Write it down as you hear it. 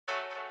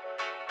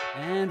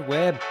And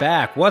we're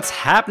back. What's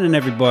happening,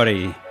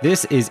 everybody?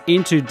 This is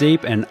Into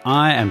Deep, and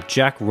I am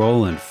Jack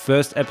Rowland.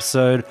 First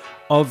episode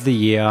of the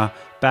year,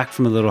 back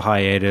from a little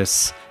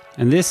hiatus,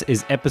 and this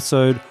is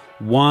episode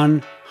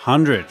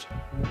 100.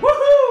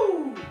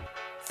 Woohoo!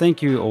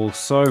 Thank you all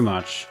so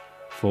much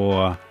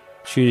for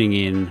tuning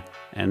in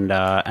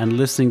and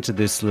listening to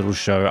this little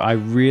show. I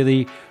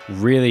really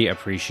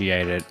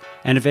appreciate it.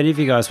 And if any of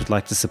you guys would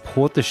like to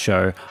support the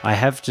show, I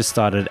have just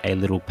started a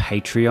little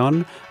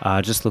Patreon.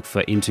 Just look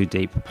for Into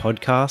Deep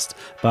Podcast.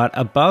 But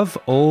above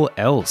all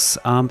else,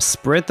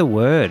 spread the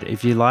word.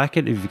 If you like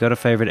it, if you've got a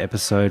favorite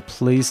episode,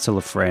 please tell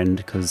a friend,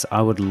 because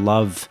I would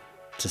love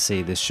to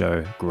see this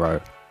show grow.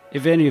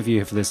 If any of you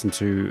have listened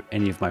to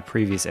any of my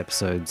previous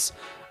episodes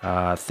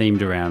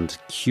themed around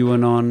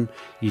QAnon,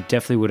 you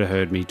definitely would have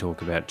heard me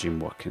talk about Jim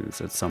Watkins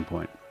at some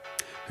point.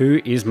 Who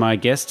is my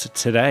guest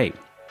today?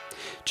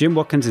 Jim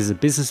Watkins is a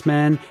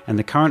businessman and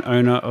the current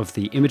owner of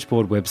the image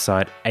board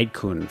website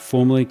 8kun,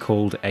 formerly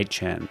called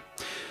 8chan.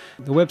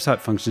 The website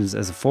functions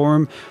as a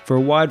forum for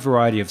a wide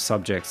variety of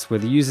subjects where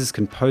the users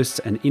can post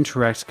and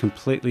interact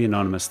completely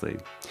anonymously.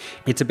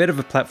 It's a bit of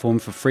a platform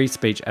for free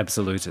speech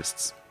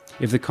absolutists.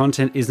 If the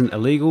content isn't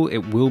illegal, it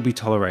will be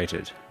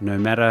tolerated, no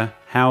matter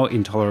how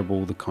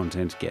intolerable the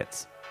content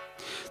gets.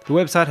 The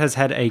website has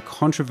had a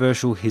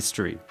controversial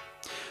history.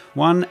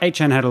 One,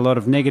 8chan had a lot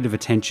of negative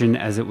attention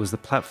as it was the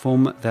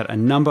platform that a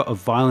number of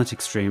violent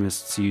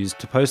extremists used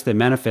to post their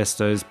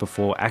manifestos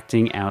before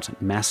acting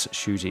out mass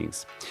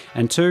shootings.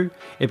 And two,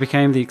 it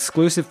became the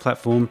exclusive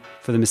platform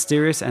for the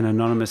mysterious and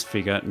anonymous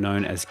figure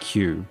known as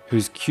Q,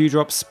 whose Q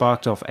drops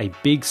sparked off a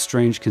big,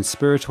 strange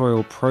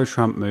conspiratorial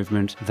pro-Trump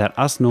movement that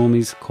us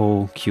normies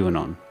call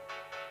QAnon.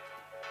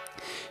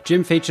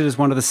 Jim featured as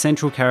one of the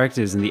central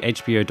characters in the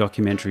HBO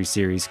documentary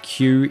series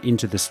Q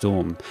Into the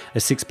Storm, a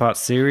 6-part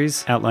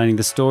series outlining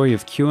the story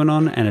of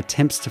QAnon and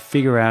attempts to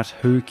figure out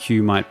who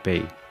Q might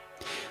be.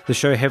 The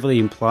show heavily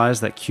implies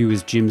that Q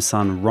is Jim's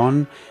son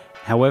Ron,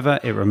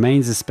 however, it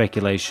remains a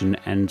speculation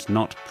and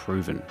not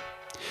proven.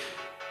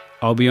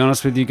 I'll be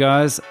honest with you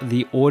guys,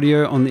 the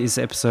audio on this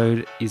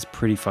episode is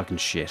pretty fucking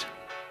shit.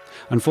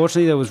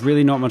 Unfortunately, there was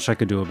really not much I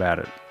could do about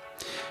it.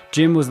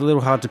 Jim was a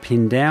little hard to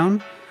pin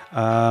down.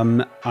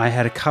 I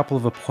had a couple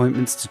of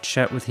appointments to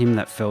chat with him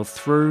that fell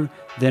through.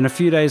 Then a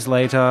few days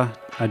later,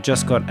 I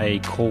just got a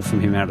call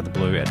from him out of the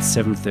blue at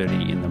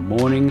 7:30 in the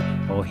morning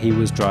while he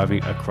was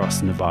driving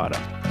across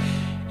Nevada.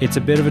 It's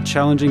a bit of a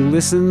challenging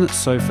listen,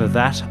 so for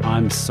that,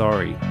 I'm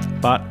sorry.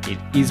 But it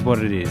is what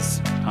it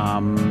is.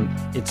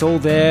 It's all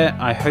there.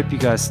 I hope you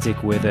guys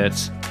stick with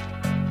it.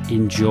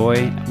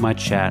 Enjoy my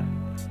chat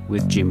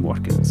with Jim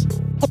Watkins.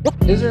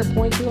 Is there a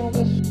point to all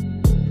this?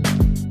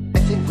 I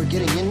think we're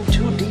getting in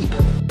too deep.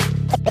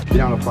 You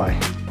don't apply.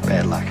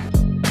 Bad luck.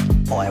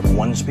 Well, I have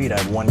one speed, I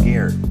have one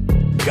gear.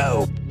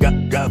 Go, go,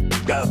 go,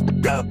 go,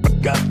 go,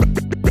 go,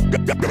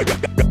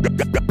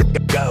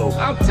 go.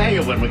 I'll tell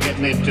you when we're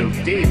getting in too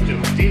deep,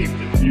 too deep.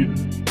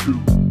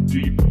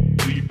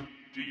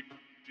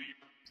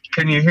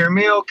 Can you hear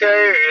me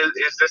okay?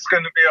 Is this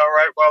going to be all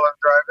right while I'm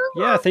driving?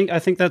 Yeah, I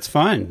think that's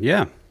fine.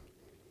 Yeah.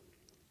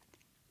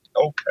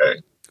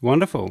 Okay.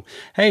 Wonderful.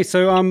 Hey,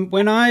 so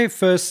when I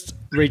first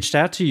reached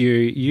out to you,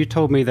 you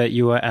told me that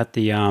you were at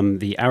the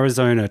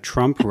Arizona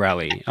Trump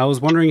rally. I was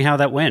wondering how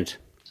that went.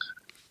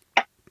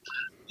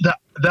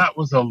 That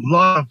was a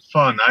lot of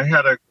fun. I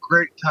had a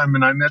great time,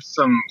 and I met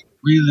some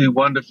really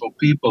wonderful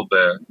people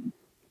there.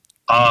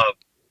 I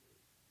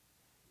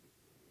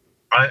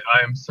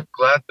am so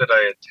glad that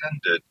I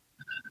attended.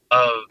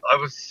 I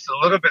was a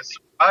little bit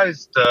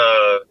surprised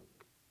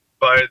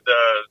by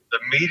the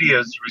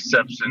media's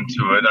reception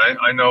to it.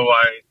 I know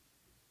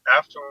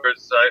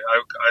afterwards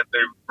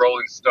the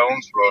Rolling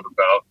Stones wrote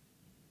about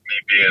me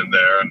being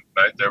there, and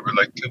there were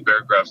like 2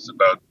 paragraphs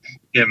about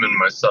him and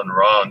my son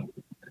Ron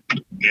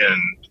in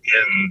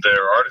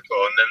their article,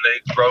 and then they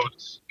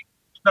wrote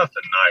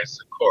nothing nice,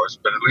 of course,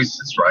 but at least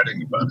it's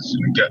writing about us.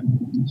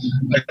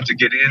 I got to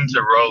get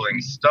into Rolling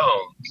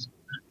Stones,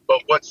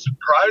 but what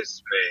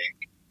surprised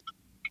me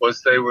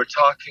was they were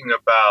talking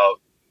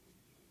about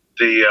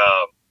the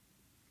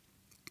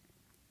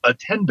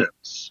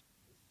attendance.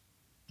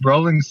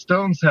 Rolling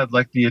Stones had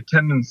like the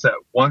attendance at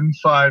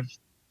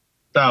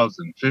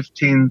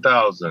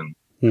 15,000,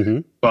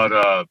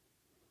 but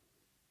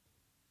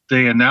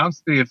they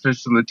announced the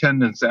official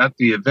attendance at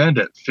the event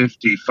at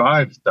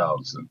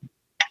 55,000.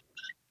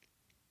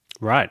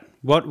 Right.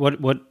 What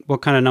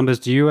kind of numbers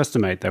do you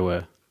estimate there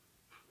were?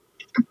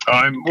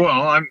 I'm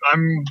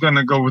going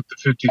to go with the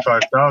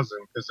 55,000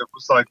 because it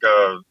was like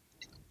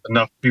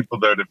enough people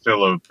there to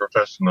fill a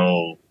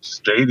professional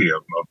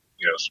stadium,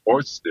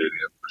 sports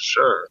stadium for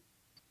sure.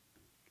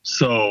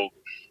 So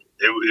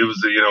it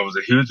was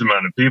a huge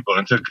amount of people,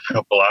 and it took a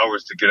couple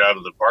hours to get out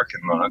of the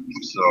parking lot.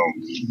 So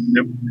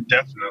it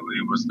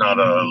definitely was not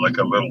a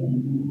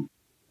little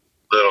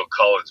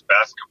college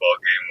basketball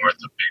game worth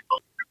of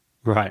people.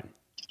 Right.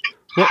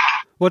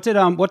 What did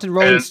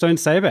Rolling Stone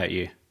say about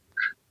you?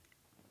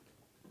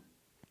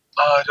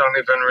 I don't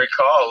even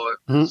recall.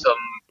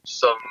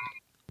 Some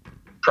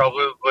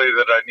Probably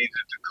that I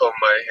needed to comb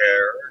my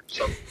hair.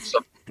 Some.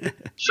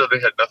 Sure, they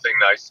had nothing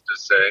nice to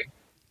say.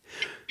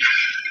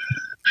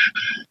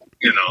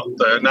 You know,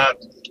 they're not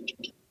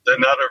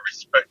a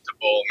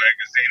respectable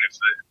magazine. If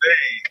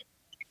they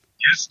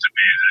used to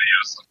be,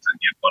 something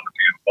you'd want to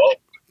be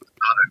involved with, but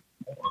not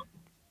anymore.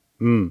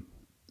 Mm.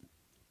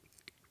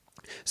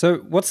 So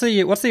what's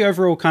the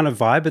overall kind of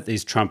vibe at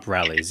these Trump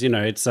rallies? You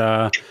know, it's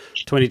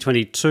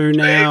 2022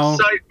 now.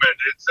 The excitement.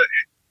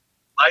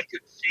 I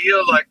could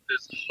feel like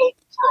there's hope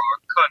for our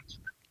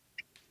country.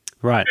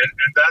 Right.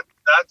 And that's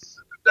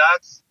the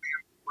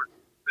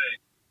important thing.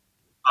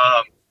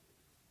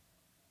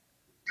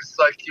 It's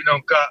like,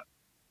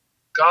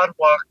 God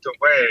walked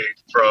away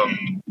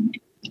from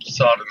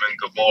Sodom and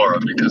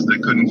Gomorrah because they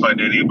couldn't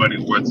find anybody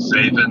worth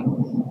saving.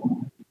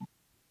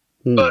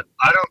 But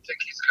I don't think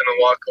he's going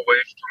to walk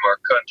away from our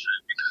country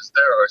because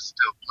there are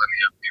still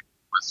plenty of people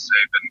worth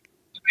saving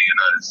in the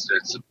United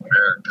States of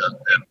America.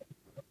 And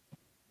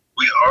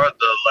we are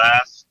the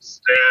last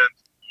stand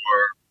for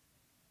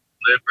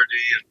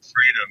liberty and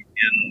freedom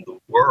in the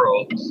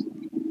world.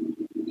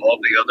 All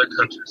the other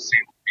countries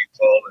seem to be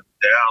falling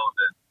down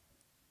and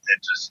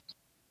just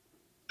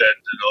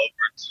bending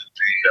over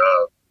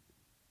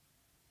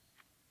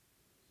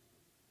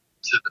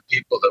to the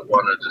people that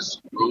want to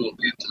just rule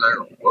the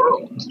entire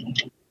world.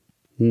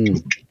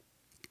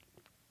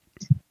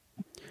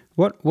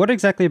 What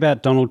exactly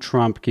about Donald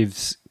Trump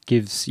gives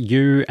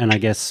you and I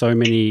guess so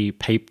many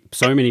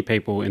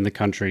people in the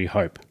country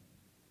hope?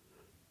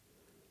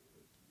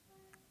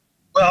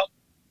 Well,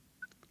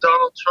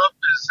 Donald Trump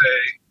is a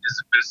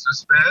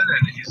businessman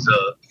and he's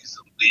a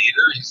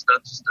leader. He's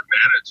not just a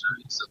manager;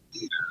 he's a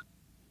leader.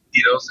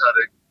 He knows how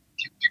to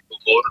get people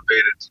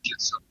motivated to get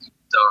something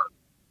done.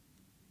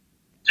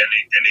 And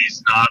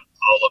he's not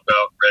all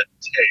about red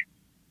tape.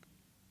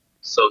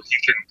 So he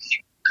can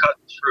cut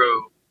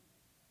through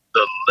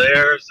the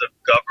layers of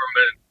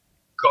government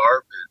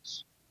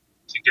garbage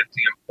to get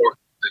the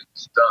important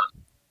things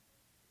done.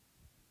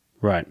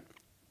 Right.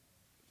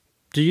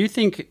 Do you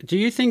think you look at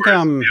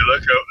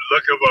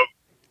what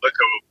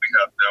we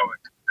have now in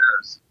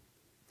comparison.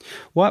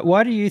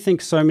 Why do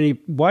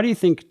you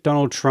think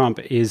Donald Trump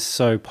is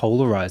so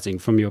polarizing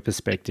from your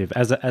perspective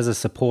as a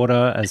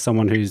supporter, as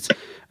someone who's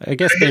I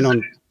guess been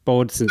on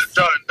board since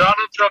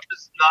Donald Trump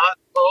is not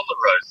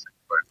polarizing,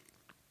 but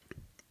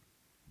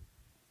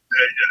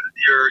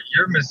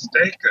you're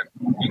mistaken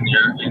in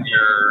your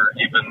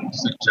even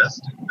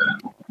suggesting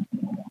that.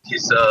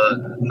 He's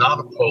not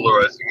a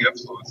polarizing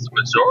influence. The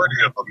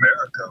majority of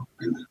America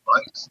really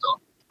likes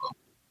Donald Trump.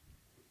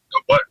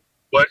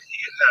 What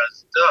he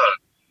has done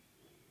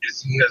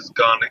is he has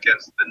gone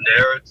against the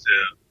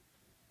narrative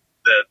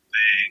that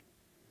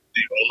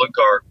the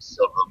oligarchs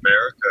of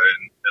America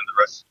and the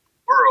rest of the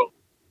world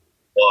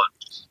want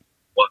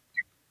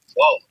people to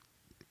follow.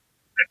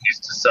 And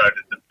he's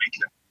decided that we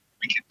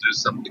can do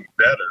something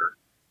better.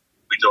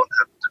 We don't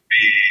have to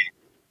be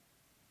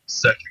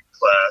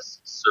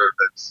second-class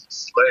servants and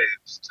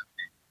slaves to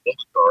the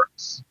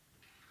oligarchs.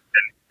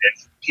 And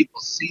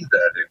people see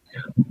that in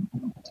him.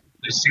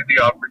 They see the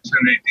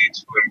opportunity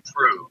to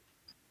improve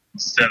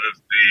instead of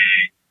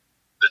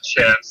the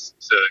chance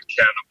to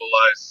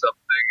cannibalize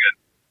something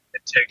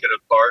and take it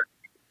apart,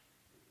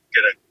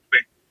 get a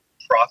quick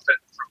profit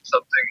from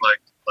something like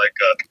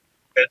a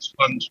hedge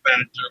fund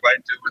manager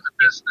might do with a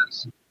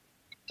business.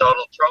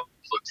 Donald Trump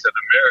looks at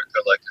America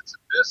like it's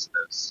a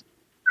business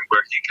and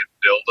where he can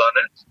build on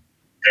it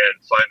and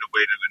find a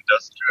way to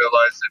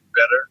industrialize it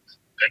better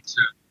and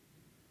to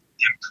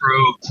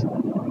improve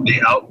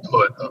the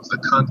output of the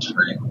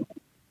country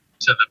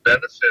to the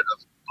benefit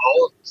of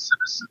all of the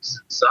citizens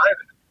inside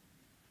it.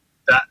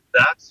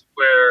 That's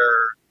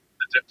where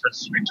the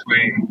difference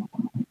between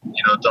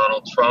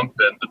Donald Trump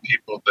and the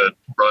people that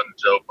run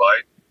Joe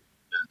Biden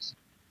is.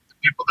 The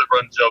people that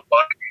run Joe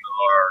Biden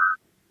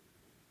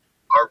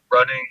are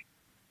running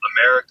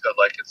America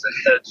like it's a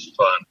hedge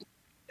fund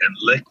and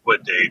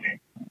liquidating.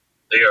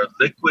 They are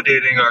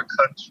liquidating our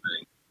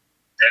country,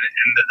 and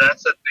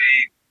that's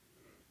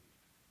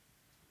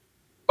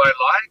by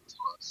lying to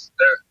us.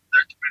 They're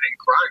committing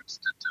crimes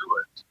to do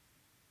it,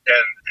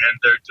 and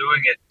they're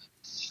doing it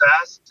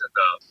fast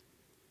enough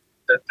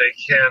that they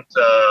can't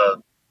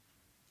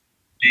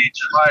be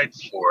tried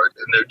for it,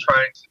 and they're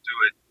trying to do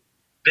it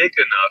big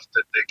enough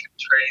that they can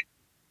trade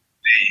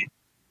the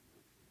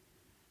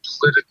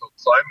political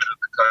climate of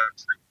the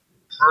country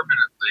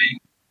permanently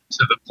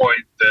to the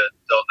point that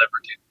they'll never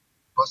get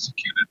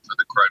prosecuted for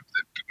the crimes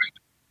they've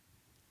committed.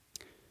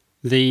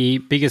 The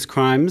biggest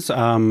crimes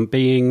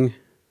being...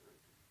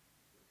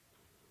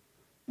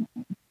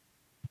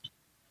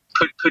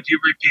 Could you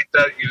repeat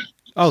that?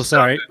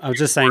 Sorry. I was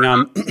just saying,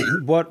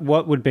 what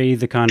would be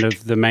the kind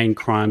of the main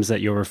crimes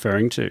that you're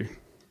referring to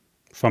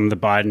from the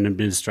Biden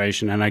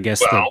administration? And I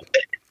guess how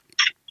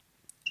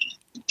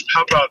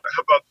about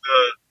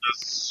the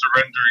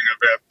surrendering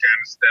of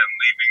Afghanistan,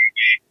 leaving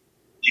the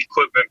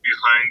equipment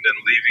behind and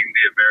leaving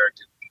the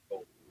American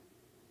people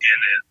in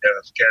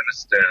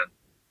Afghanistan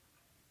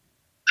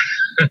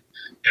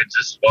and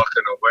just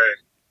walking away?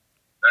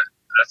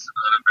 That's an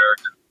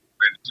un-American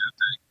way to do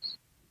things.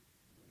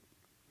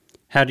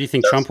 How do you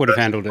think Trump would have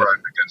handled it? I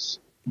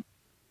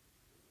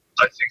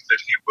think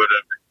that he would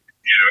have,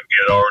 he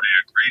had already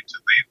agreed to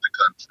leave the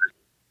country.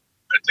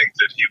 I think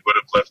that he would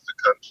have left the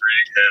country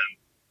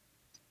and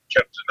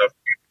kept enough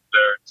people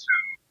there to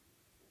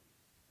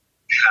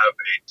have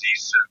a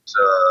decent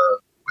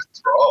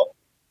withdrawal,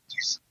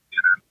 decent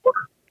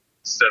order,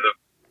 instead of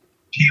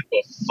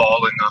people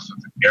falling off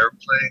of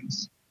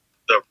airplanes,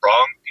 the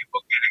wrong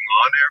people getting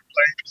on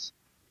airplanes,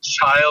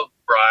 child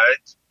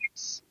brides being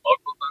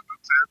smuggled on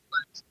those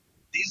airplanes.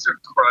 These are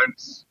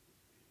crimes.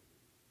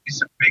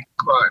 These are big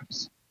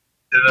crimes.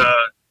 And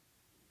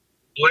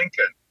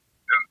Blinken,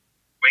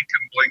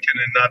 Blinken,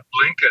 and not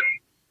Blinken.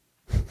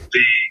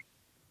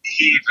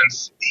 He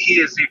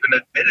has even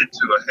admitted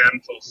to a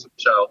handful of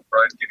child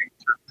brides getting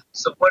through.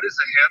 So what is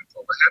a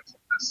handful? A handful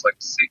is like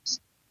 6.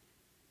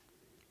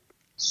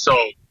 So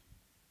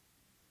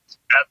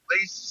at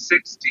least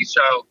 60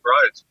 child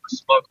brides were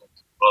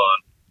smuggled on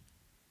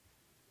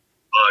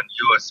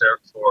U.S. Air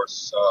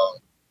Force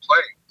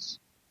planes,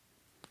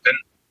 and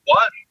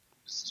one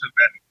is too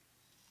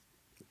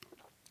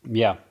many.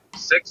 Yeah.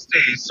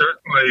 60,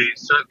 certainly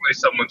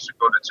someone should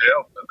go to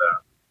jail for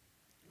that.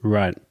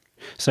 Right.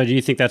 So do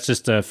you think that's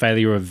just a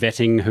failure of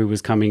vetting who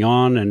was coming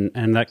on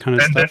and that kind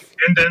of stuff?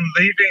 And then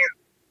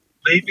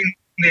leaving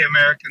the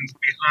Americans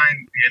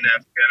behind in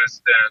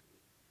Afghanistan,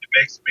 it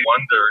makes me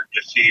wonder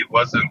if he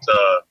wasn't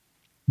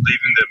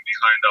leaving them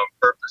behind on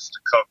purpose to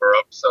cover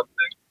up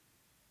something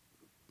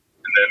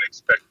and then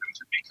expect them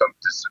to become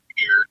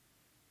disappeared.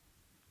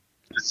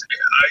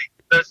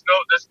 There's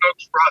no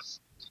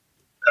trust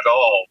at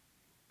all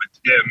with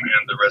him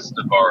and the rest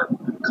of our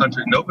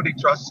country. Nobody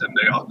trusts him.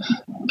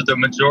 The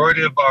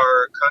majority of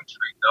our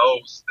country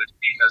knows that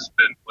he has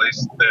been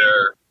placed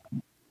there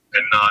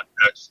and not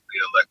actually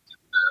elected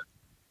there.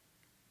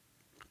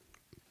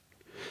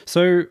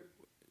 So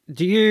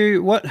do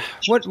you what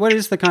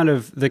is the kind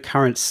of the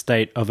current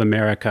state of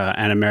America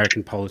and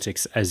American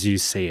politics as you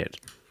see it?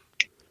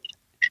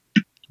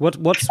 What's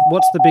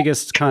the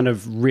biggest kind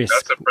of risk?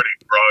 That's a pretty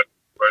broad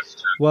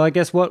question. Well, I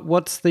guess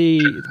what's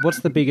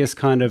the biggest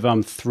kind of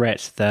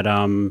threat that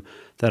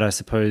I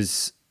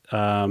suppose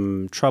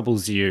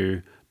troubles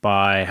you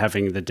by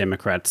having the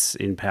Democrats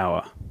in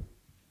power?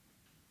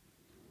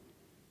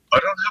 I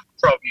don't have a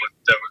problem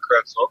with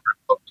Democrats or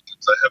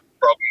Republicans. I have a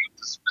problem with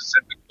the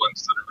specific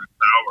ones that are in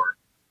power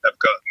have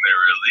gotten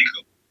there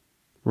illegally.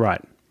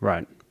 Right.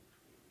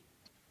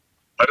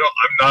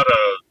 I'm not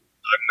a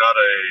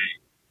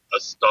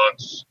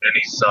staunch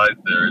any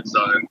side there. It's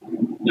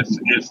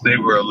if they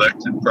were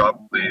elected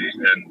properly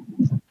and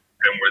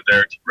were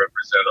there to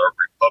represent our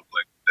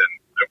republic, then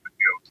I would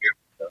be okay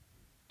with that.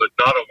 But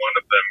not a one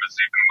of them is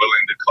even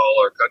willing to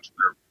call our country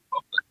a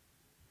republic.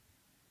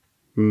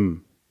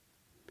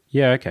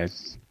 Yeah, okay.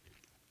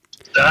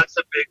 That's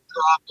a big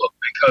problem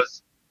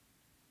because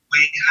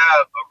we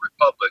have a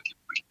republic if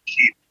we can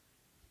keep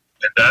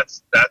it. And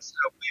that's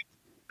how we've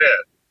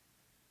been.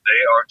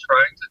 They are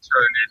trying to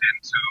turn it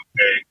into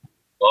a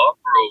law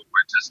world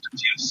where just a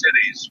few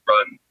cities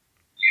run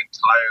the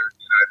entire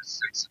United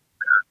States of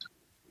America,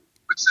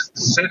 which is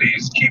the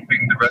cities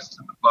keeping the rest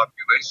of the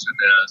population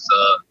as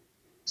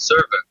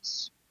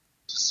servants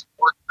to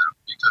support them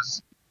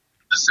because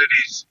the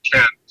cities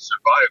can't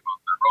survive on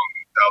their own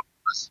without the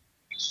rest of the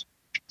nation.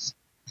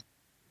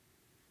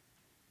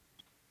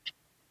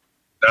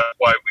 That's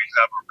why we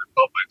have a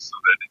republic, so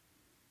that it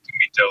can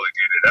be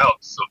delegated out,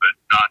 so that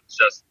not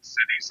just the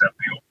cities have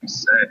the only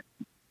say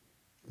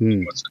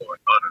in what's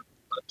going on in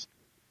the country.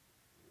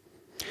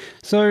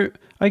 So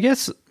I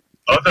guess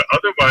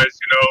otherwise,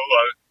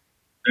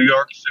 New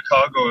York,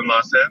 Chicago, and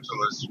Los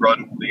Angeles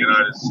run the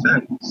United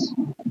States.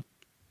 And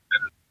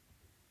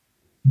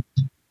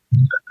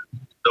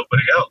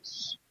nobody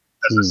else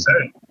has a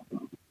say.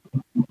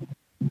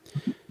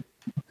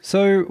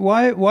 So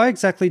why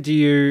exactly do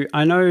you...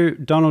 I know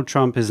Donald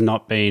Trump has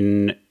not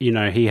been,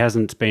 he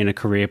hasn't been a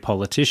career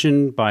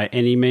politician by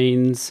any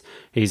means.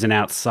 He's an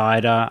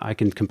outsider. I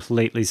can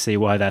completely see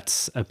why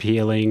that's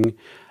appealing.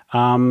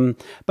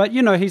 But,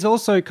 he's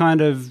also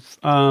kind of...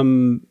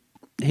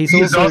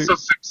 He's also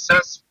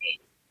successful.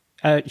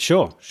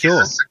 Sure. He's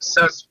a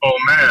successful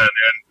man, and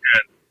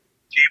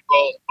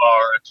people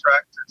are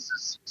attracted to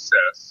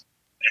success.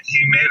 And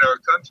he made our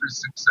country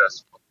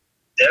successful.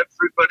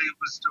 Everybody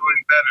was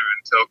doing better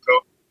until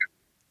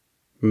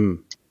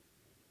COVID.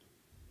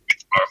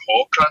 Our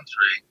whole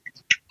country,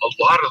 a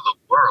lot of the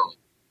world,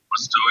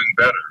 was doing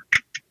better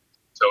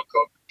until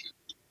COVID.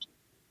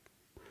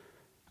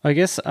 I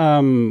guess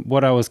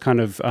what I was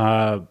kind of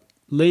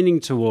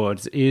leaning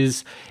towards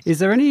is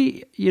there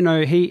any,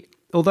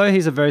 although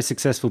he's a very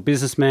successful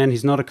businessman,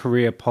 he's not a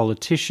career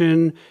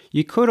politician.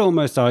 You could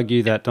almost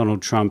argue that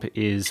Donald Trump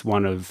is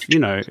one of,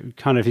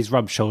 kind of he's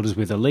rubbed shoulders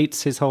with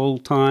elites his whole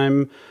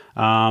time.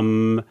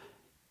 Can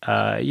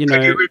you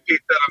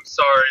repeat that? I'm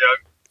sorry. I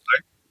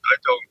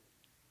don't.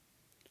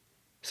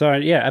 So,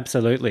 yeah,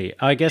 absolutely.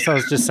 I guess I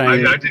was just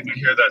saying... I didn't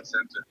hear that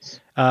sentence.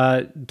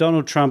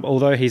 Donald Trump,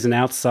 although he's an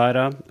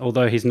outsider,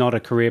 although he's not a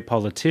career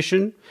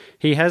politician,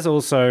 he has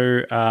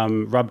also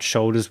rubbed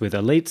shoulders with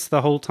elites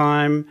the whole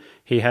time.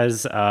 He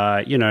has,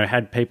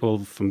 had people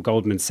from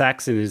Goldman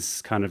Sachs in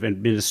his kind of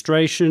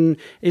administration.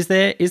 Is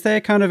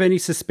there kind of any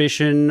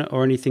suspicion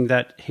or anything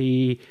that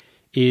he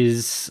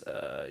is,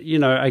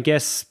 I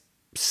guess,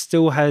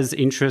 still has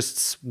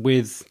interests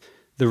with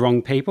the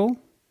wrong people?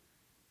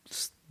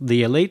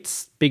 The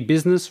elites, big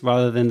business,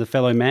 rather than the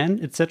fellow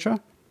man,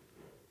 etc.?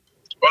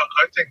 Well,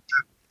 I think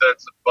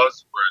that's a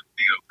buzzword,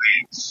 the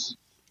elites.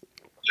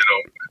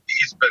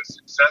 He's been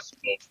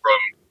successful from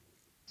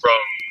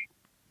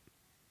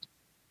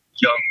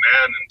young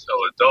man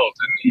until adult,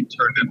 and he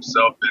turned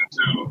himself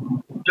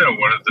into,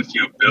 one of the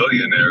few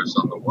billionaires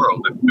on the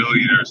world. If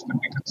billionaires can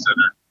be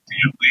considered the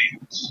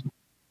elites,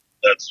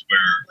 that's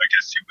where I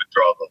guess you would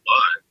draw the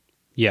line.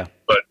 Yeah.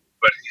 But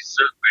he's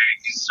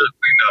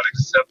certainly not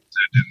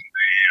accepted in the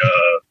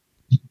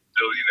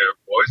billionaire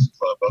boys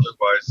club.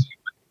 Otherwise, he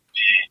would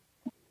be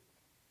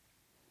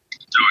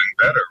doing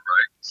better,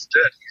 right?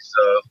 Instead, he's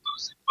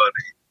losing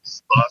money.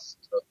 He's lost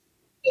a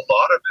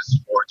lot of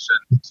his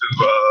fortune to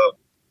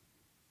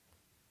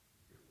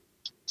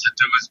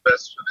do his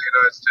best for the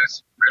United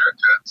States of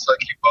America. It's like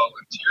he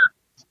volunteered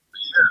for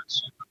years.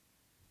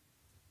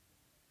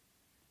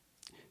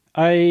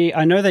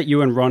 I know that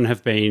you and Ron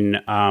have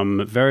been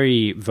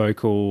very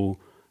vocal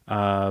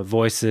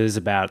voices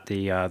about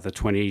the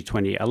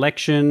 2020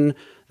 election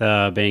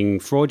being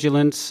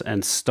fraudulent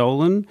and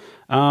stolen.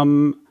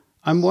 I'm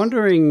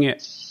wondering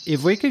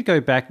if we could go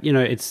back.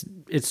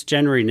 It's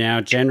January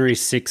now. January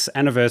 6th,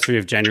 anniversary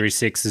of January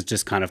 6th has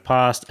just kind of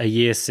passed. A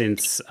year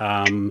since,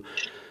 I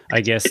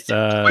guess. We still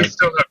have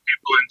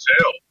people in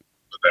jail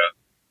for that.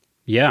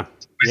 Yeah.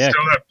 We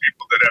still have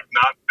people that have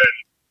not been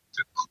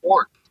to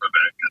court for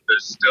that.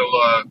 There's still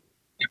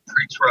in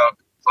pretrial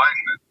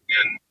confinement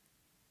in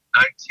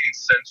 19th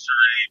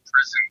century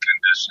prison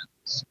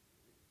conditions.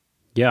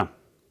 Yeah.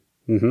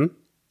 Mm-hmm.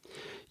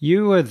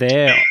 You were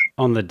there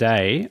on the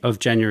day of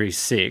January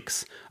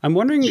 6th. I'm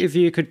wondering if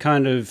you could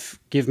kind of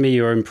give me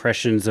your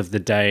impressions of the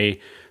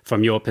day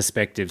from your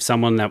perspective,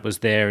 someone that was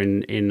there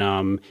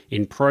in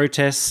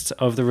protest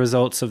of the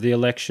results of the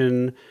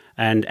election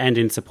and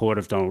in support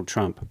of Donald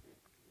Trump.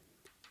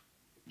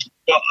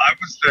 Well, I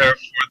was there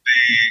for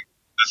the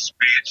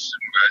speech,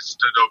 and I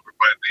stood over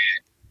by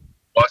the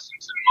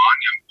Washington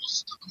Monument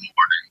most of the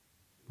morning.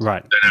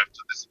 Right. Then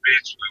after the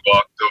speech, we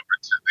walked over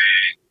to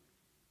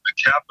the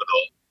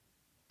Capitol,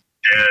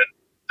 and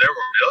there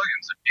were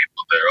millions of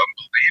people there,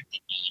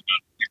 unbelievable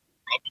amount of people,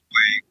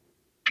 probably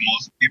the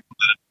most people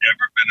that have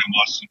ever been in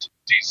Washington,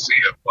 D.C.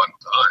 at one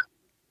time.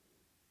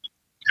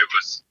 It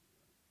was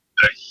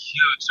a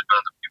huge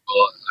amount of people.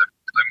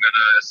 I'm going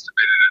to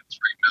estimate it at 3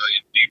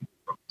 million people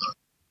from the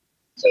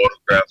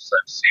photographs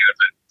I've seen of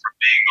it, from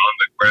being on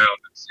the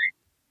ground and seeing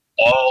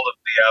all of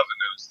the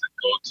avenues that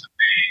go to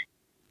the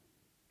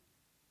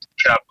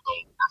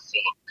Capitol were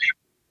full of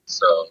people.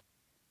 So,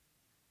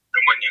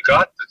 and when you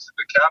got to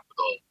the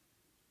Capitol,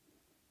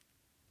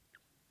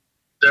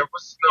 there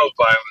was no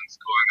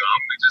violence going on.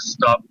 We just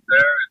stopped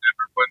there, and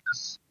everyone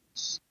just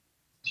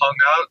hung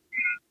out,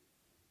 and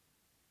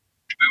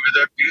we were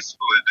there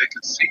peacefully. They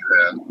could see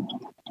that.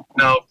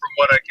 Now, from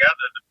what I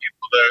gather, the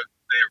people there,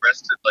 they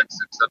arrested like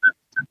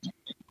 650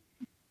 people.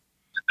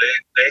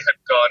 They had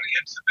gone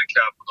into the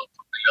Capitol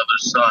from the other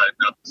side,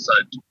 not the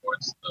side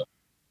towards the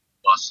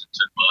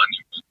Washington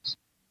Monument.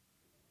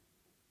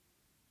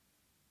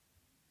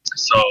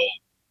 So,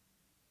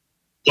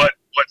 what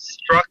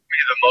struck me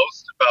the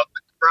most about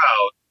the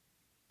crowd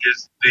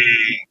is the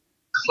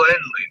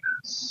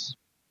cleanliness.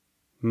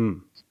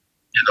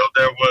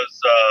 There was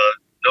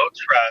no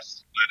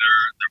trash litter.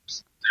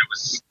 It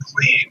was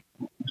clean.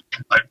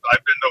 I've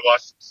been to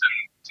Washington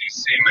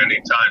D.C.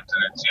 many times, and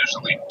it's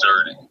usually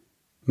dirty.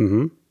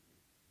 Mm-hmm.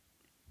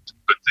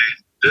 But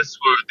these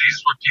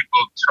were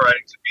people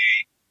trying to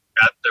be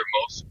at their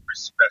most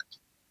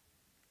respectful.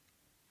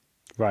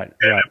 Right.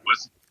 And right. it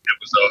was a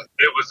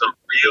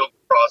real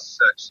cross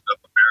section of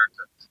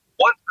America.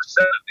 1%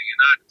 of the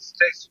United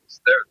States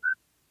was there then.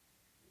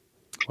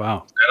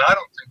 Wow. And I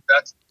don't think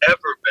that's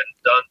ever been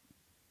done.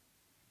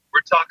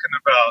 We're talking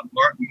about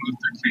Martin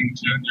Luther King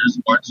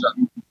Jr.'s March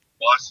on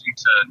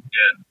Washington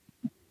in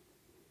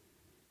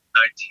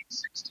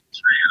 1963,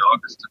 in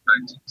August of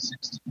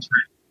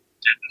 1963.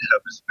 Didn't have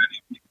as many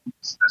people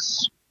as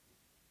this.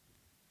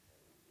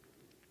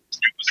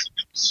 It was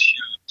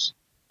huge.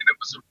 And it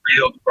was a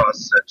real cross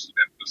section.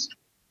 It was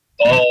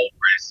all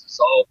races,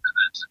 all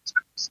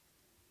religions.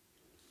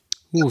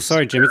 Oh,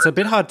 sorry, Jim. It's a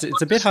bit hard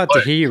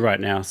to hear you right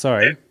now.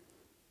 Sorry.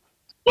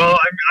 Well,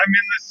 I'm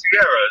in the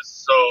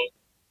Sierras, so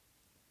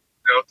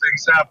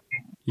things happen.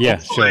 Yeah,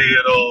 hopefully sure.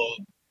 It'll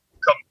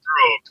come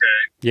through okay.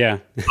 Yeah.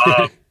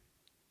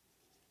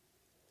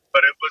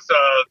 But it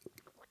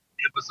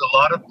was a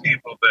lot of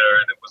people there,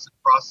 and it was a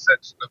cross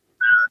section of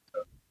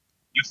America.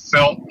 You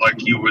felt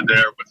like you were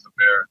there with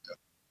America.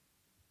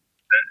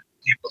 And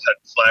people had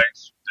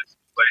flags from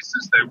different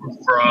places they were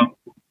from.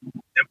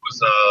 It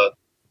was a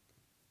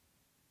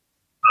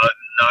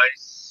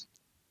nice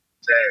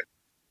day.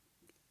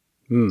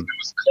 Hmm. It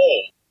was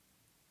cold,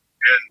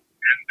 and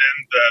then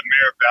the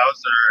Mayor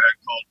Bowser had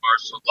called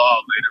martial law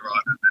later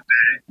on in the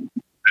day.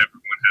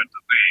 Everyone had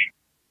to leave.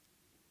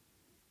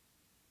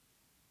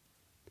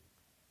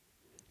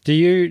 Do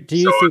you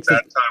So think at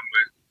that time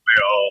we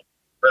all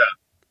left.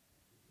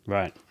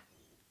 Right.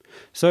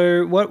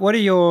 So what are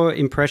your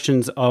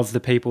impressions of the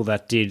people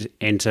that did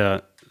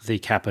enter the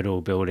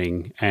Capitol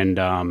building and,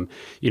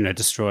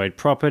 destroyed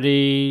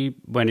property,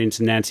 went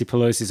into Nancy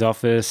Pelosi's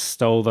office,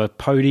 stole the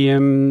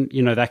podium,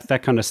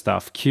 that kind of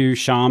stuff? Q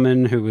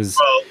Sharman, who was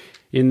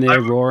in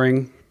there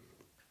roaring.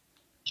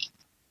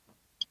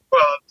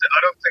 Well, I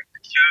don't think the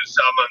Q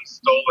Shaman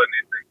stole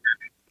anything, did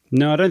he?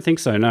 No, I don't think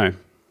so, no.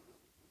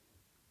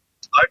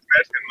 I've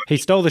met him. He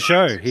stole the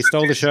show. He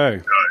stole the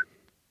show.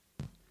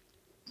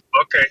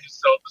 Okay, he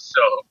stole the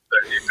show.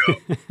 There you go.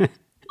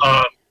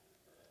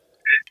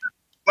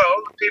 Well,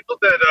 the people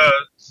that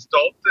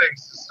stole things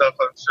and stuff,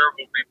 I'm sure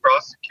will be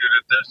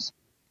prosecuted. There's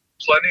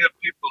plenty of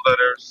people that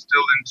are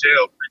still in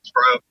jail for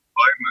trial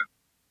confinement,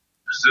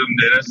 presumed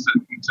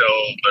innocent until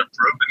they're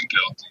proven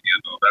guilty.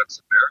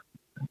 That's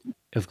America.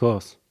 Of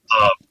course.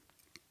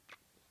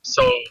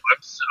 So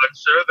I'm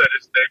sure that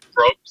if they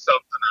broke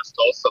something or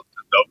stole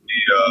something, they'll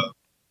be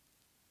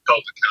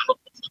held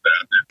accountable for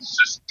that. It's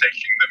just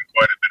taking them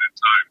quite a bit of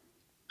time.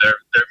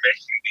 They're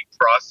making the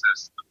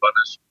process the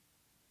punishment.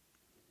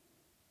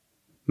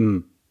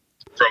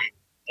 From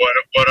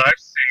what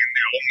I've seen,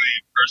 the only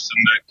person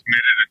that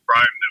committed a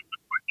crime that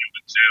would put you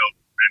in jail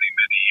for many,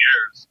 many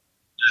years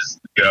is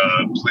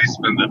the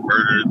policeman that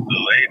murdered the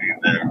lady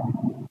there.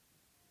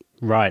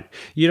 Right.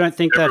 You don't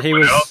think that he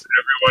was...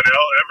 Everyone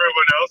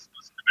else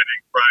was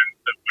committing crimes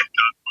that would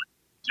not put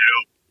you in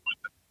jail for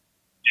them.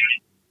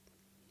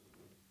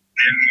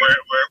 And where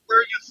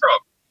are you from?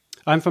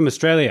 I'm from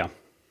Australia.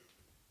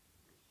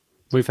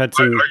 We've had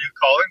some... Are you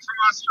calling from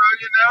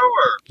Australia now,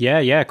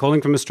 or? Yeah,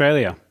 calling from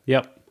Australia.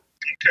 Yep.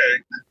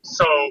 Okay.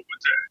 So,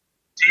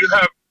 do you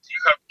have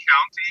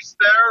counties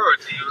there, or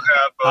do you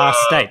have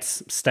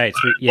states?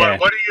 Yeah.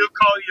 What do you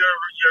call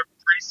your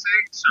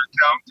precincts or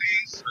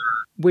counties?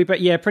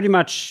 Or? Pretty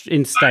much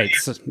in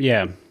states.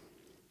 Yeah.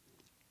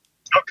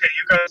 Okay,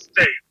 you got a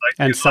state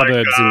and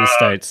suburbs in the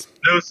states.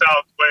 New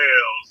South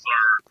Wales,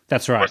 or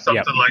that's right. Or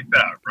something like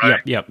that,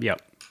 right?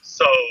 Yep.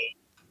 So,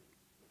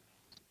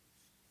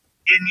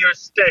 in your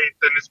state,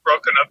 then it's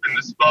broken up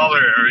into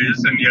smaller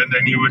areas, and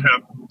then you would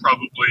have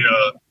probably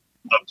a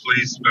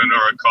policeman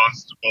or a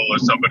constable or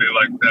somebody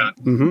like that.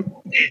 Mm-hmm.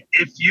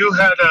 If you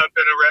had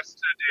been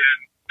arrested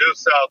in New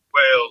South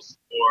Wales,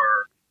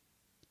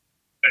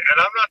 and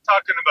I'm not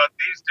talking about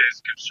these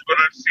days, because what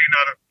I've seen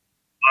out of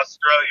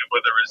Australia,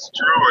 whether it's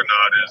true or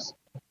not, is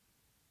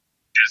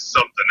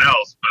something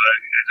else. But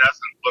it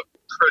hasn't looked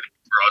pretty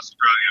for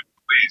Australian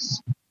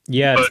police.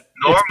 Yeah, but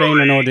it's been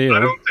an ordeal.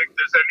 I don't think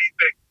there's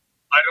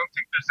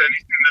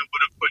anything that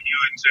would have put you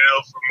in jail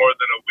for more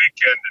than a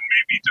weekend and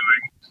maybe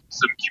doing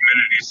some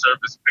community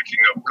service,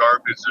 picking up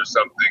garbage or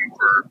something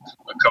for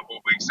a couple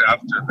of weeks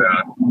after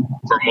that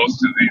for most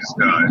of these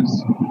guys.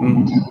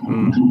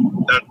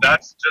 Mm-hmm.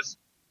 That's just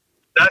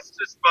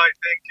my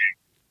thinking.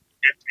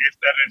 If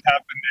that had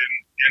happened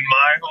in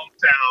my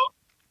hometown,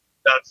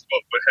 that's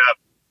what would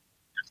happen.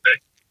 If they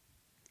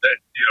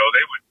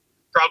would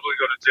probably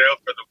go to jail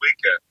for the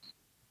weekend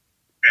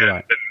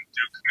and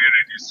do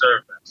community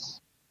service.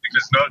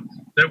 Because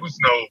there was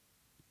no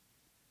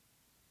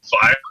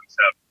violence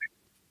happening.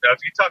 Now,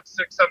 if you talk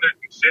 650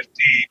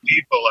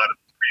 people out of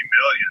 3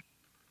 million,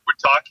 we're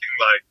talking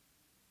like,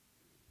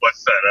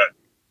 what's that,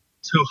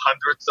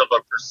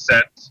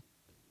 0.02%?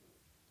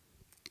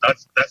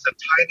 That's a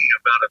tiny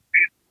amount of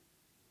people.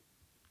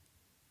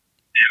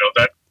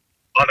 That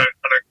on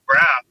a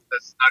graph,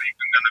 that's not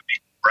even going to be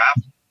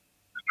graphed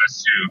unless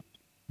you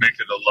make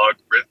it a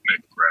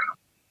logarithmic graph.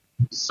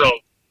 So,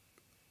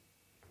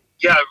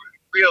 yeah,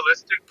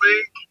 realistically,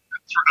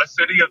 a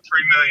city of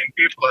 3 million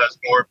people has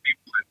more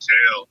people in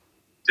jail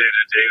day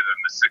to day than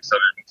the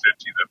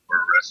 650 that were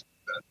arrested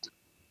that day.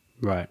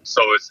 Right. So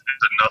it's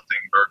a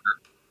nothing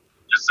burger.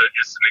 It's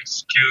an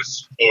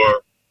excuse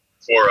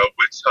for a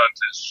witch hunt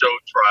and show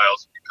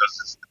trials because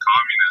it's the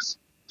communists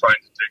trying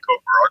to take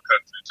over our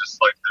country, just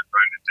like they're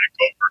trying to take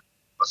over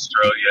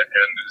Australia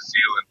and New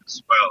Zealand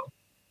as well.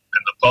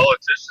 And the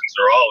politicians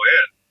are all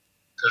in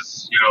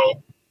because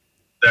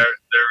they're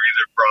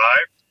either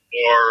bribed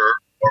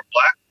or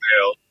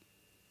blackmailed,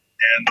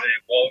 and they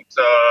won't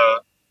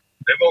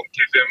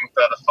give in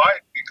without a fight,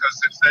 because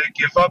if they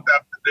give up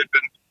after they've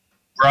been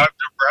bribed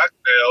or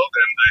blackmailed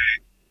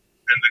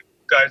and the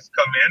guys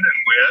come in and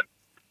win,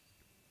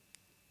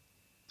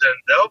 then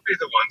they'll be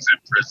the ones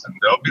in prison.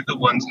 They'll be the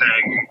ones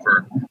hanging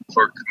for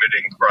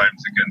committing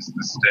crimes against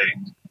the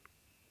state.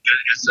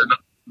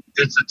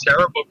 It's a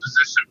terrible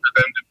position for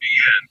them to be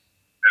in,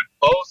 and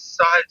both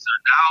sides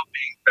are now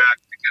being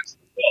backed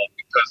against the wall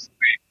because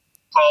the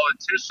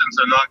politicians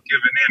are not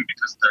giving in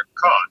because they're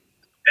caught.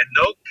 And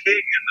no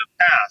king in the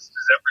past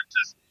has ever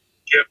just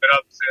given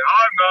up and said,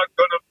 I'm not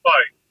going to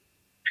fight,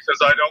 because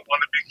I don't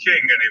want to be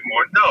king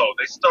anymore. No,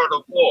 they start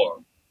a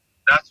war.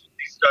 That's what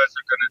these guys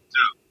are going to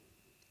do.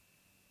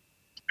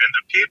 And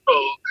the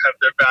people have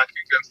their back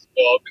against the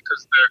wall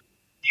because they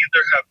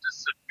either have to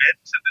submit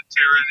to the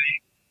tyranny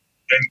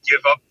and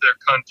give up their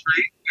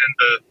country and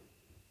the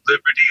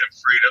liberty and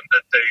freedom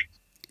that they've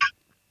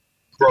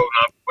grown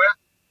up with,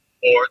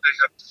 or they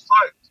have to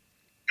fight.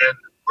 And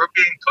we're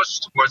being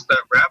pushed towards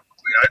that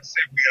rapidly. I'd say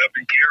we have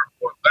a year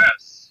or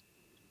less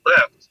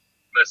left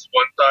unless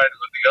one side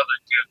or the other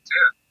gives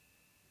in.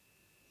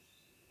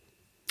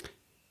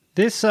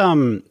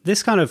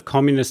 This kind of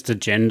communist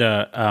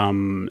agenda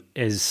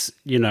is,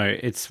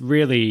 it's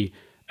really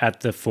at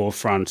the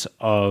forefront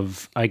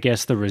of, I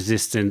guess, the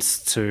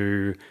resistance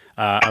to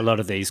a lot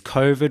of these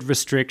COVID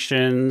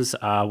restrictions.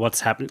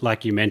 What's happening,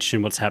 like you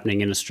mentioned, what's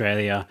happening in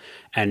Australia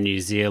and New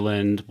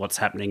Zealand, what's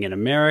happening in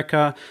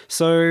America.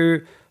 So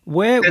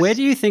where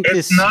do you think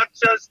it's not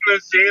just New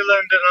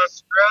Zealand and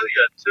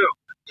Australia too.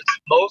 It's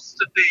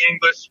most of the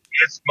English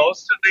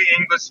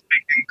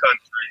speaking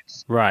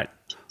countries. Right.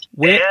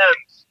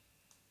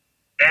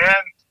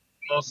 And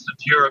most of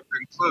Europe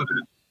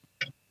included.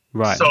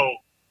 Right. So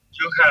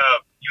you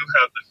have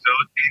the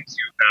Philippines,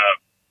 you have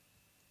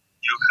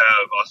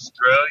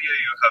Australia,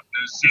 you have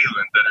New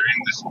Zealand that are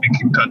English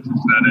speaking countries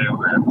in that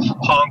area.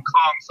 Hong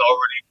Kong's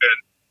already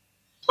been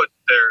put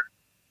there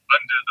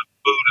under the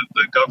boot of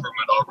the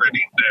government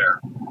already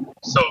there.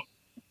 So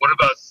what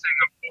about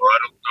Singapore? I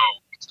don't know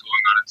what's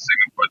going on in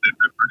Singapore. They've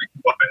been pretty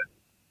quiet.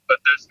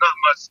 But there's not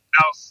much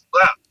else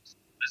left,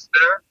 is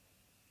there?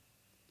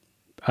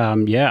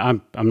 Yeah,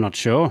 I'm not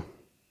sure.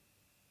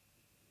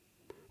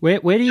 Where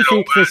do you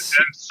think this?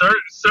 And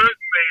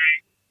certainly,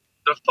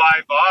 the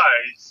Five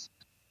Eyes,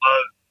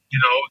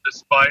 the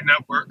spy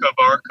network of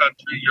our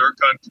country, your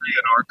country,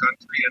 and our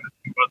country, and a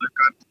few other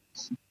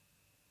countries.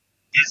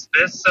 Is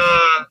this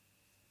a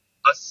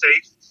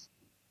safe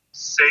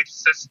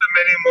system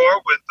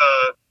anymore with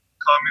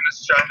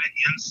communist China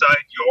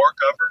inside your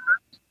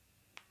government?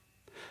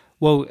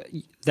 Well,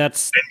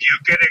 that's and you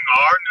getting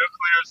our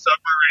nuclear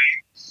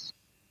submarines.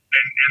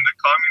 And the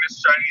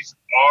communist Chinese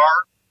are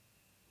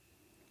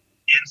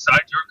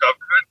inside your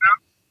government now?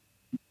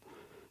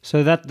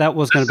 So that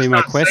was going to be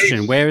my question.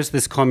 Safe. Where is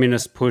this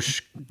communist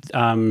push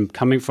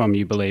coming from,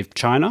 you believe?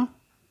 China?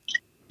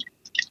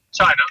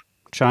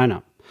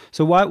 China.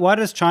 So why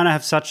does China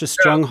have such a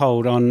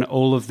stronghold on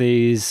all of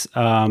these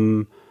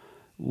the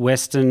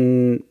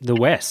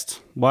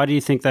West? Why do you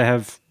think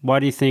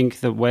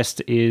the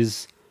West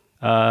is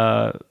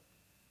allowing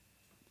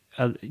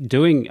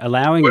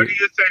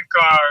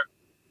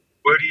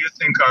Where do you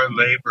think our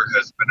labor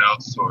has been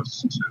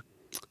outsourced to?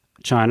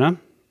 China.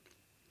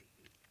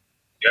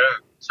 Yeah,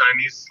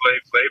 Chinese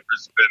slave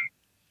labor's been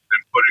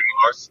putting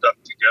our stuff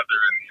together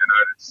in the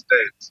United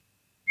States.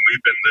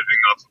 We've been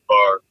living off of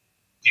our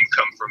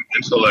income from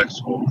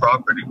intellectual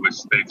property, which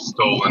they've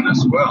stolen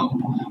as well,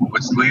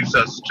 which leaves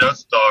us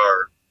just our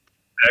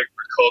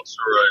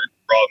agriculture and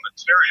raw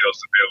materials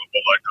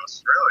available like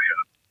Australia.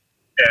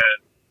 And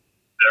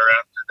they're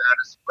after that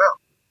as well.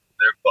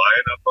 They're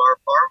buying up our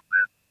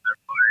farmland.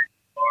 They're buying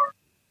our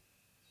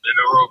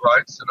mineral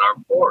rights and our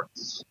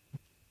ports.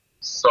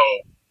 So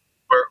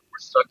we're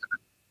stuck in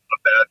a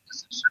bad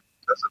position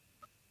because of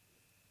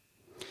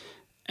that.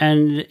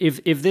 And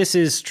if this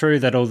is true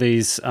that all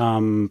these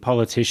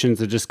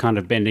politicians are just kind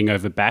of bending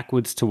over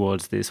backwards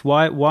towards this,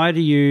 why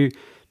do you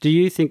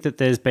think that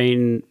there's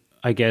been,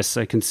 I guess,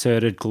 a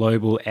concerted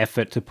global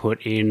effort to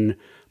put in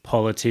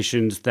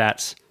politicians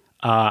that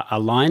are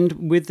aligned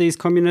with these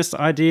communist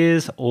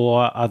ideas,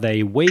 or are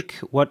they weak?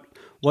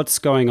 What's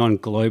going on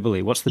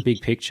globally? What's the big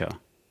picture?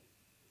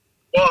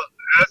 Well,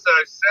 as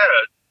I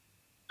said,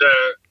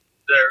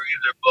 they're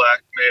either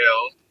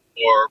blackmailed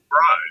or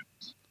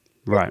bribed.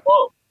 Right.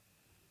 Or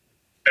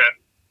and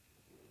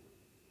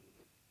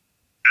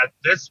at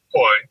this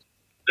point,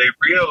 they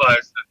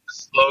realize that the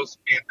slow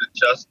speed of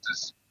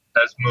justice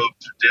has moved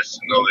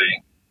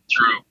traditionally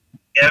through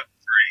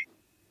every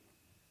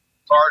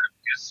part of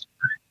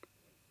history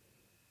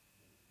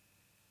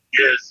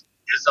is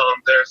on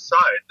their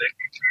side. They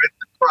can commit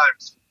the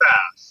crimes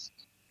fast,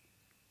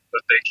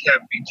 but they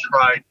can't be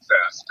tried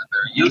fast, and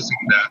they're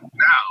using that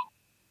now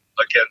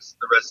against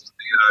the rest of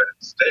the United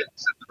States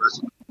and the rest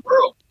of the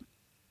world.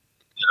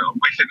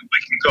 We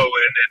can go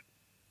in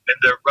and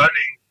they're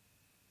running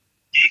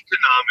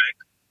economic,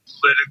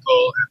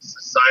 political, and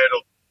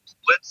societal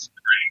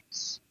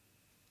blitzkriegs,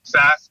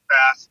 fast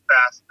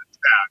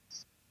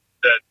attacks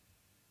that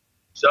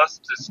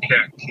justice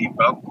can't keep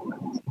up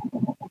with.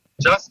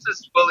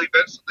 Justice will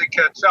eventually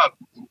catch up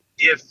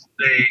if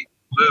they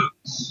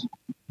lose.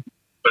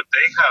 But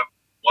they have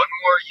one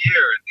more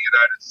year in the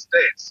United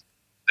States.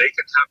 They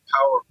can have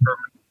power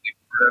permanently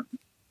forever.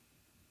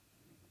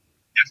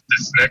 If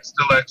this next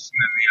election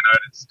in the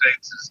United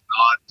States is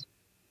not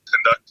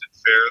conducted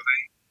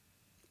fairly,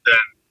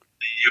 then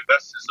the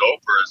U.S. is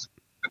over as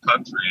a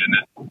country, and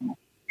it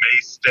may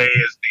stay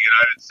as the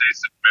United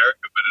States of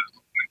America, but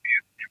it'll only be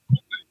a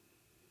republic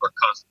or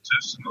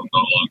constitution will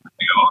no longer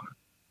be honored.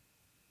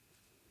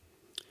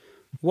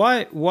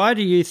 Why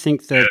do you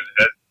think that?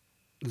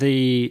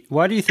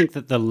 why do you think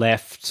that the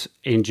left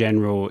in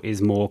general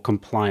is more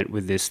compliant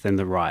with this than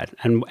the right,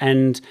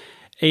 and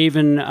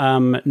even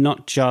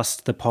not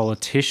just the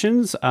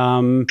politicians,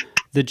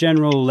 the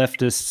general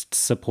leftist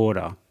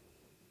supporter,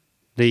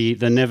 the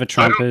never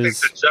Trumpers? I don't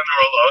think the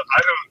general.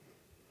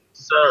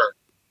 Sir.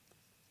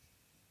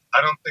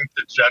 I don't think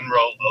the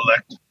general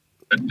elect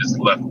is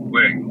left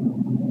wing.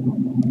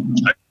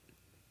 I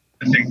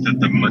think that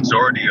the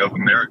majority of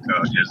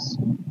America is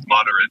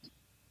moderate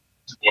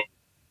toward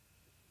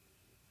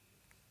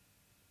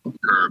the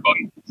curve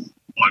on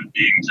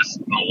being just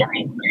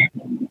normal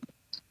people.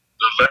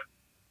 The left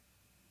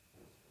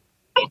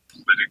are both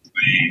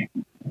politically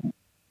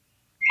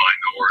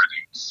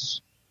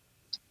minorities,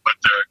 but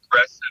they're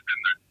aggressive and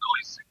they're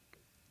noisy.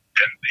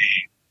 And the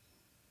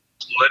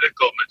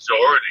political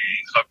majority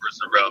hovers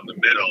around the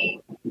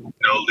middle,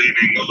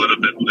 leaning a little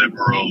bit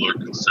liberal or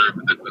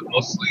conservative, but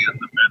mostly in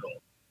the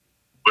middle.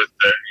 With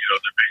their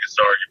biggest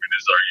argument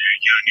is, are you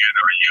union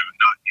or are you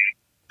not union?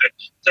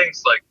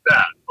 Things like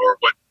that, or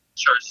what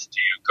church do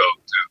you go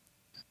to?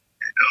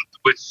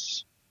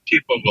 Which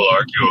people will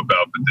argue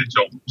about, but they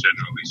don't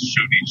generally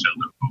shoot each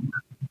other over.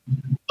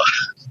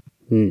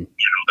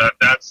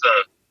 That's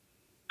the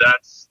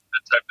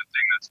type of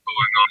thing that's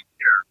going on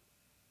here.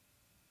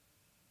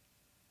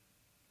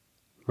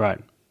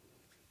 Right.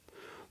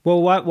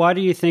 Well, why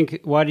do you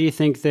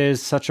think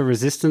there's such a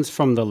resistance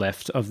from the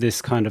left of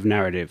this kind of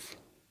narrative?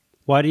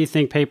 Why do you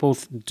think people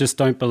just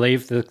don't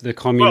believe the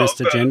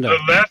communist agenda?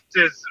 The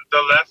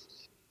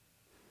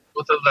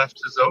left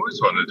has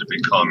always wanted to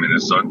be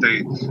communist, aren't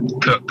they?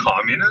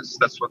 Communists,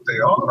 that's what they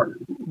are.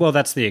 Well,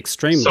 that's the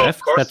extreme left.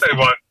 Of course they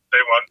want.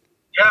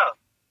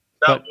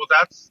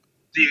 That's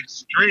the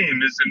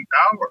extreme is in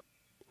power.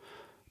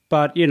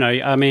 But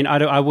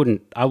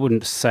I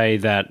wouldn't say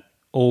that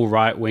all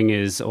right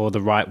wingers or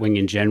the right wing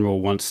in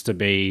general wants to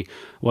be.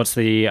 What's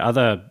the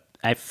other?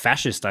 A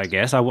fascist, I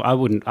guess. I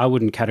wouldn't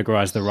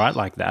categorize the right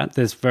like that.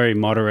 There's very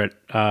moderate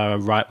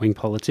right wing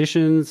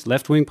politicians,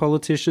 left wing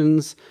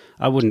politicians.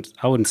 I wouldn't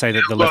say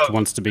that the left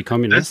wants to be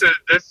communist.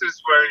 This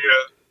is where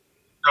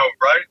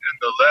right and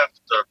the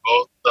left are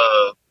both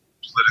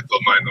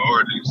political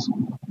minorities.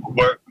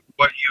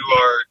 What you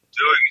are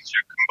doing is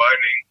you're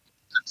combining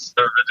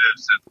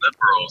conservatives and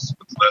liberals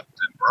with left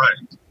and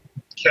right.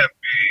 Can't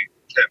be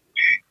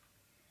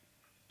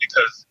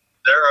because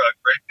they're a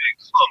great big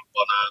hump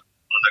on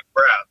a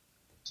graph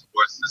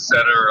towards the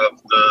center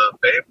of the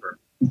paper.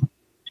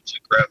 You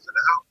should graph it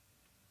out.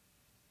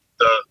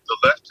 The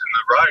left and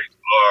the right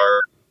are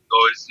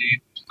noisy,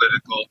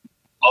 political.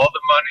 All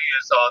the money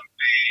is on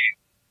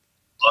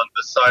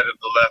the side of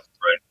the left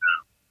right now,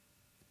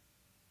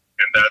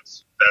 and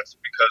that's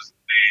because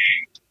the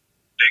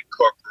big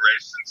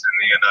corporations in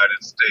the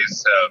United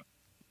States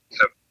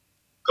have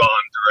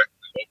gone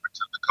directly over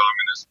to the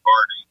Communist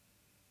Party,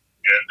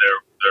 and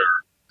they're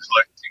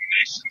collecting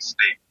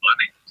nation-state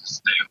money to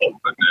stay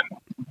open and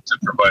to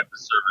provide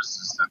the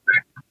services that they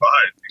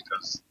provide,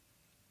 because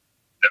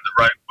the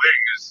right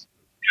wing is,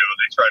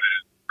 they try to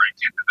break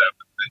into that,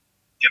 but the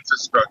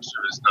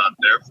infrastructure is not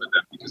there for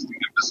them because the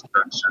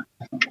infrastructure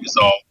is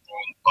all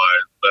owned by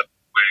left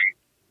wing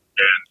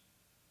and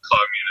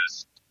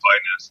communist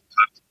financed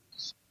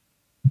countries.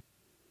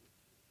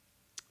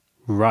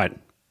 Right.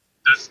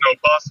 There's no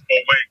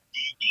possible way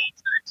Google,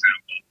 for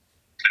example,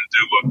 can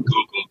do what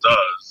Google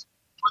does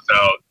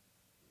without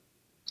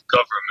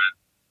government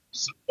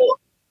support.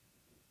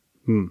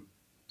 And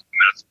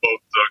that's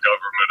both the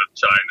government of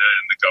China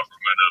and the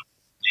government of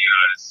the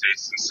United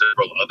States and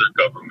several other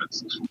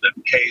governments that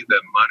pay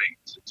them money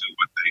to do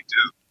what they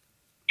do,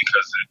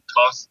 because it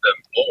costs them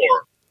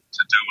more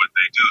to do what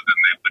they do than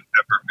they would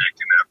ever make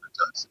in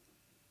advertising.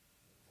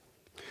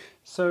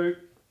 So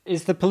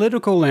is the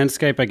political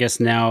landscape, I guess,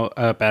 now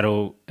a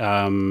battle,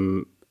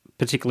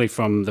 particularly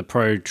from the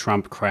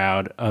pro-Trump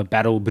crowd, a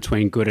battle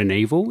between good and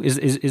evil?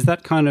 Is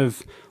that kind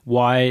of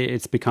why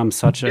it's become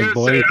such a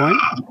boiling point?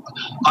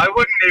 I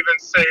wouldn't even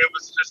say it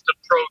was just a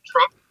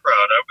pro-Trump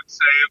crowd. I would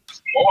say it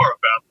was more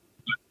about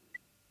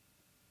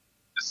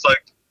it's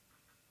like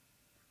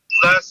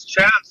last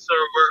chance, or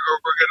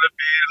we're going to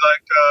be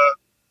like.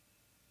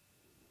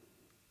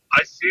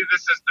 I see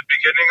this as the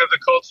beginning of the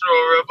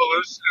Cultural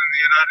Revolution in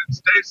the United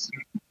States,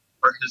 and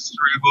our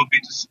history will be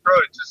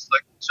destroyed, just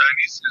like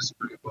Chinese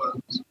history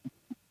was.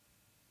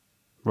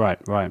 Right.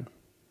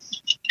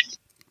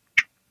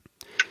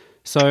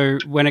 So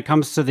when it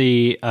comes to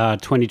the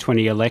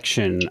 2020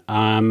 election,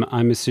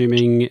 I'm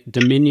assuming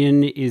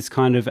Dominion is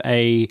kind of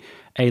a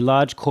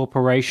large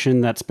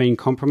corporation that's been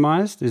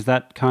compromised. Is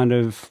that kind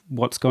of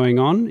what's going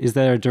on? Is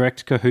there a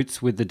direct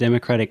cahoots with the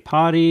Democratic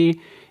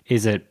Party?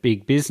 Is it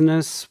big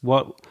business?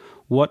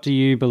 What do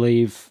you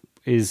believe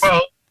is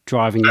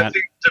driving that? I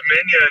think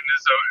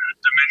Dominion's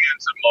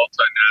a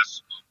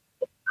multinational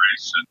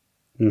corporation,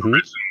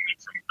 originally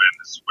from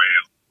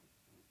Venezuela,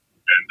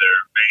 and their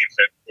main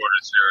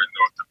headquarters here in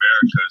North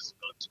America is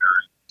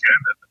Ontario,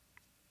 Canada.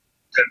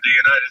 And the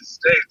United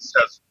States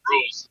has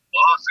rules and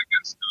laws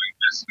against doing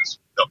business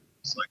with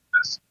companies like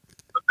this,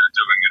 but they're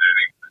doing it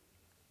anyway.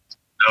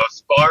 Now, as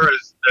far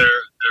as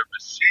their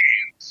machine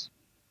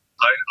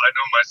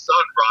my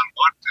son, Ron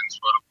Watkins,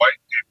 wrote a white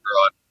paper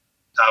on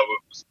how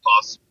it was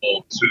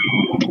possible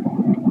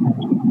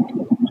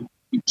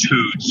to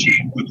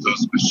cheat with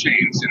those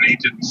machines, and he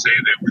didn't say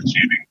they were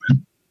cheating,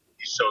 but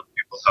he showed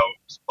people how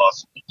it was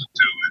possible to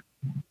do it.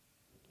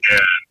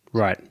 And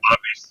Right.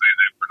 obviously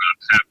they were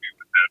not happy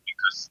with that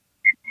because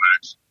people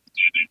actually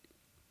did it.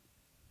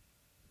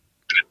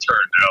 And it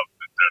turned out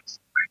that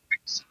that's the way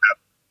things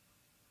happen.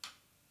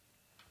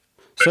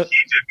 But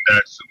he didn't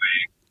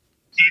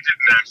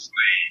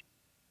actually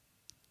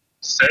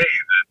say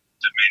that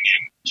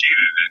Dominion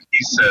cheated it.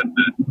 He said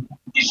that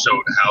he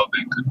showed how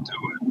they could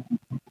do it.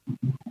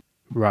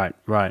 Right,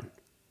 right.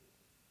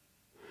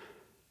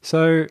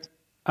 So,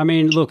 I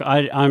mean, look,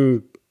 I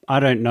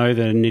don't know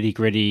the nitty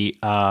gritty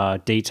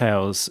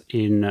details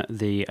in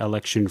the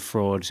election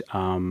fraud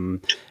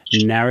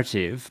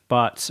narrative,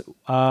 but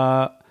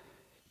why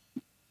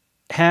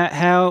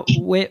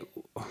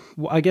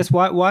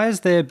has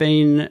there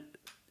been?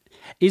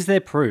 Is there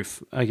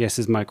proof? I guess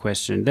is my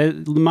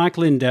question. Mike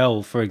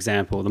Lindell, for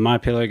example, the My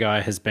Pillow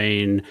guy, has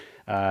been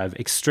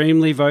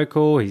extremely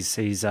vocal. He's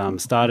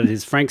started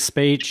his Frank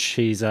speech.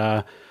 He's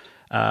I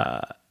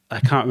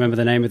can't remember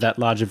the name of that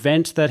large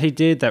event that he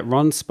did that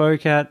Ron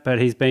spoke at, but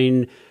he's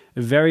been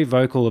very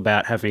vocal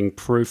about having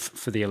proof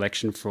for the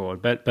election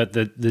fraud. But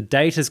the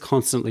date has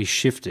constantly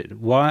shifted.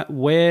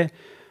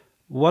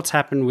 What's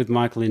happened with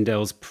Mike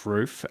Lindell's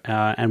proof,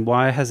 and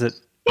why has it?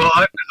 Well,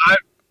 I've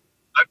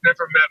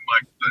never met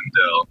Mike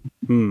Lindell,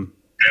 and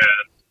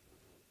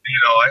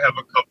I have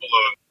a couple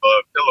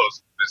of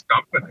pillows from his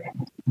company.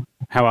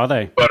 How are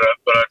they? But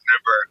I've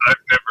never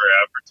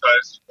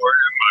advertised for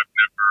him. I've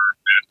never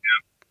met him.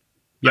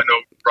 Yep. I know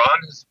Ron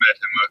has met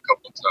him a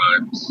couple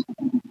times,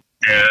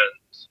 and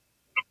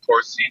of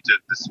course he did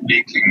the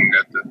speaking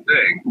at the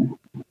thing.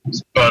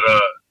 But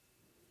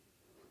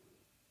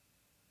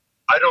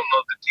I don't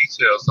know the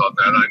details on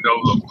that. I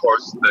know, of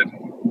course, that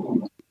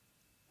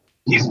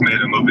he's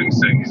made a movie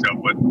saying he's got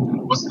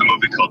what's the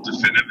movie called,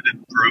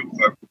 Definitive Proof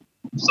or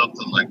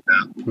something like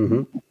that.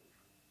 Mm-hmm.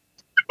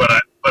 But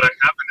I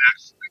haven't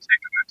actually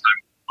taken the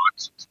time to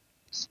watch it.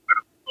 So I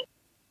don't know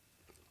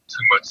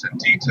too much in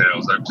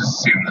details. I've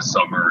just seen the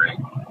summary.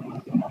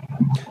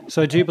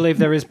 So do you believe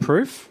there is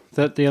proof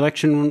that the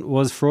election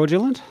was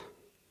fraudulent?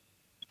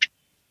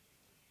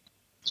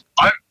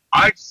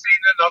 I've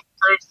seen enough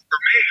proof for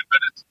me,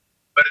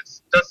 but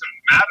it doesn't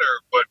matter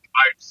what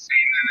I've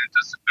seen, and it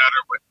doesn't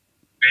matter what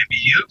maybe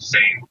you've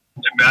seen.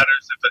 It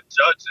matters if a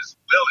judge is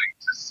willing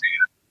to see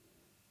it.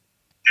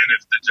 And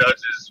if the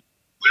judge is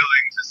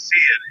willing to see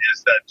it,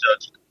 is that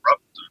judge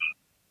corrupt or not?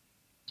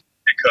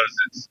 Because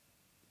it's,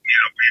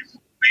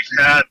 we've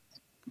had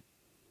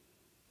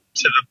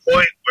to the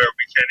point where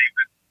we can't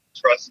even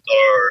trust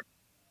our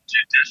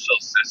judicial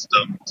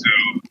system to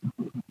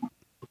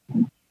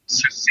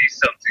see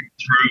something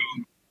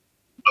through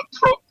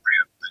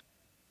appropriately.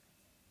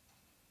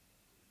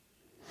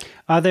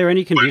 Are there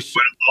any conditions?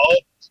 When all,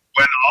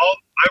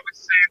 I would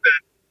say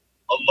that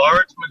a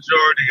large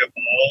majority of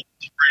all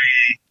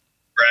three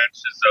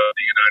branches of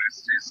the United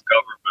States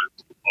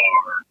government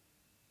are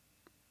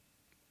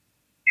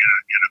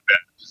in a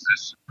bad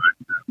position right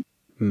now.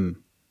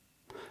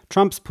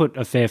 Trump's put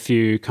a fair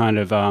few kind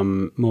of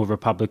more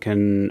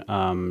Republican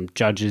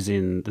judges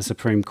in the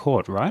Supreme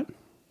Court, right? I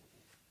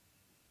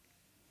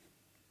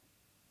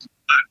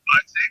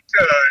think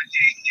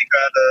he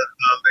got a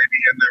lady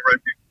in there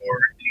right before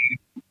he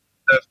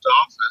left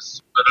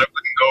office, but I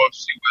wouldn't know if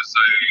she was a...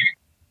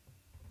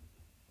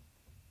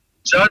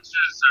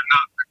 Judges are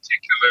not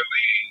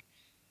particularly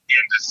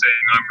into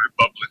saying I'm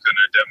Republican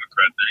or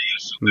Democrat. They're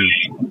usually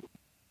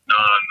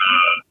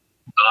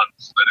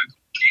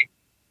non-political people.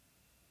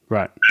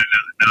 Right.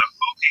 And now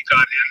who he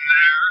got in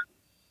there,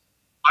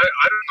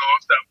 I don't know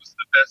if that was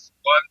the best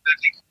one that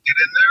he could get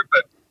in there,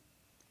 but,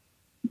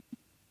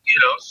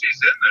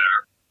 she's in there.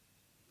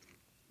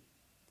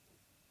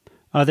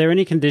 Are there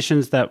any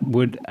conditions that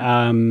would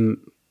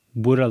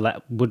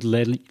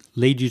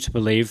lead you to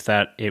believe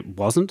that it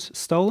wasn't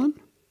stolen?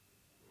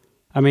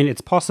 I mean,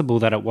 it's possible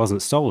that it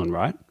wasn't stolen,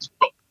 right? No,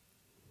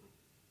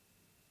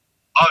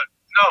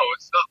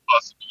 it's not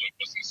possible it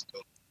wasn't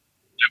stolen.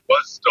 It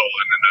was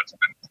stolen, and that's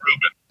been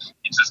proven.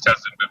 It just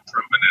hasn't been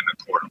proven in a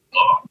court of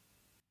law.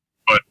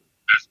 But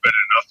there's been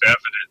enough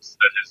evidence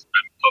that has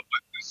been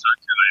publicly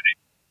circulating,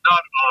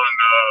 not on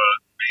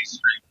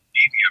mainstream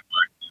media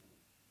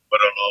but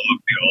on all of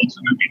the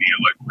alternate media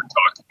like we're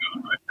talking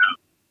about right now.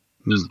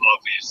 There's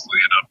obviously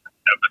enough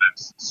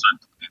evidence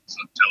circulating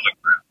on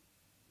Telegram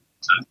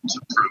to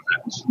prove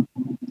it.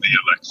 The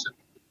election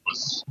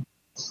was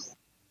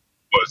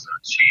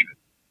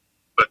cheated.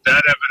 But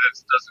that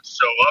evidence doesn't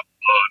show up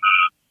on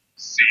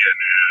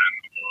CNN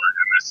or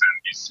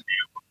MSNBC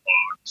or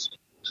Fox,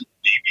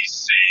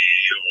 BBC,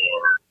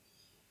 or,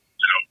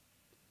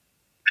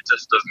 it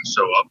just doesn't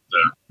show up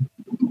there.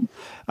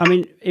 I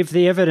mean, if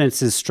the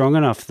evidence is strong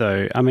enough,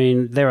 though, I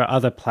mean, there are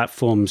other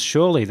platforms,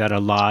 surely, that are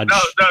large. No.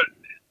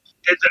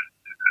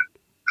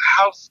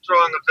 How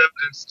strong of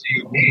evidence do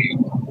you need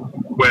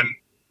when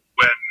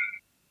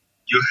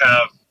you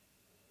have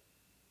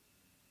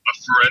a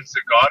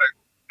forensic audit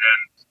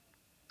and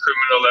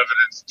criminal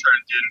evidence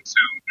turned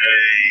into a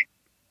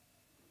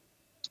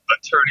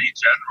attorney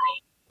general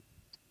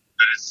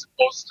that is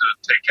supposed to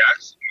take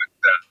action with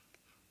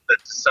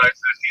that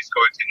decides that he's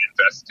going to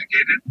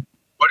investigate it.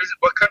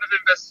 What kind of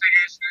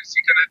investigation is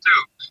he going to do?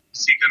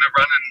 Is he going to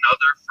run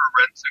another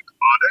forensic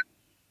audit?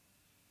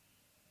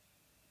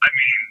 I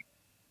mean,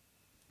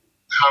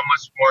 how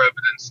much more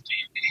evidence do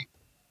you need?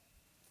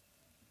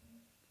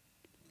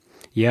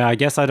 Yeah, I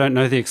guess I don't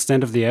know the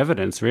extent of the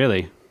evidence,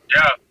 really.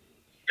 Yeah,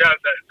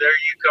 there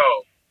you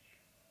go.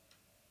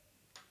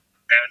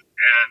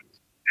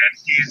 And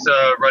he's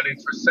running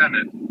for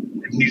Senate,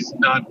 and he's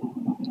not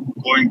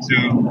going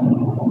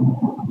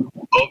to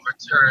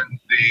overturn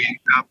the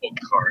apple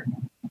cart.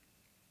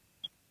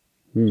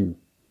 Do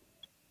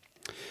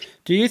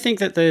you think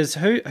that there's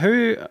who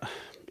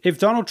if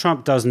Donald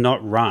Trump does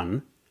not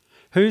run,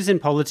 who's in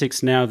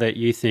politics now that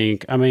you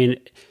think, I mean,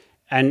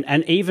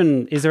 and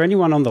even, is there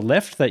anyone on the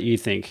left that you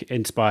think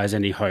inspires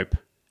any hope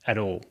at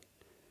all?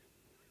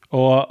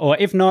 Or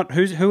if not,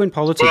 who in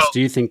politics do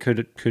you think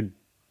could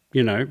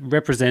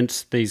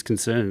represent these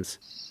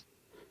concerns?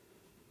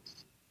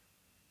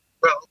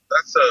 Well,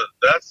 that's a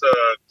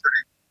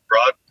pretty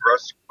broad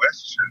brush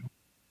question.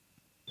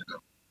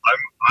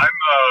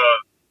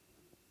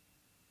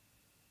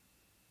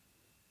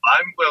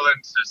 I'm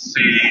willing to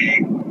see,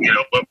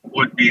 what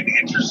would be an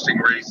interesting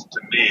race to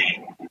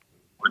me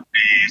would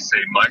be, say,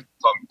 Mike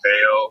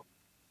Pompeo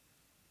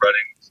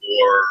running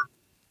for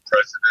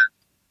president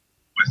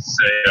with,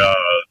 say,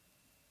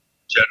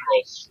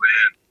 General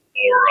Flynn,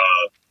 or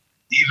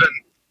even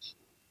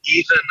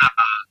Lynn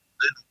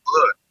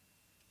Wood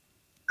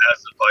as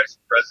a vice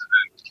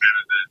president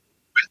candidate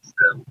with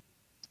them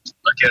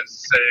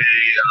against, say,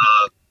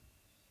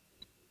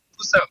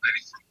 who's that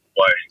lady from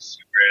Hawaii? She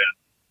ran,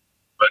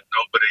 but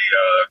nobody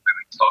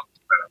really talked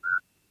about her.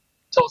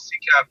 Tulsi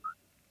Gabbard.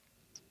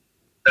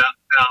 Now,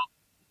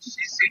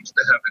 she seems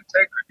to have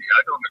integrity.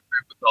 I don't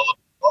agree with all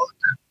of her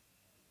politics,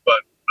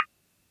 but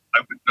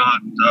I would not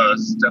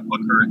step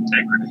on her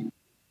integrity.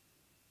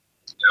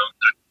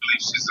 I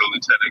believe she's a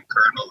lieutenant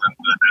colonel in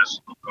the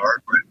National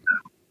Guard right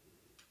now.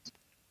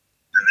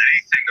 And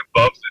anything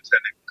above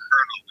lieutenant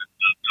colonel in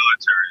the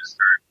military is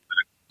very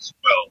political as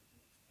well.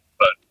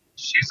 But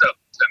she's a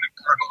lieutenant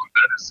colonel, and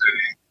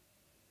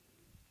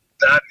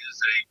that is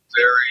a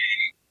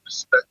very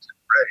respected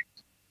rank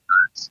in the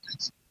United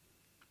States.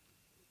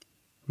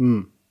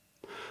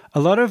 A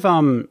lot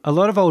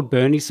of old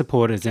Bernie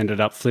supporters ended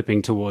up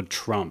flipping toward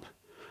Trump.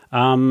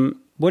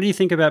 What do you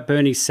think about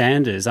Bernie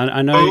Sanders?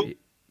 I know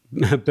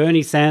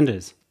Bernie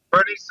Sanders.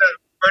 Bernie,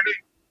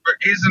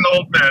 he's an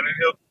old man, and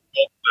he'll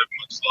won't live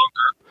much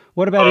longer.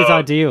 What about his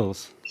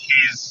ideals?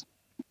 He's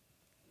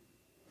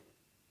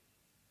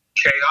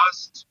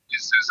chaos is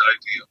his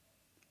ideal,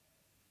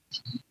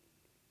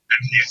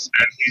 and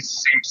he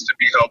seems to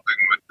be helping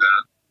with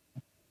that.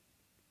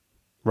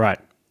 Right.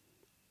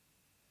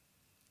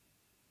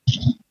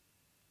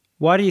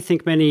 Why do you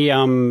think many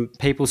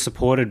people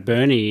supported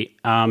Bernie?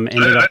 I think he's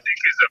a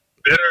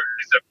bitter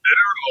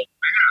old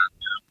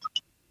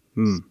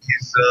man.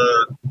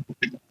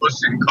 He's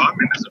pushing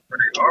communism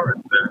pretty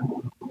hard there,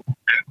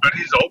 but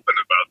he's open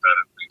about that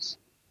at least.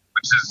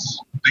 At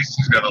least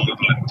he's got a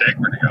little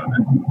integrity on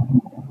it.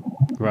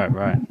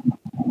 Right.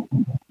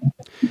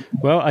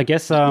 Well, I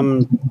guess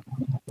I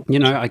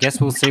guess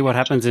we'll see what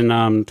happens in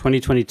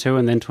 2022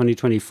 and then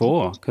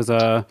 2024. Because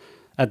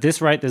at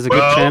this rate, there's a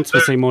good chance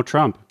we'll see more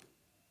Trump.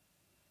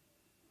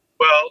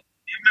 Well,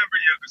 you remember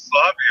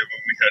Yugoslavia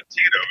when we had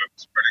Tito? It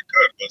was pretty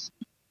good,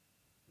 wasn't it?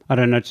 I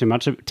don't know too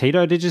much of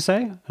Tito. Did you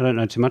say? I don't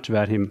know too much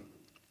about him.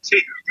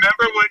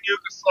 Remember when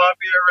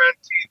Yugoslavia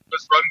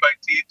was run by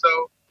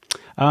Tito?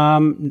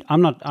 I'm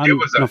not familiar.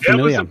 It was a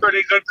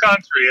pretty good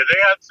country, and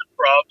they had some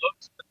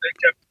problems, but they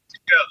kept it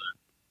together.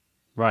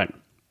 Right.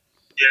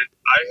 Yet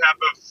I have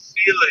a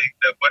feeling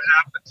that what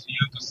happened to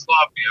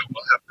Yugoslavia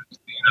will happen to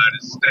the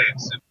United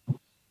States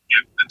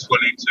if the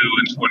 22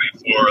 and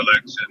 24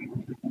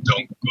 election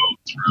don't go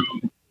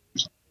through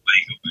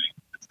legally.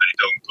 If they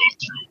don't go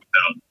through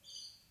without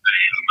the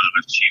amount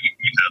of cheating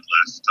we had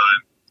last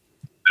time,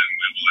 then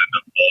we will end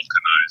up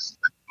balkanized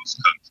like those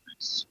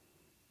countries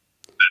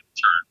that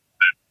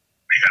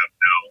we have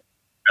now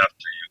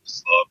after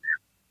Yugoslavia.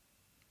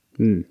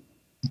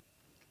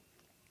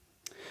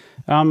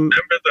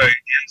 Remember the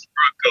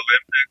Innsbruck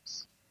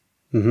Olympics?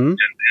 Mm-hmm. And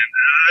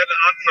I don't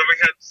know, we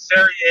had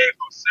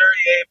Sarajevo,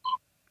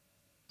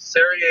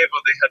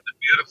 they had the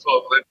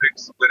beautiful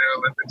Winter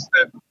Olympics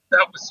there.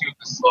 That was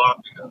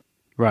Yugoslavia.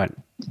 Right.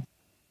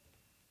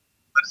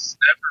 But it's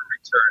never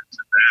returned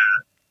to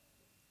that.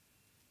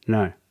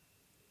 No.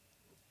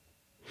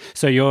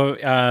 So you're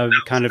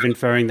kind of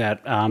inferring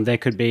that there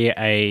could be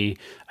a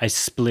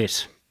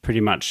split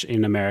pretty much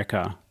in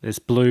America. There's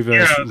blue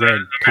versus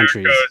red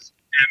countries. America's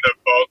end up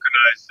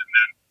balkanized, and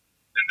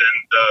then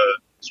the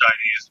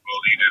Chinese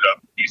will eat it up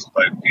piece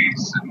by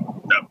piece, and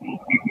that will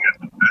be the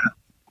end of that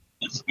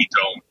if we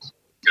don't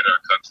get our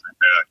country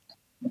back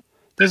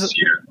this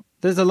year.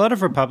 There's a lot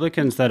of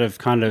Republicans that have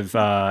kind of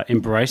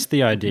embraced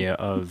the idea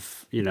of,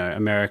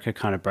 America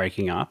kind of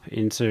breaking up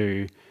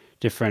into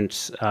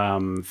different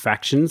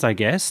factions, I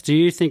guess. Do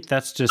you think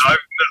that's just... I've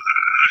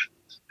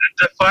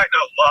defined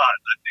a lot.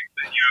 I think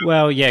that you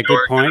good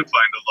you're point. going to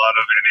find a lot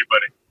of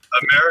anybody.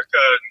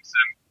 Americans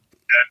and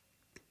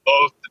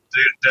both the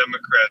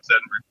Democrats and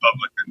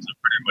Republicans are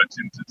pretty much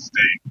into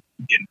staying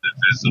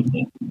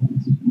indivisible.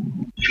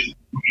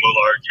 We'll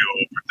argue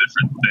over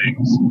different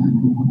things.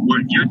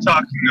 When you're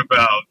talking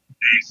about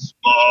a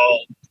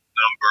small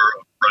number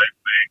of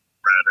right-wing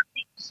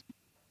radicals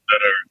that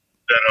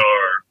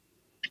are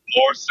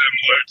more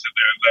similar to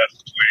their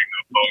left-wing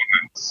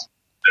opponents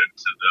than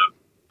to the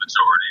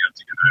majority of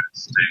the United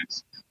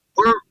States.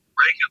 We're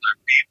regular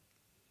people.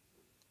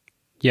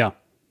 Yeah.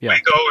 We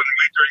go and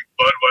we drink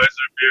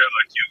Budweiser beer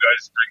like you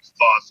guys drink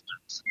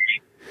Foster's.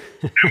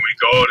 And we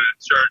go to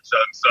church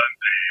on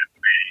Sunday,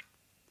 and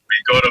we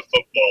go to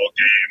football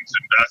games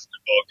and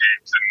basketball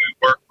games, and we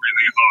work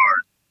really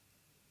hard.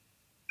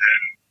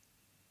 And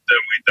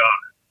then we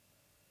die.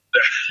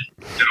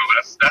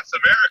 That's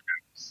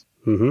Americans.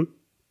 Mm-hmm.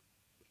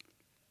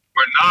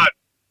 We're not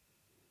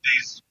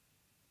these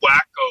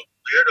wacko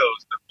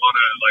weirdos that want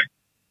to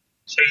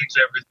change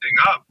everything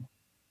up.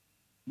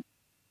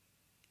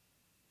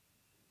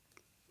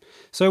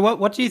 So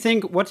what do you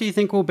think? What do you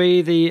think will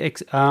be the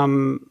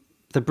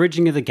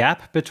bridging of the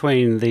gap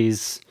between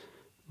these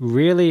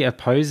really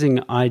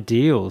opposing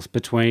ideals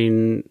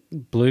between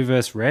blue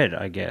versus red?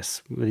 I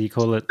guess whether you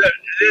call it. That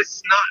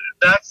is not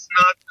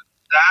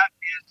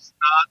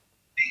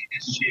the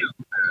issue.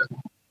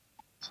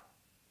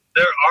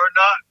 There are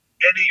not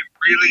any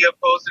really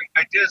opposing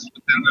ideas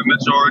within the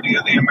majority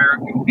of the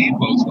American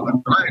people. Is what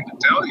I'm trying to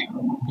tell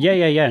you.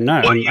 Yeah.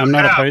 No, I'm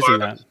not opposing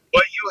that.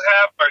 What you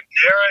have are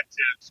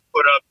narratives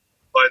put up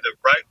by the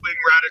right-wing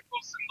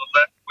radicals and the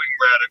left-wing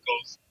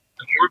radicals,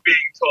 and we're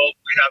being told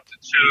we have to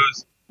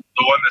choose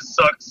the one that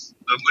sucks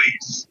the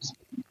least.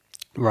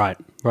 Right.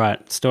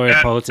 Story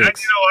of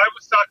politics. And, I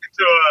was talking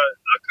to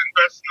a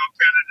congressional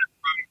candidate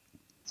from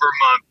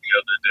Vermont the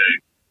other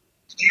day.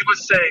 He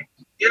was saying,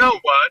 you know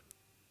what?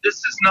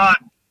 This is not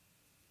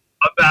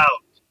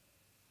about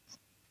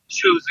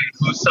choosing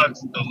who sucks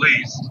the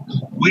least.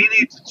 We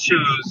need to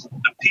choose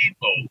the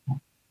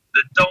people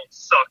that don't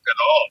suck at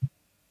all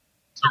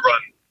to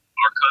run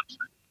our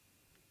country,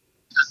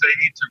 because they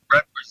need to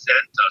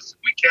represent us.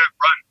 We can't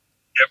run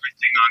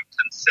everything on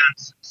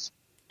consensus.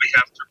 We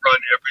have to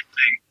run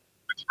everything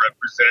with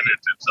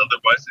representatives.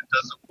 Otherwise, it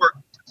doesn't work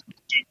because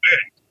it's too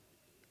big.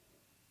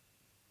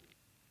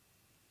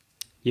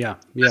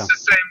 Yeah. It's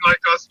the same like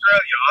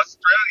Australia.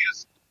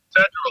 Australia's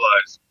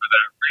federalized for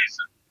that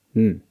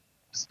reason.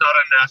 It's not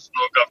a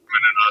national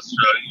government in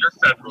Australia. You're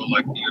federal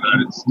like the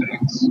United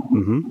States.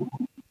 Mm-hmm.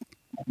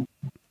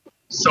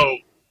 So,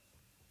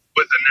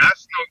 with a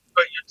national,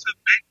 but you're too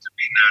big to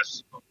be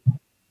national.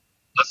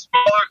 A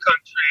smaller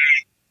country,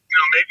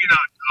 maybe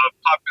not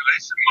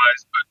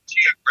population-wise, but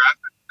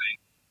geographically,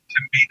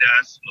 can be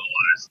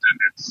nationalized, and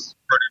it's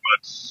pretty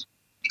much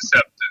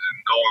accepted and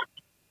normal.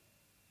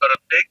 But a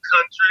big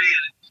country,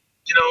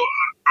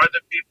 are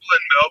the people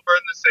in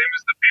Melbourne the same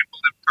as the people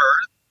in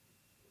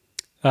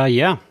Perth?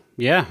 Yeah.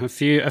 A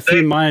few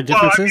minor differences.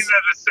 Well, I mean,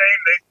 they're the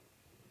same.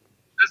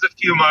 There's a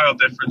few mild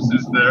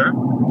differences there,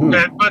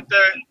 but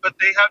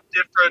they have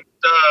different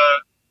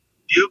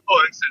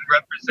viewpoints and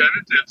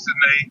representatives, and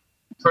they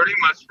pretty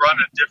much run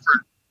a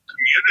different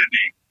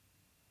community.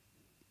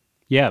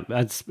 Yeah,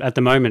 that's at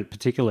the moment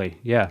particularly.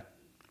 Yeah.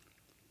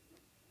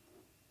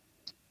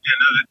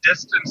 The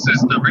distance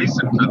is the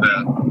reason for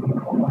that.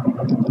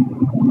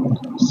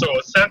 So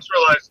a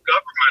centralized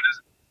government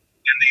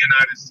in the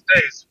United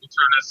States will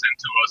turn us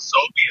into a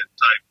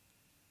Soviet-type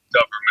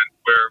government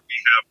where we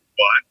have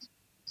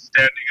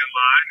standing in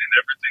line and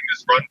everything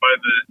is run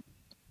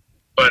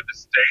by the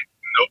state.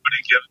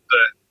 Nobody gives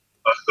a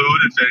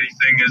hoot if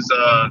anything is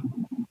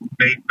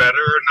made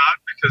better or not,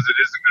 because it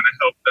isn't going to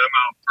help them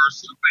out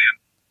personally,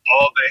 and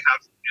all they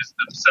have is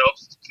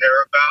themselves to care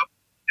about,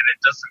 and it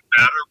doesn't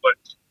matter what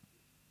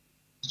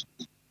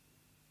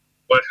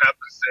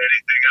happens to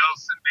anything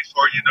else. And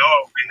before you know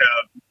it, we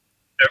have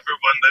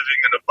everyone living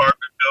in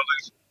apartment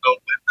buildings with no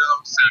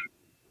windows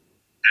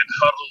and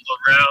huddled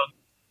around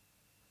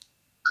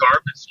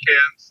garbage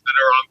cans that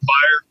are on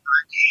fire for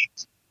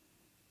heat,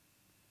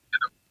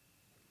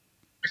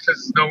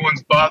 because no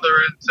one's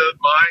bothering to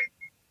mine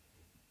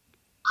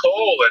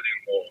coal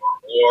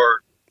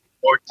anymore,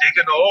 or dig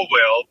an oil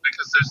well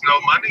because there's no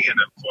money in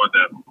it for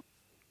them.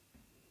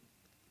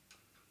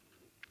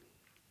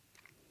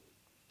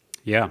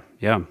 Yeah.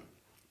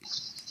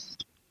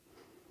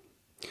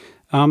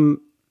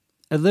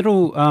 A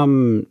little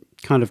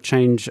kind of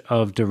change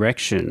of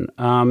direction.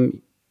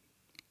 I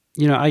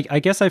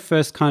guess I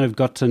first kind of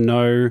got to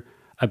know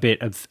a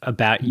bit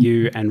about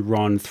you and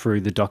Ron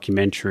through the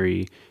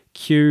documentary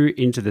Q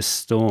Into the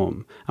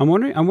Storm. I'm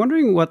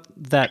wondering what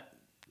that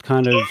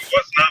kind of... Well, it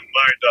was not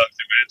my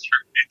it's for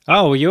me.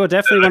 Oh, well, you're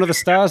definitely one of the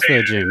stars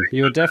there, Jim.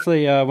 You're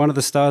definitely one of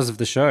the stars of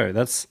the show.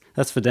 That's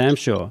for damn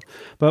sure.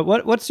 But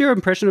what's your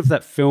impression of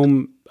that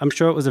film? I'm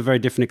sure it was a very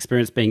different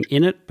experience being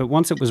in it, but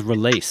once it was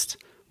released,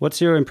 what's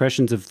your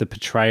impressions of the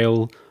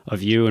portrayal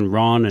of you and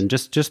Ron and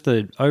just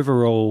the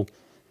overall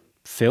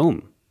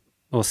film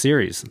or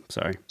series?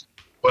 Sorry.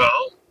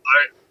 Well,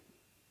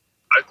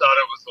 I thought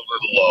it was a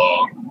little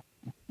long.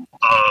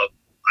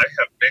 I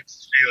have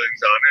mixed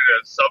feelings on it,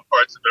 and some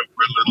parts of it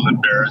were a little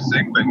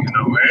embarrassing. But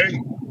hey,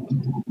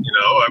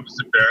 I was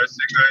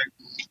embarrassing. I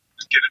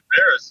would get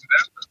embarrassed.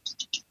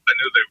 I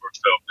knew they were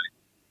filming.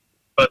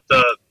 But the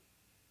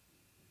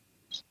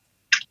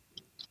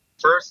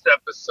first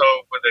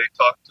episode where they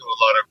talked to a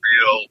lot of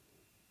real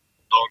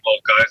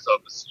normal guys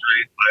on the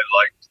street, I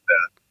liked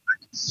that. I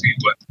could see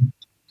what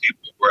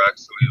people were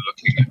actually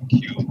looking at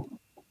Q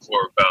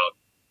for about.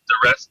 The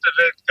rest of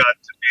it got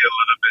to be a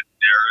little bit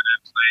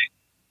narratively,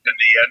 and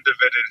the end of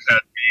it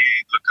had me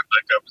looking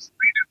like I was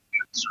leading the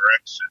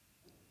insurrection.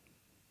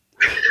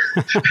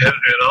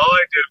 and all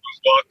I did was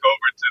walk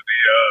over to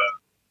the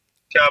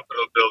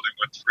Capitol building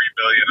with 3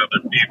 million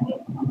other people.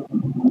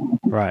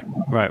 Right.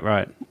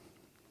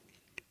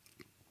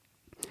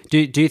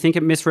 Do you think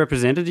it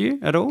misrepresented you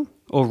at all,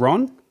 or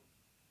Ron?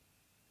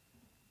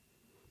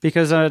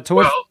 Because well, I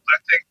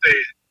think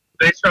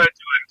they tried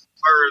to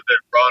infer that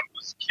Ron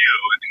was Q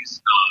and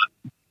he's not.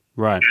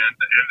 Right. And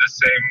the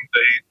same,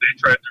 they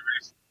tried to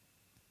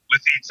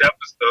with each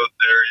episode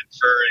they're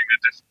inferring a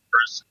different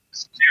person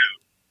is Q.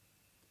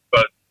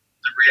 But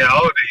the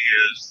reality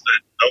is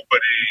that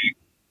nobody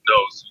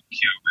knows who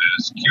Q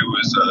is. Q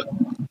is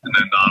an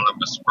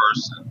anonymous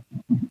person.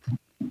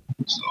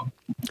 So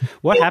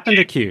what happened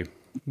to Q?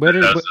 Where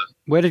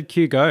did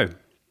Q go? I don't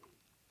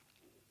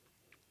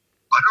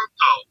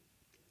know.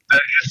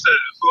 That is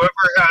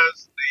whoever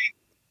has the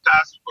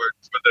password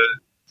for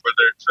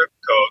their trip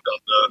code on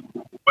the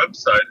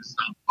website is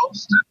not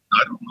posted.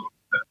 I don't know who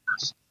that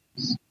person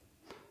is.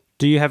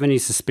 Do you have any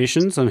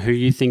suspicions on who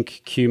you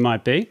think Q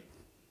might be?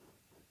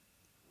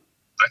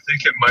 I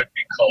think it might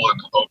be Colin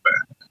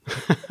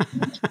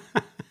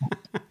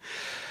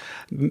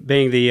Hoback.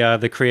 Being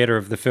the creator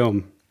of the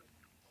film.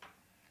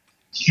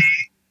 He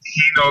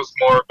knows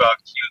more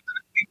about Q than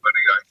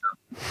anybody I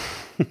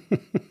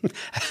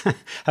know.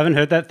 Haven't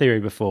heard that theory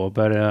before,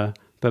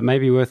 but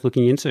maybe worth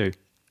looking into.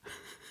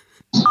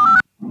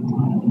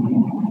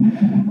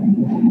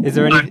 Is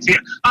there any? I'm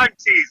teasing you.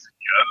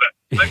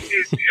 I'm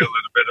teasing you a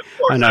little bit. Of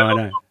course, I know. I don't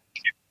know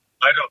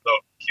who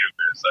Q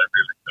is. I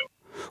really don't.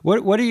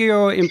 What are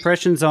your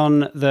impressions on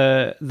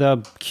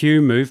the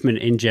Q movement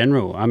in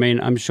general? I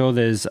mean, I'm sure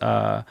there's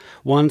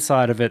one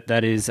side of it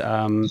that is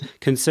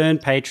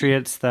concerned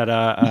patriots that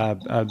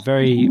are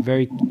very,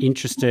 very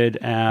interested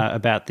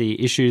about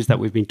the issues that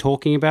we've been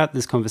talking about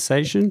this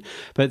conversation.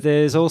 But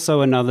there's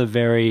also another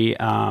very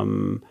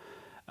out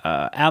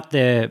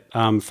there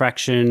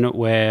fraction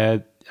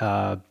where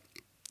a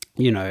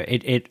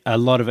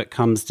lot of it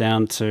comes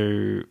down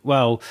to,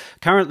 well,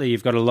 currently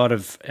you've got a lot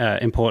of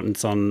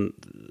importance on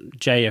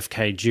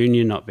JFK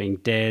Jr. not being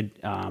dead.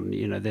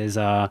 There's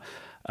a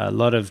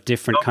lot of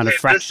different kind of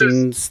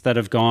fractions that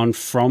have gone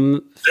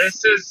from.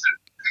 This is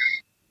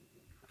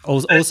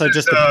also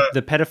just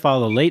the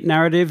pedophile elite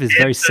narrative is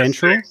very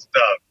central.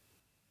 Stuff.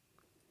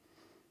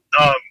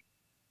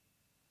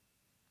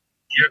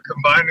 You're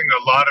combining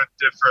a lot of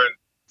different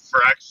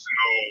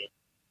fractional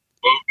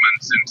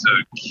movements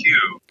into Q.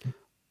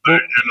 And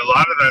a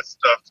lot of that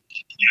stuff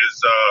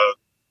is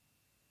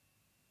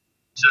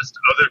just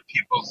other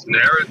people's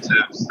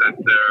narratives that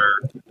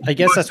they're. I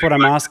guess that's what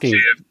I'm asking.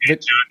 JFK Jr.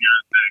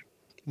 thing.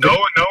 No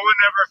one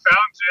ever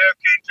found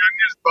JFK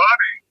Jr.'s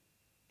body.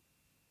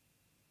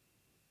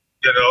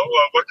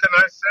 What can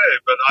I say?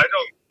 But I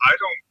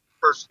don't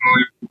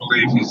personally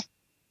believe he's.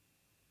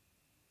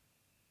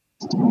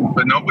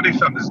 But nobody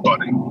found his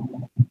body.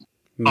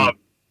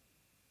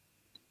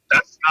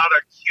 That's not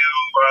a Q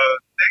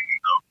thing,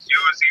 though. Q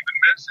is even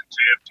mentioned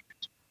JFK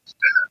Jr.'s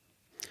dead.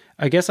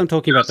 I guess I'm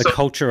talking about the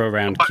culture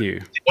around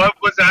Q. What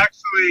was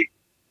actually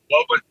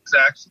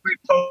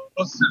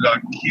posted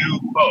on Q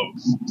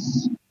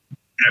posts,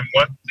 and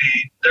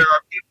there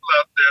are people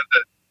out there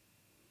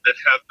that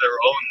have their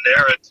own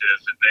narrative,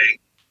 and they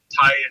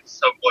tie it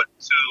somewhat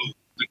to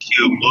the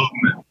Q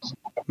movement,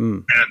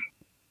 and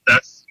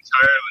that's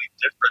entirely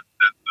different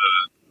than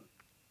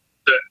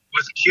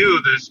with Q.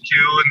 There's Q,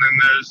 and then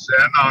there's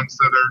anons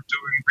that are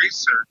doing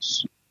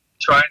research,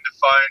 trying to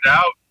find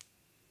out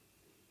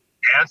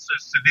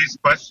answers to these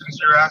questions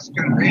you're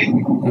asking me.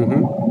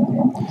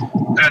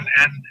 And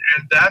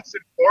that's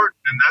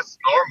important, and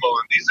that's normal,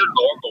 and these are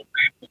normal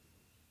people.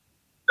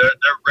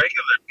 They're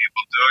regular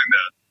people doing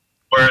that.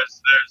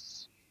 Whereas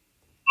there's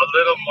a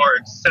little more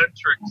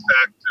eccentric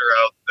factor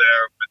out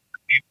there with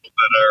the people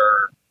that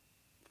are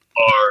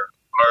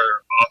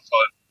off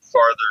on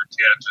farther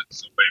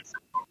tangents away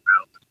from reality.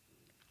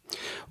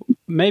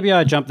 Maybe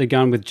I jumped the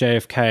gun with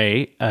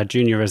JFK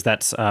Jr. as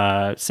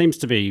that seems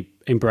to be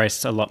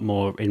embraced a lot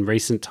more in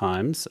recent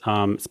times.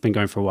 It's been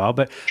going for a while,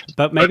 but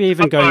maybe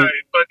even going,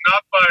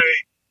 not by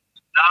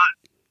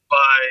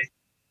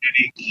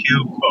any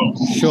Q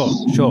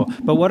posts. Sure.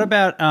 But what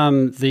about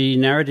the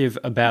narrative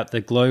about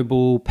the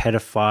global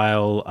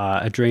pedophile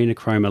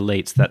adrenochrome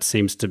elites? That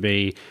seems to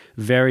be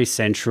very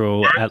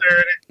central. Were there any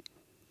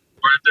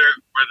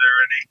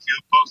Q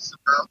posts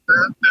about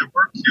that? There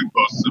were Q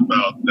posts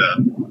about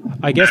that.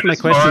 I guess my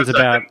question's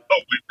about.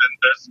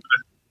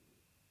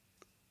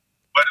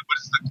 What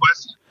is the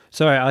question?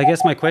 Sorry, I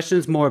guess my question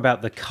is more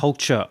about the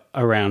culture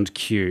around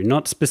Q,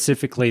 not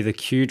specifically the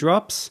Q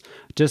drops,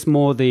 just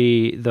more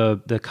the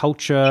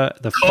culture,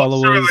 the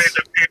followers. Culturally,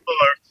 the people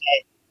are.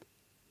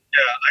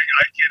 Yeah,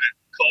 I get it.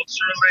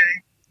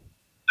 Culturally,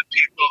 the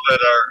people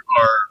that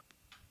are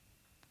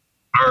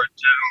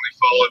generally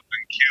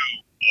following Q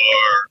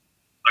are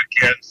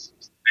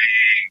against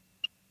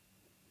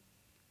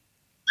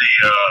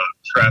the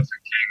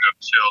trafficking of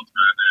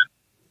children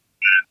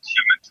and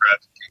human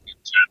trafficking in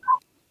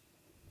general.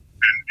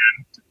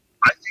 And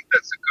I think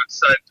that's a good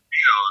side to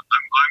be on.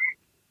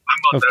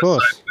 I'm on Of that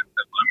course. side with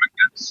them. I'm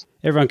against.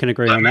 Everyone can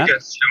agree on I'm that.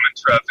 against human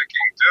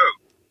trafficking too.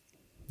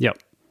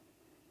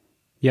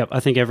 Yep. I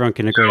think everyone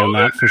can agree on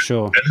that for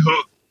sure. And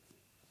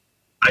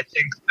I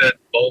think that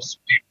most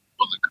people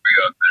will agree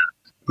on that.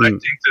 I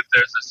think that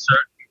there's a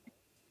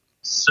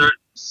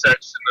certain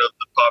section of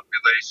the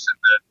population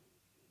that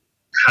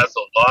has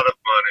a lot of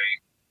money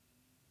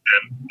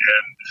and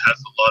has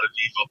a lot of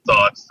evil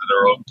thoughts that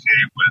are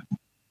okay with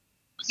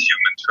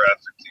human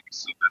trafficking,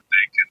 so that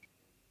they can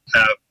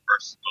have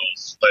personal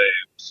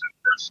slaves and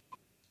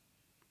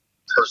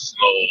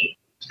personal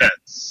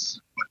pets,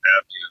 what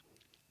have you.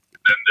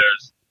 And then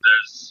there's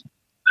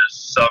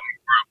some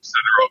groups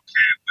that are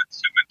okay with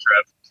human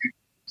trafficking,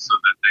 so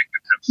that they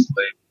can have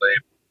slave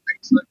labor and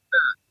things like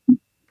that.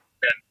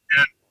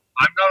 And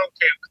I'm not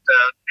okay with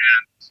that,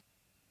 and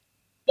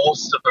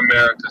most of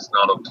America's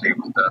not okay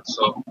with that.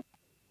 So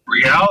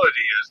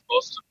reality is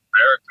most of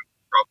America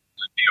will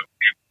probably be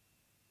okay with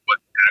what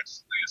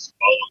actually is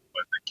followed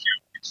by the Q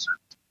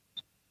research.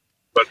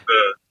 But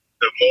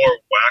the more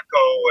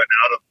wacko and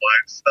out of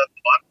line stuff,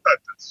 a lot of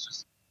times it's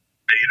just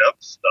made up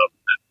stuff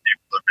that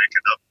people are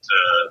making up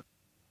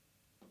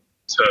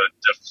to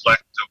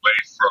deflect away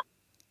from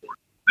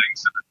important things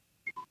that are.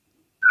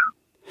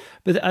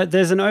 But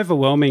there's an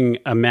overwhelming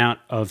amount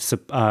of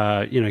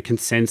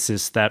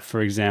consensus that,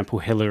 for example,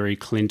 Hillary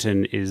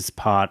Clinton is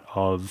part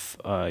of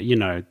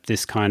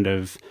this kind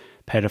of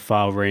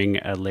pedophile ring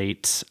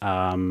elite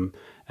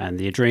and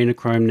the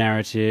adrenochrome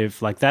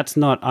narrative. Like, that's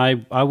not. I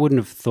wouldn't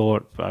have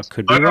thought. I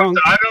could be wrong.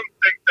 I don't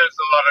think there's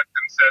a lot of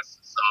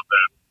consensus on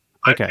that.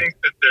 Okay. I think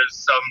that there's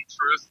some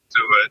truth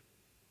to it,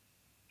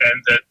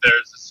 and that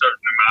there's a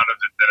certain amount of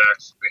it that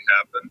actually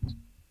happened.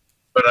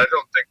 But I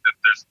don't think that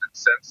there's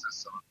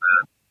consensus on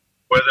that.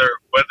 Whether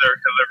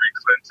Hillary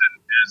Clinton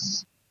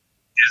is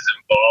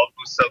involved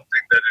with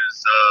something that is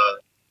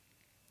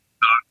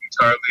not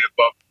entirely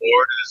above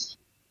board is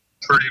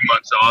pretty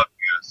much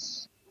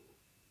obvious.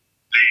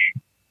 The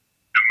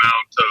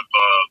amount of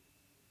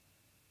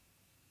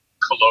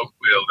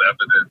colloquial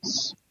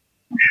evidence,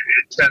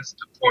 it tends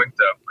to point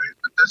that way,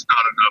 but there's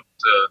not enough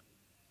to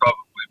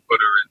probably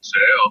put her in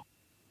jail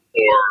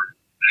or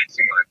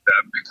anything like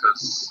that,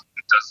 because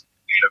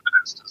the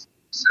evidence doesn't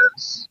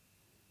exist.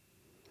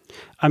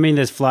 I mean,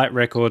 there's flight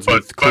records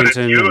with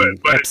Clinton and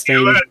Epstein.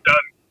 If you had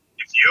done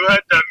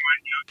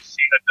what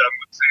she had done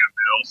with, say, a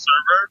mail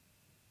server,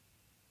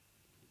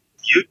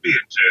 you'd be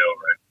in jail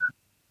right now.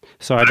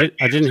 So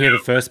I didn't hear the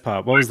first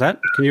part. What was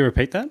that? Can you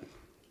repeat that?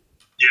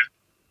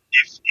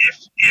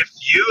 If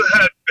you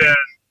had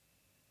been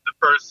the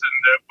person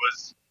that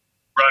was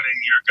running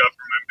your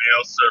government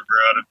mail server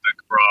out of the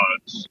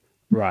garage,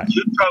 right,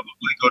 you'd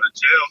probably go to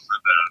jail for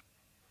that.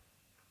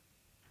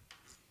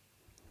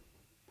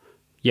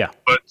 Yeah.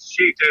 But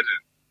she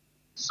didn't.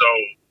 So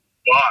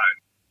why?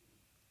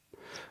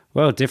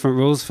 Well, different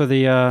rules for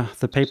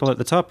the people at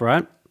the top,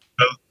 right?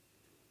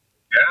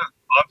 Yeah,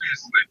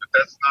 obviously, but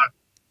that's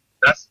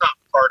not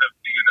part of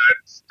the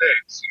United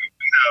States.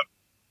 We have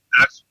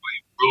actually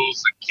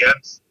rules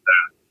against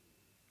that.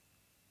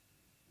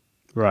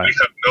 Right. We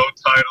have no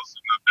titles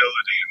of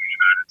nobility in the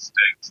United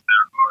States.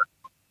 There are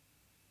no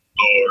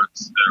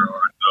lords. There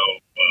are no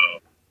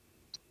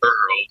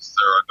earls.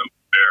 There are no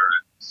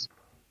barons.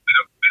 We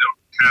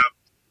don't have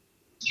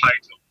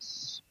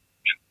titles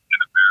in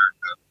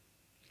America.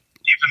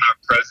 Even our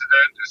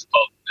president is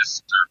called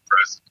Mr.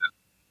 President,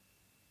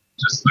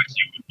 just like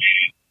he would be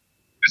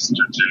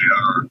Mr.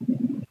 JR.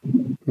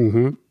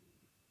 Mm-hmm.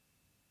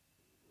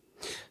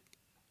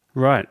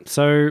 Right.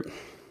 So,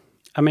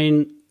 I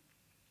mean,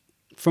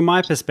 from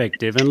my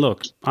perspective, and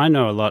look, I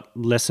know a lot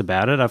less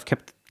about it. I've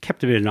kept a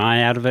bit of an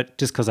eye out of it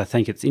just because I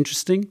think it's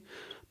interesting.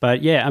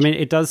 But yeah, I mean,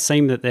 it does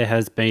seem that there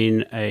has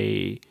been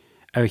a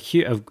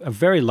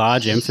very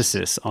large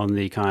emphasis on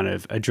the kind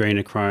of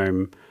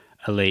adrenochrome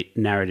elite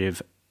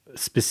narrative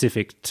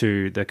specific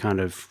to the kind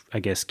of, I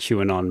guess,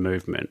 QAnon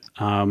movement.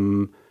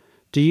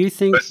 Do you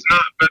think? But it's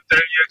not. But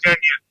then again,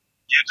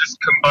 you just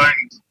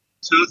combined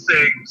two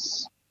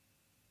things.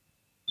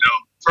 You know,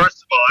 first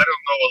of all, I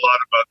don't know a lot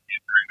about the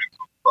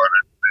adrenochrome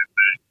product that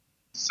they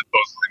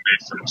supposedly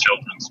made from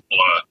children's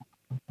blood.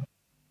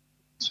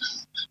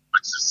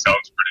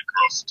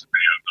 close to me.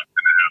 I'm not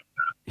going to have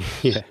that.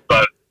 Yeah.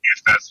 But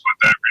if that's what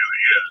that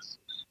really is.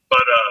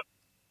 But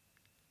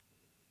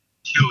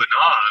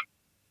QAnon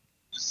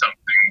is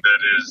something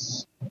that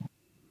is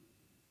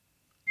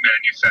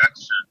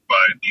manufactured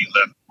by the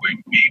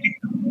left-wing media.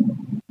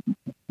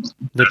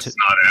 That's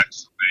not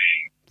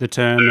actually the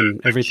term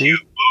and everything. The Q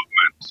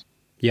movement.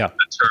 Yeah. The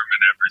term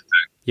and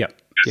everything. Yeah.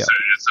 It's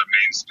a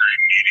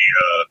mainstream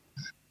media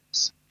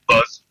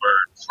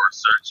buzzword for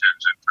search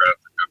engine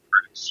traffic, I'm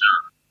pretty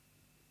sure.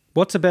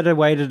 What's a better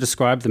way to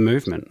describe the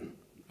movement?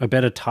 A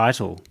better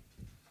title?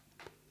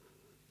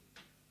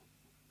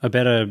 A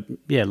better,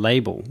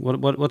 label?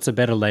 What's a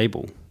better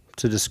label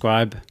to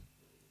describe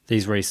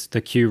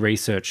the Q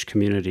research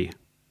community?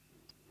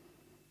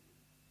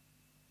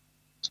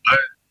 A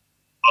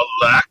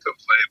lack of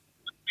label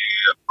would be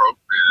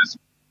appropriate.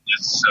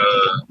 It's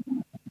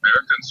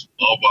Americans from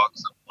all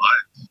walks of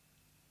life.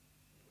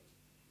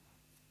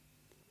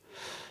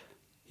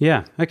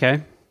 Yeah,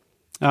 okay.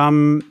 I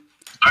mean,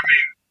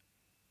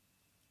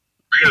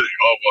 really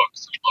all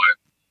walks of life.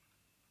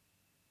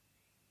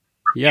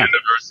 From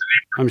university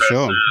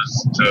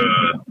professors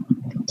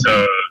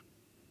to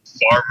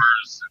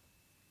farmers,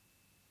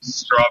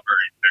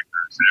 strawberry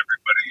pickers,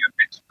 everybody in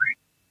between.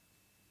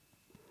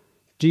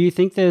 Do you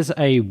think there's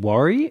a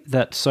worry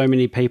that so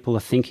many people are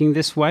thinking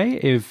this way?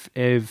 If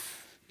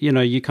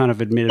you kind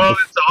of admitted... Well,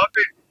 it's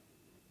obvious.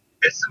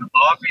 It's an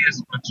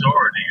obvious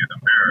majority in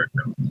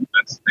America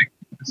that's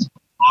thinking this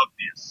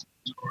obvious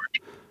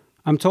majority.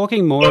 I'm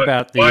talking more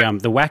about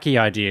the wacky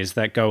ideas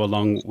that go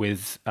along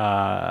with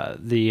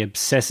the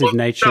obsessive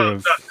nature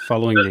of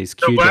following these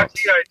Q dots. The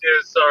wacky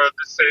ideas are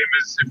the same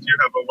as if you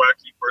have a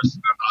wacky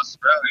person in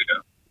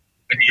Australia.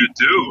 And you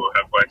do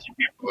have wacky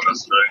people in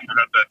Australia. You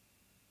have that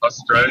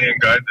Australian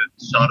guy that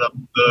shot up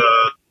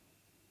the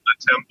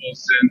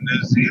temples in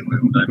New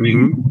Zealand. I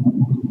mean,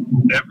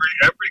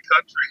 every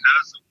country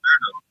has a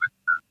weirdo like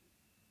that.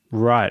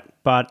 Right,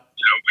 but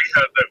we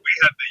had the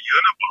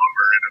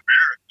Unabomber in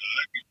America. I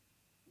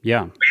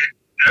mean,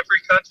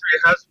 every country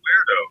has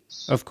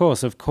weirdos. Of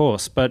course,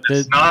 but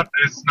it's not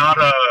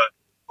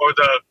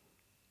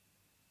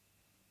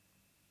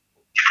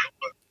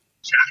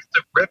Jack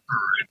the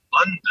Ripper in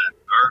London,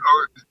 or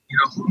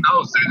who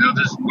knows?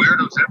 There's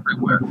weirdos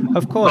everywhere.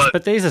 Of course,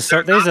 but these are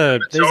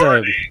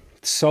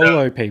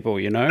solo people,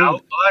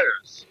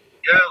 outliers.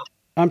 Yeah,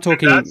 I'm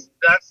talking. That's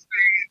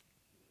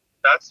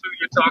who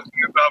you're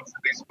talking about for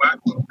these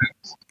wacky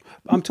things.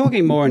 I'm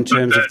talking more in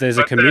terms of there's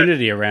a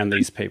community around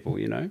these people.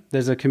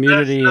 There's a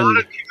community.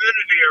 There's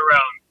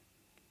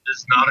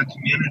not a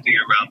community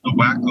around the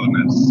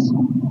wackoness.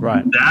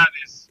 Right. That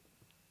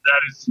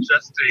is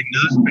just a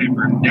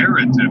newspaper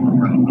narrative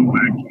around the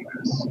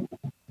wackiness.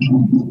 The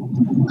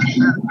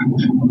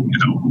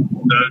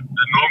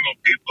normal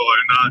people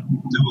are not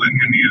doing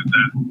any of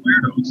that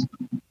weirdo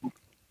stuff.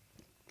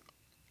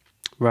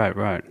 Right.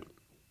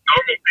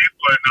 Normal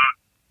people are not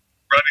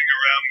running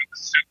around with a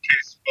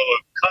suitcase full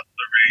of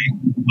cutlery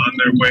on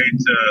their way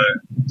to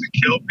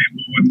kill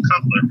people with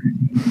cutlery.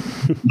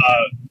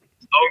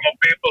 Normal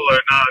people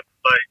are not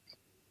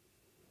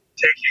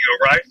taking a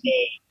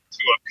rifle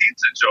to a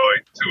pizza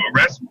joint to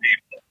arrest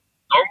people.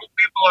 Normal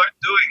people aren't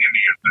doing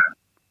any of that.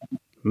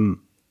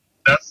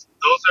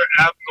 Those are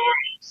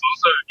abnormals.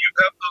 You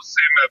have those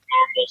same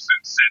abnormals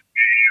in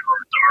Sydney or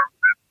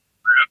Darwin.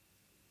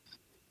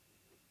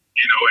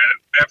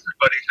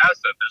 Everybody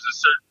has that. There's a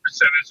certain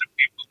percentage of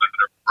people that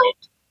are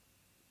broken.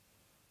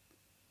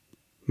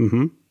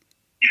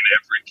 In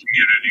every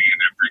community, in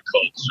every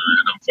culture,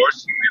 and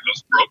unfortunately,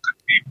 those broken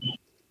people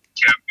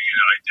can't be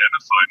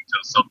identified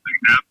until something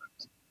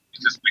happens,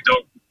 because we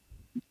don't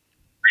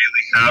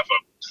really have a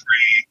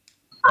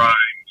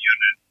pre-crime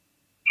unit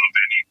of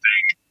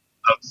anything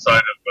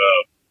outside of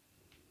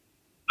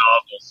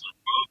novels or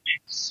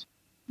movies.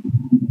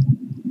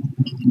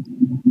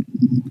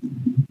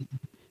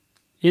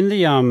 In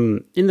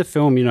the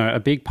film, a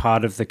big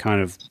part of the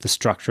kind of the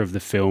structure of the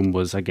film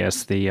was, I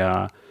guess,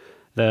 the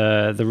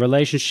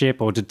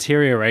relationship or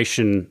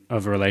deterioration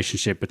of a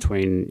relationship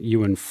between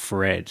you and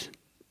Fred.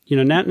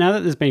 Now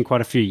that there's been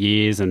quite a few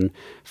years and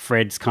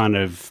Fred's kind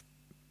of,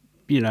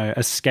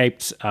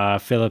 escaped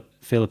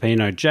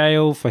Filipino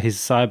jail for his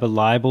cyber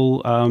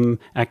libel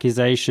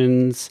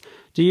accusations.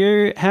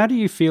 How do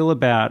you feel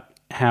about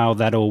how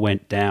that all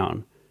went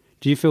down?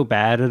 Do you feel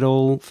bad at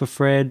all for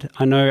Fred?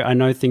 I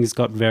know things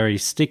got very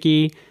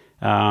sticky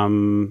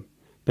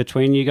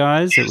between you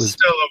guys. He's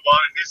still a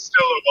wanted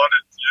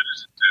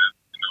fugitive,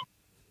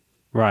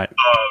 Right.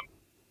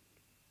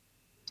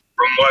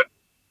 From what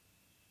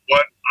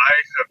I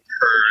have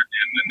heard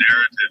in the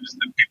narrative is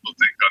that people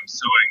think I'm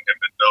suing him,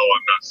 and no,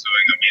 I'm not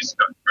suing him. He's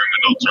got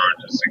criminal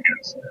charges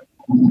against him,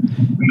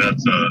 and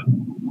that's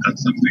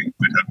something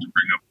we'd have to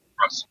bring up with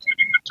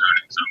prosecuting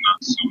attorneys. I'm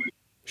not suing.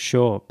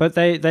 Sure, but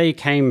they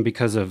came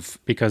because of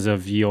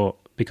your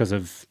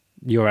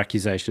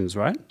accusations,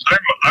 right?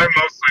 I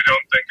mostly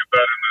don't think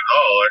about him at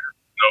all. I have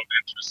no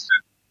interest in.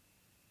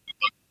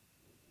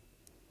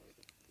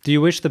 Do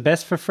you wish the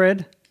best for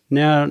Fred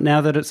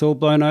now that it's all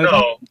blown over?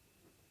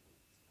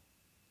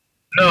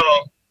 No.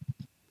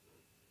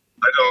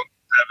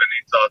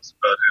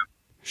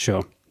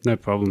 Sure, no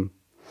problem.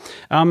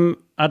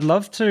 I'd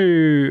love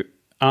to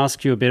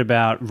ask you a bit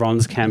about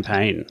Ron's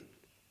campaign.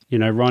 You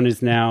know, Ron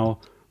is now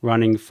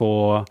running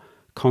for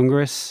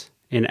Congress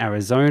in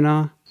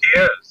Arizona. He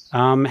is.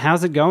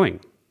 How's it going?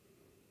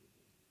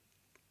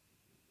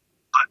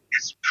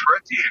 It's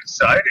pretty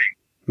exciting.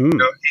 Hmm. You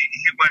know,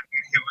 he went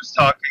and he was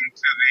talking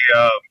to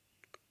the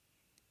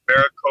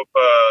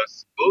Maricopa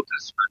School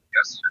District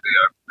yesterday,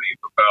 I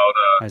believe, about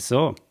I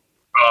saw.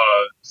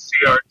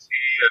 CRT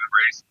and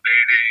race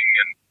baiting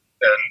and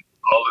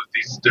all of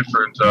these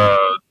different,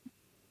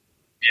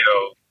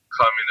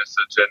 communist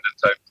agenda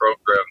type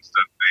programs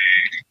that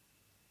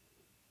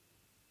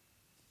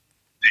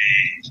the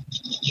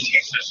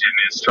teachers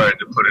union is trying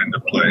to put into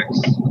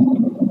place.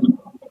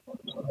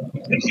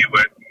 And he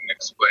went and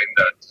explained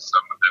that to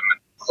some of them,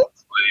 and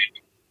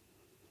hopefully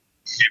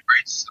he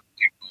reached some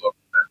people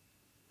over there.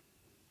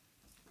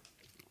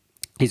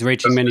 He's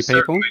reaching many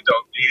people? We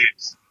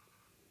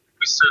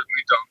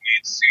certainly don't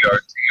need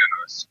CRT in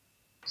our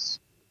schools.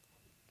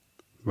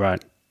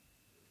 Right.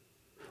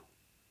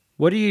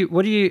 What do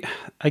you,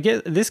 I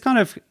get this kind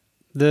of,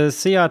 the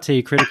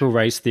CRT, critical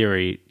race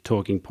theory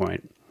talking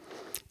point,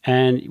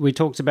 and we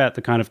talked about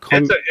the kind of...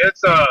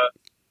 It's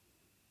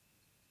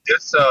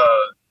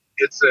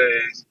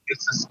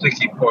a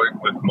sticky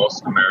point with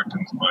most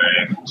Americans my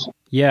age.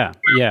 Yeah,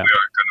 we aren't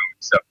going to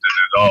accept it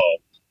at all.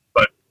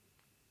 But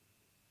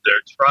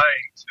they're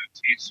trying to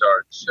teach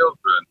our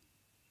children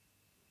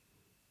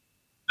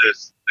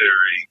this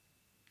theory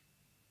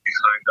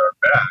behind our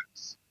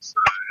backs, so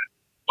that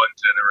one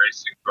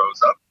generation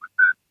grows up with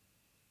it,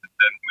 and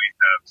then we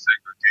have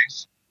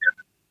segregation in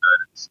the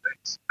United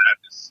States. That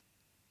is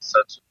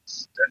such a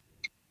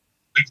mistake.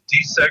 We've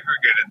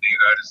desegregated the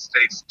United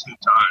States 2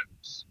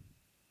 times.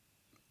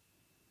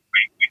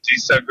 We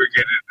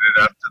desegregated it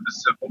after the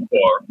Civil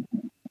War,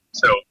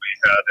 until we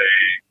had a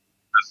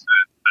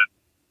president that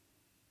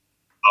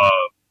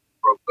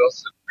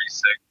Wilson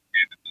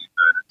resegregated the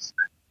United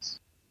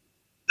States.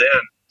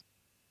 Then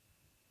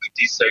we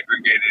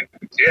desegregated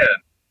it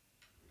again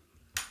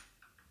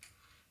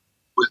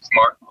with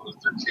Martin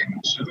Luther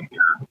King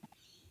Jr.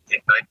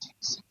 in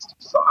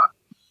 1965.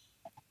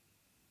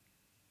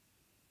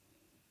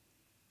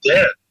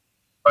 Then,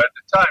 by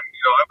the time,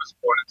 I was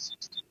born in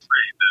 63,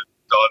 the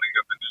dawning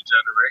of a new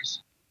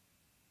generation.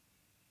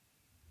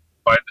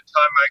 By the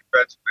time I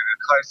graduated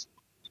high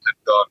school, it had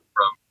gone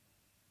from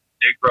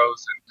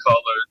Negroes and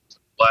colored to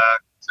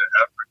black to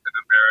African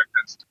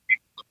Americans to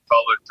people of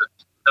color to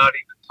not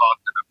even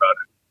talking about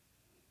it.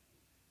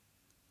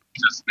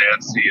 Just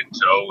Nancy and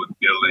Joe and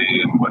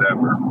Billy and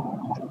whatever.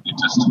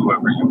 You're just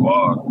whoever you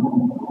are.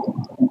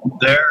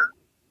 They're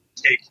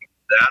taking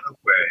that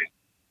away,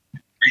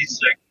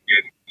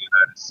 resegregating the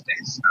United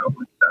States now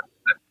with that.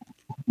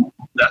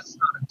 That's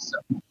not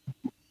acceptable.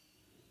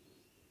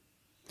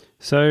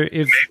 So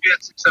maybe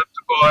it's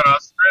acceptable in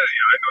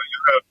Australia. I know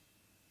you have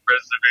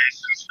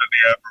reservations for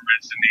the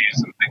Aborigines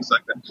and things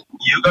like that.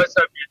 You guys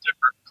have your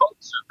different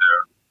culture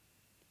there.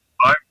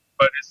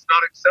 But it's not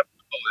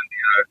acceptable in the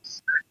United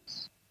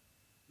States.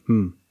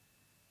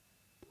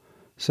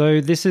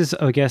 So this is,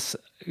 I guess,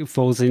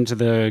 falls into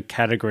the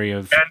category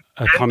of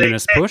a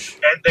communist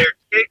push. And they're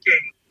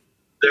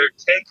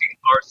taking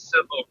our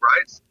civil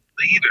rights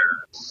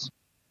leaders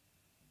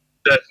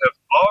that have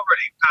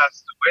already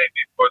passed away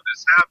before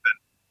this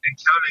happened and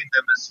counting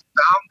them as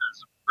founders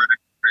of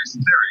critical race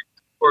theory.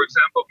 For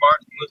example,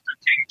 Martin Luther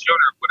King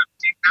Jr. would have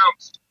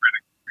denounced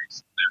critical race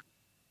theory.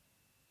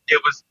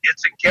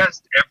 It's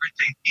against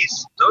everything he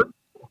stood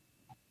for.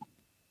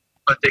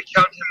 But they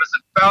count him as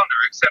a founder,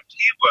 except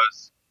he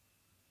was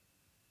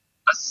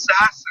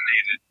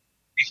assassinated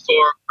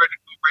before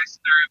critical race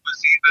theory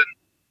was even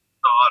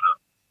thought of.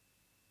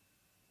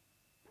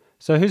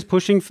 So who's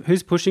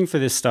pushing for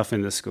this stuff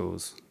in the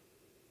schools?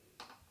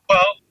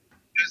 Well,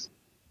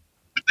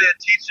 the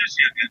teachers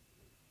union,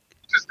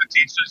 because the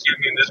teachers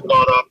union is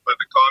bought off by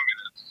the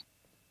communists.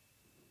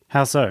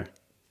 How so?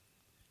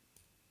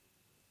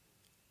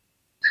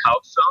 How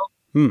so?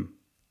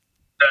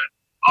 That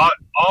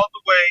all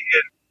the way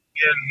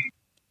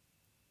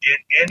in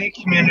any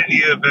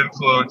community of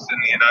influence in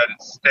the United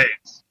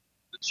States,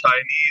 the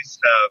Chinese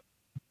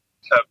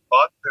have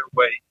bought their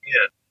way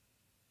in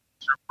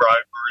through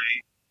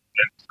bribery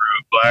and through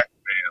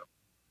blackmail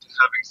to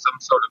having some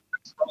sort of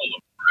control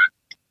over it.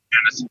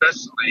 And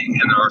especially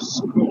in our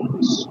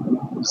schools,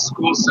 the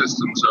school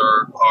systems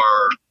are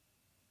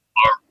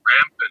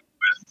rampant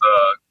with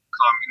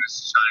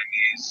communist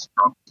Chinese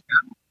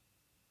propaganda.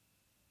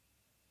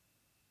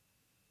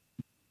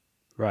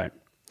 Right.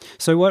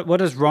 So what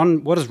does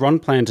Ron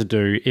plan to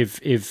do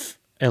if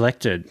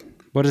elected?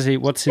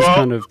 What's his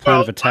kind of plan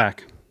of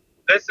attack?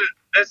 This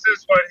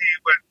is what he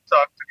went to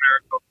talk to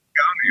Maricopa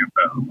County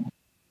about.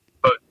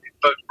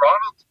 But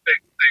Ronald's big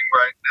thing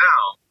right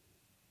now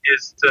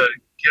is to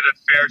get a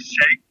fair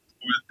shake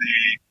for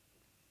the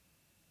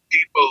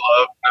people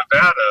of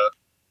Nevada.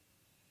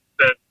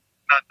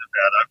 I'm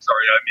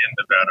in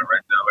Nevada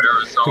right now,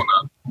 Arizona.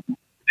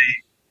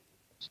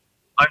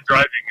 I'm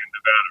driving in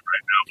Nevada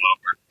right now, while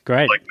we're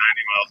Great. like 90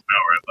 miles an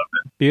hour. I love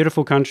it.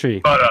 Beautiful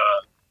country. But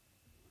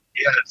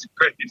yeah, it's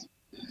great. The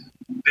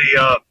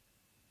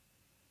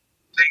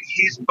thing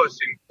he's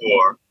pushing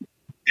for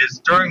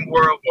is during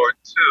World War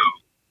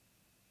II,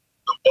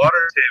 the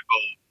water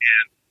table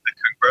in the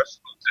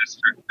congressional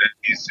district that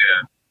he's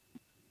in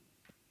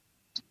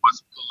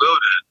was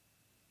polluted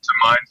to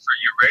mine for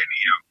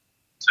uranium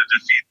to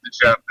defeat the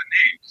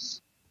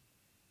Japanese.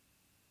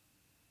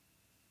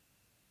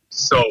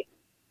 So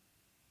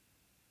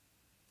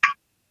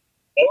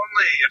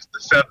only if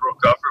the federal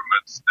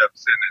government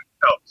steps in and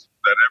helps will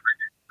that ever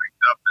get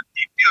cleaned up. And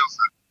he feels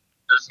that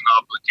there's an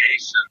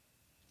obligation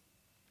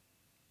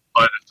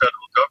by the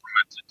federal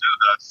government to do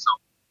that. So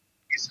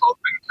he's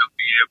hoping he'll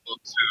be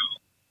able to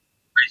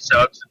reach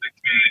out to the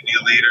community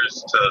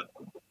leaders to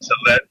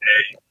let a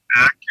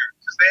accurate,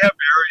 because they have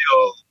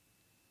aerial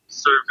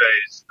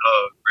surveys,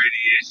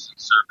 radiation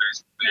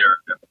surveys of the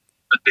area,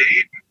 but they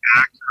need an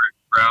accurate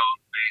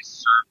ground-based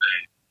survey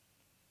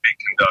be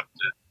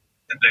conducted,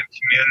 and then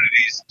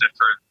communities in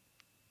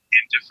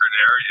different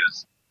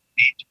areas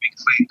need to be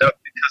cleaned up,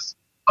 because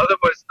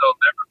otherwise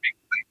they'll never be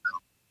cleaned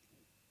up.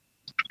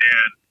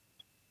 And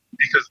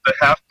because the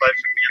half-life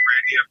of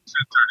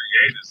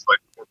uranium-238 is like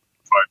 4.5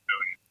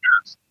 million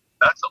years,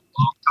 that's a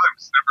long time.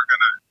 It's never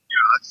going to,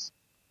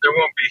 there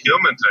won't be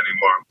humans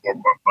anymore in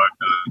 4.5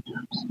 million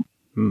years.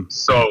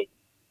 So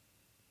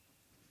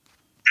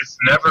it's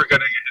never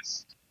going to get,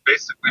 it's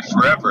basically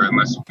forever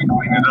unless we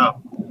clean it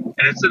up.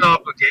 And it's an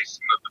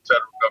obligation of the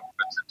federal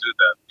government to do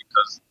that,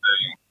 because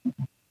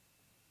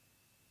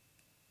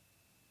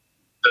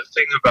the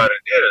thing about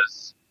it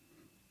is,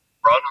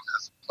 Ronald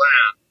has a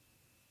plan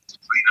to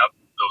clean up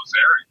those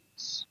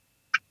areas.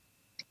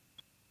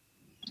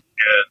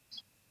 And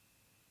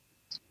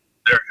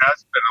there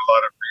has been a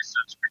lot of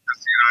research, because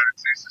the United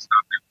States is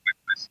not the only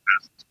place that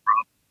has this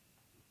problem.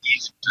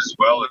 Egypt as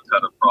well has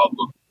had a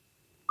problem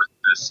with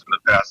this in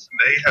the past, and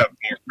they have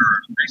more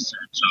current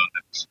research on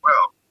it as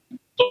well.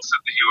 Most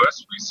of the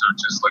U.S. research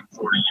is like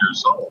 40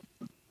 years old.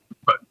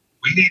 But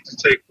we need to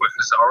take what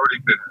has already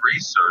been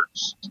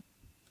researched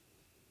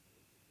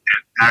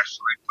and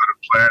actually put a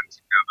plan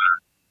together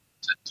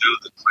to do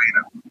the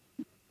cleanup.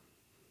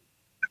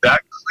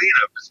 That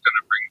cleanup is going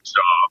to bring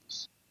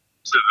jobs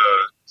to the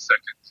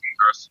 2nd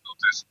Congressional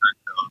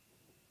District of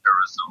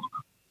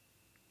Arizona.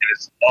 And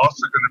it's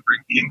also going to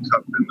bring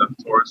income in the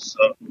force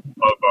of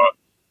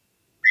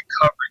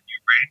recovered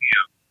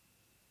uranium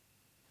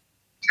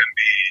can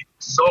be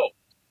sold.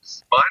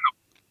 It's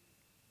mineable.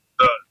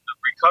 The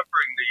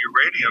recovering the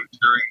uranium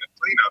during the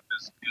cleanup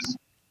is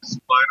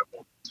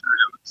mineable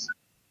material.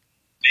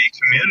 The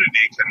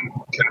community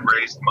can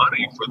raise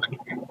money for the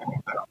community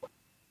that way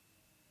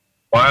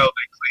while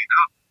they clean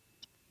up.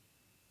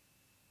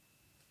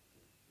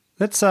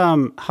 Let's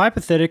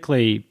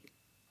hypothetically,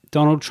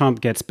 Donald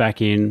Trump gets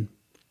back in,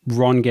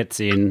 Ron gets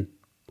in.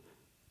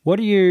 What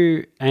do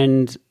you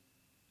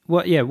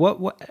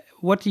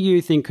what do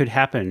you think could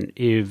happen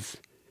if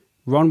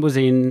Ron was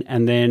in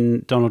and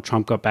then Donald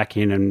Trump got back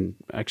in, and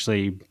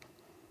actually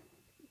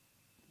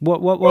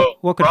what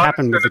could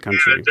happen with the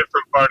country? Be in a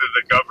different part of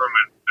the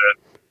government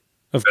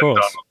than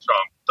Donald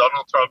Trump.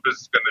 Donald Trump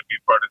is going to be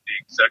part of the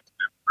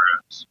executive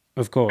branch.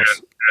 Of course.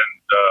 And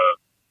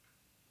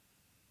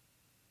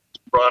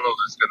Ronald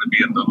is going to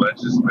be in the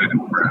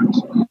legislative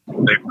branch.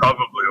 They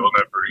probably will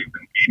never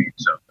even meet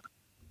each other.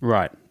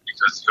 Right.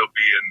 Because he'll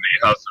be in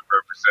the House of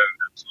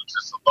Representatives, which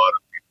is a lot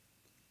of people.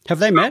 Have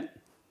they met?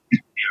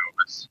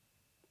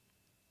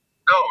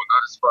 No,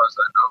 not as far as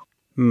I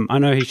know. I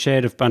know he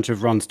shared a bunch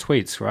of Ron's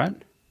tweets,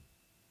 right?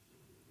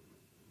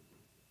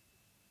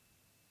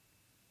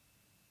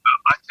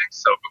 I think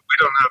so, but we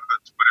don't have a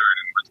Twitter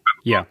anymore. It's been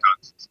a long time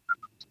since it's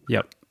been.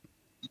 Yep.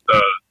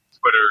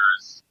 Twitter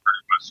is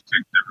pretty much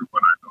kicked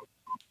everyone I know.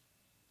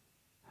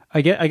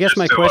 I guess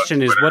my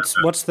question is,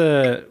 what's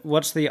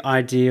the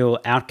ideal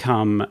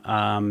outcome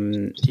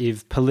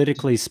if,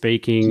 politically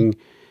speaking,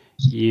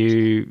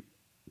 you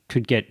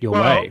could get your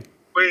way?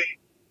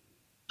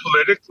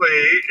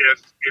 Politically,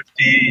 if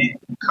the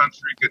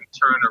country can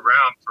turn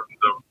around from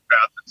the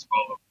path it's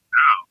following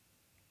now,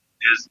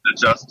 is the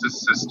justice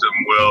system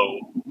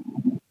will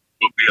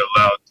be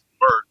allowed to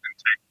work and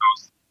take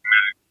those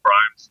committed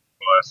crimes in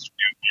the last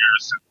few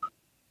years in the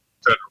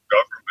federal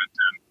government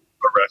and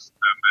arrest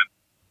them and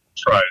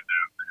try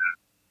them and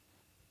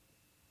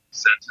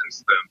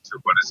sentence them to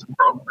what is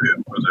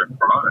appropriate for their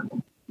crime.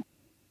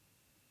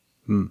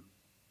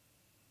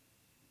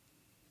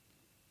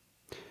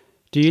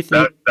 Do you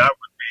think that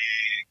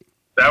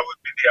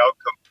would be the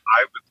outcome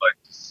I would like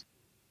to see?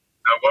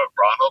 Now, what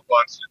Ronald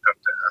wants, you'd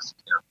have to ask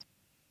him.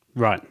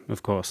 Right,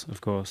 of course.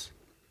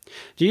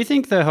 Do you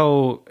think the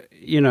whole,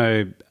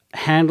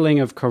 handling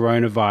of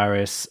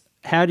coronavirus,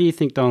 how do you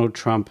think Donald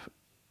Trump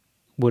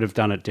would have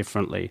done it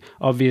differently?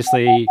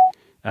 Obviously,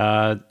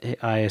 I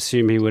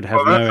assume he would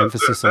have no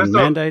emphasis on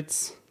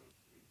mandates.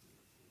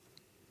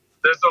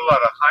 There's a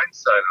lot of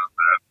hindsight on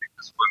that,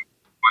 because when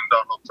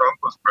Donald Trump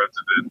was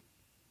president,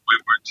 we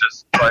were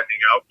just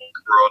finding out what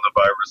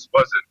coronavirus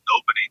was, and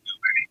nobody knew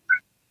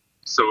anything.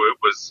 So it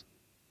was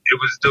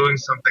doing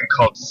something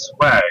called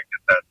swag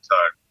at that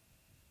time,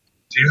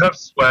 You have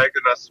swag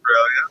in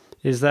Australia?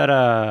 Is that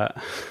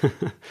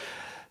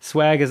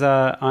swag? As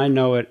I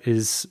know it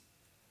is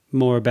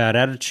more about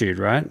attitude,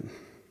 right?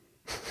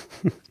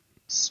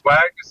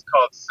 Swag is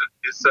called,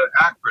 it's an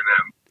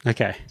acronym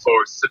Okay.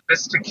 for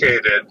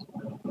sophisticated,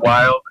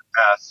 wild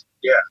ass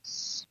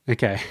yes.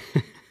 Okay.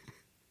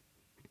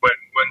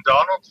 When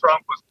Donald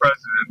Trump was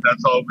president,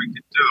 that's all we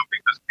could do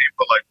because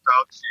people like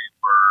Fauci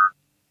were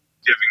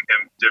giving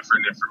him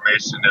different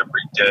information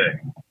every day.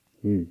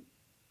 Mm.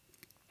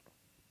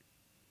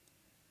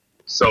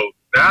 So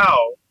now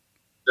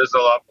there's a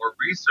lot more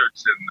research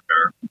in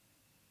there.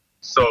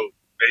 So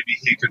maybe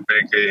he could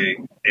make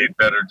a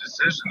better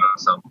decision on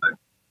something.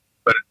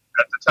 But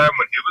at the time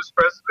when he was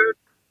president,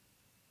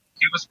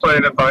 he was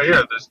playing it by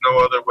ear. There's no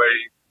other way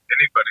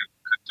anybody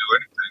could do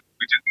anything.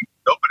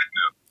 Nobody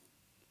knew.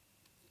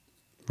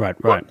 Right.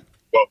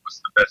 What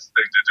was the best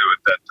thing to do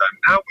at that time?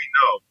 Now we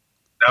know.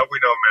 Now we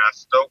know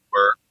masks don't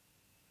work.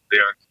 They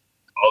aren't.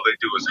 All they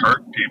do is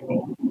hurt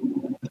people.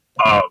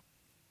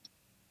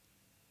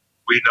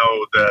 We know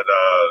that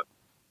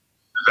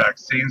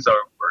vaccines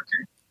aren't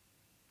working.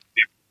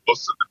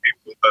 Most of the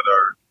people that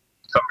are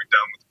coming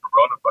down with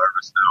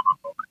coronavirus now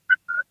have already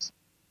been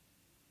vaccinated.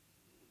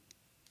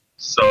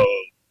 So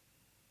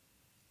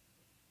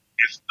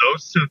if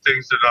those two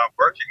things are not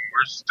working,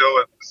 we're still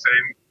at the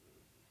same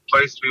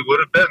place we would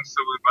have been. So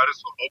we might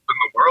as well open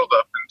the world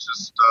up and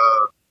just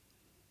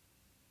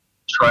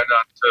try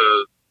not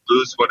to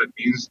lose what it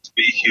means to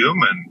be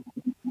human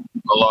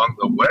along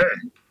the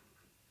way.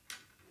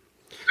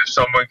 If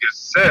someone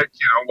gets sick,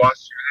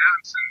 wash your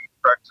hands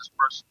and practice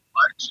personal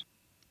hygiene.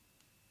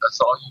 That's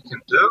all you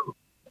can do.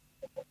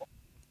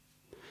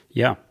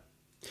 Yeah.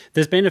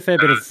 There's been a fair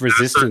bit of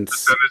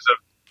resistance.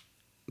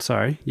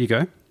 Sorry, you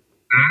go.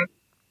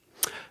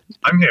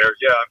 I'm here.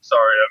 Yeah, I'm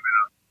sorry.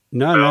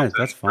 No,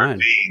 that's fine.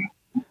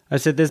 I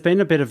said there's been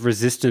a bit of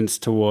resistance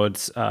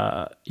towards,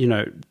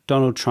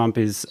 Donald Trump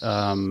is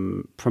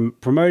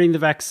promoting the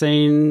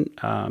vaccine.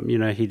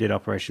 He did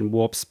Operation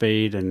Warp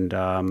Speed,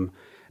 and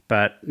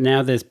but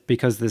now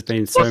because there's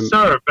been so. Well,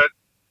 sure,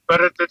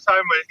 but at the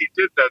time when he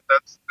did that,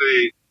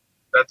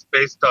 that's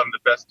based on the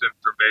best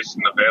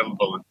information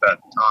available at that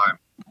time.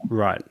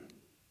 Right.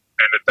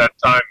 And at that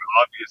time,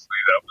 obviously,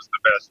 that was the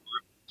best.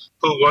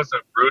 Who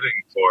wasn't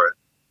rooting for it?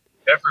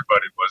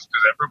 Everybody was,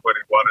 because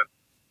everybody wanted,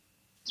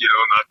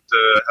 not to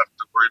have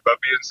to worry about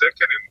being sick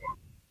anymore.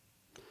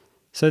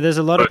 So there's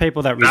a lot of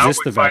people that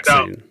resist the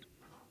vaccine.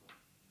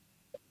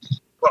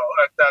 Well,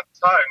 at that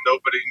time,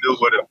 nobody knew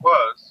what it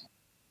was.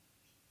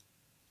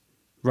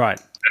 Right.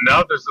 And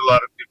now there's a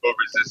lot of people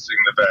resisting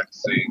the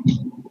vaccine.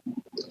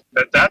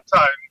 At that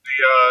time,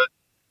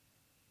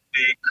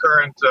 the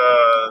current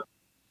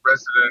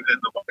president in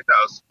the White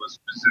House was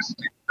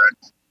resisting the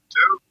vaccine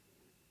too.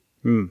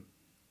 Hmm.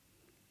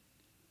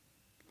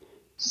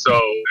 So,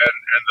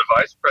 and the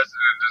vice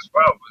president as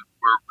well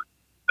were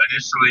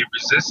initially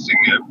resisting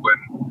it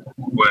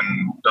when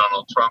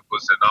Donald Trump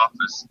was in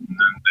office, and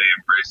then they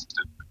embraced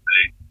it when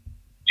they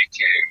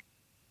became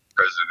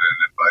president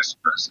and vice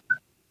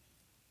president.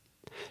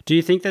 Do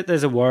you think that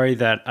there's a worry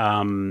that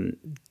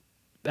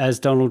as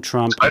Donald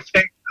Trump... I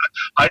think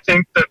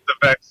that the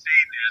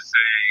vaccine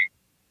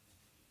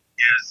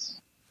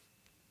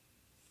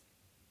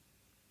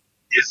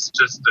is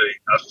just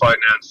a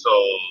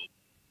financial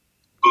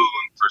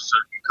boon for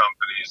certain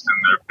companies, and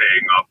they're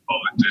paying off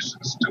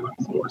politicians to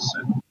enforce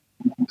it.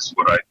 That's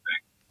what I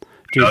think.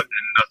 And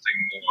nothing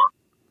more.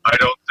 I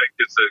don't think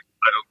it's a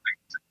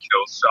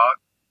kill shot.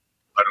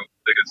 I don't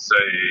think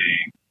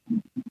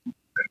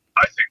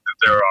I think that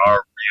there are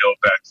real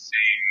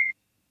vaccine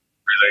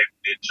related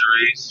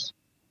injuries.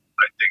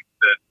 I think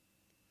that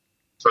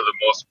for the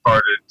most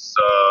part it's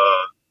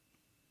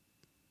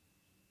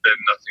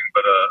been nothing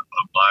but a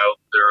mild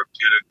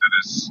therapeutic that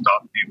has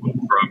stopped people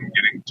from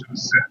getting too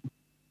sick.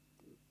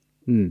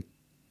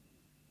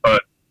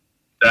 But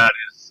that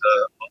is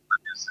all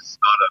it is. It's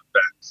not a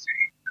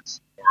vaccine.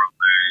 It's more of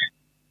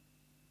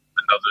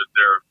another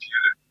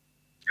therapeutic,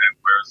 and it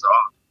wears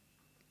off.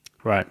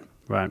 Right.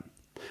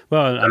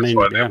 Well, that's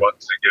why they want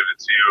to give it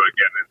to you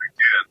again and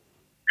again.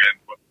 And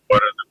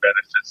what are the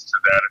benefits to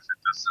that if it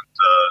doesn't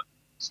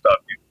stop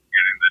you from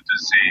getting the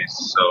disease?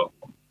 So,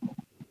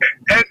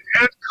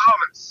 and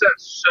common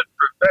sense should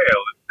prevail.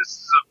 If this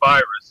is a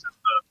virus, and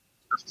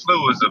the flu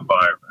is a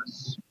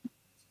virus,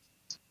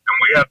 and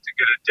we have to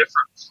get a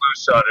different flu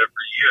shot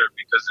every year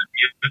because it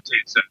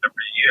mutates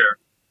every year.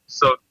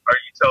 So, are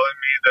you telling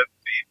me that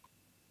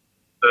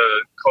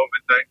the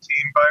COVID-19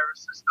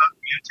 virus is not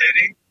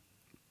mutating?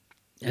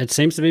 It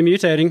seems to be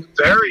mutating.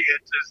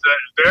 Variant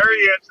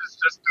is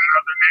just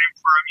another name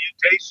for a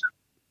mutation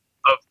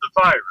of the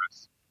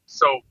virus.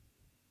 So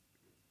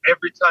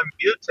every time it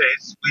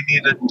mutates, we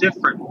need a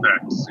different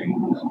vaccine.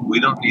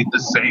 We don't need the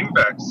same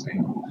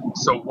vaccine.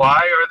 So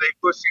why are they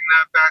pushing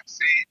that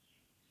vaccine?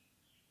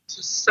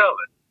 To sell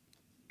it.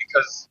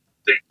 Because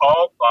they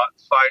all bought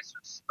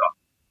Pfizer stock.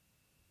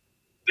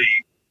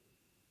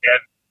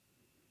 And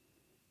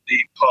the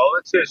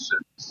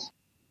politicians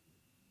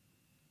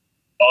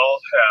all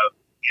have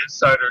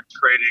insider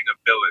trading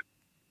ability.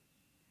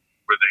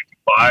 where they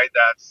can buy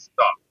that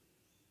stock.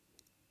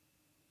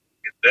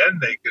 And then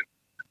they can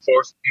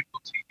force people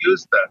to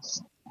use that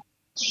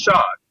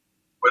shot,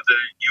 whether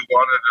you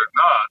want it or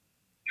not,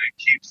 and it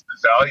keeps the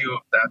value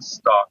of that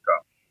stock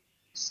up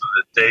so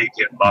that they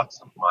get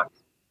lots of money.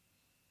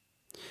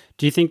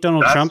 Do you think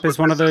Donald Trump is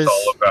one of those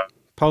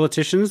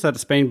politicians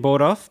that's been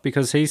bought off?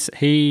 Because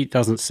he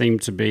doesn't seem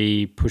to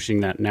be pushing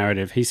that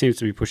narrative. He seems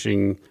to be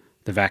pushing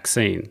the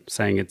vaccine,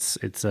 saying it's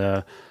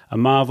a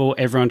marvel,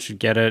 everyone should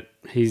get it.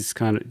 He's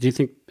kind of. Do you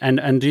think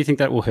do you think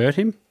that will hurt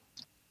him?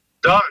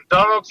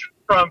 Donald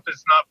Trump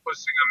is not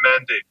pushing a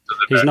mandate for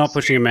the vaccine. He's not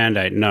pushing a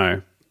mandate,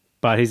 no,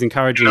 but he's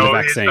encouraging the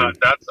vaccine. He's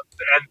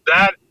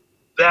not.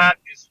 That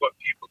is what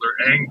people are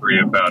angry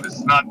about.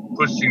 It's not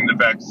pushing the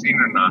vaccine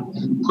or not.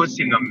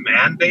 Pushing a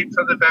mandate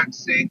for the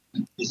vaccine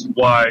is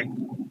why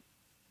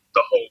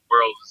the whole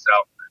world is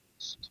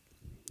outraged.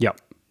 Yep.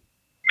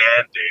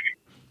 Mandating.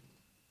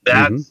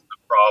 That's the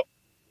problem.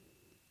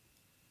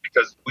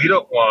 Because we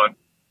don't want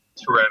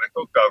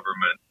tyrannical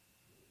government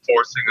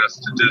forcing us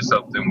to do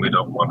something we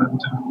don't want to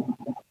do.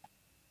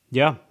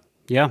 Yeah.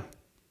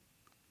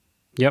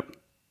 Yep.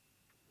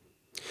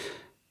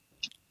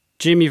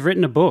 Jim, you've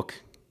written a book.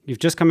 You've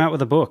just come out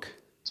with a book.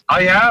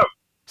 I have.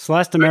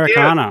 Sliced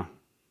Americana.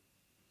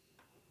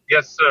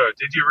 Yes, sir.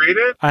 Did you read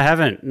it? I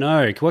haven't.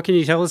 No. What can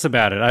you tell us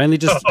about it? I only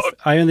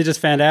just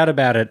found out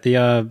about it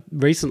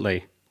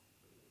recently.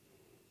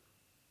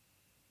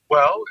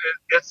 Well,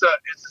 it's a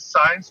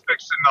science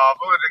fiction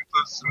novel. It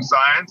includes some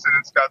science and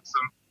it's got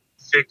some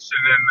fiction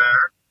in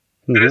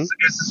there.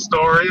 It's a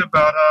story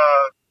about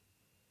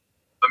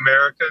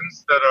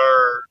Americans that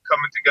are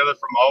coming together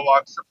from all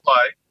walks of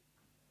life,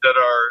 that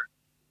are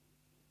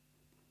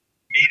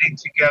meeting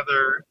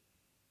together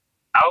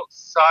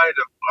outside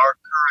of our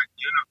current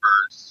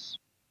universe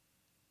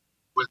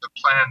with a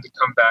plan to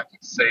come back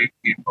and save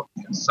people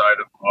inside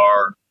of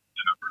our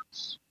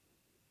universe.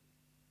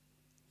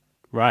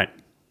 Right.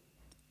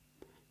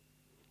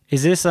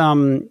 Is this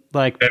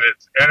like? And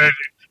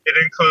it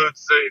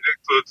includes a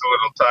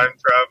little time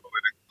travel.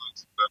 It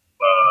includes a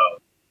little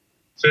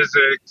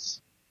physics,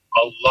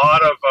 a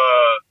lot of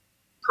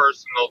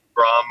personal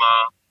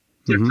drama,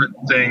 different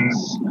things.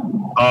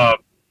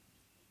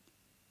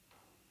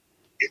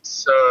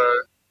 It's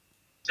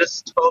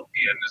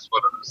dystopian is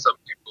what some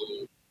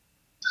people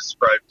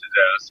described it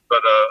as,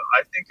 but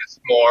I think it's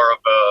more of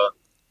a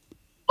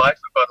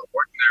life about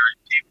ordinary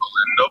people,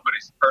 and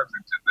nobody's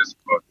perfect in this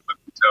book, let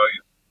me tell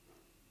you.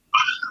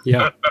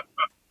 Yeah.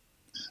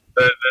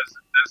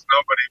 There's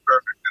nobody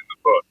perfect in the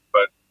book,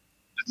 but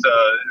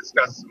it's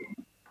got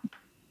some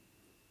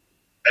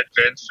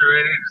adventure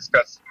in it, it's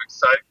got some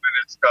excitement,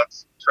 it's got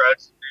some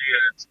tragedy,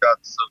 and it's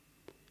got some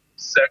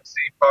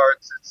sexy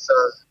parts. It's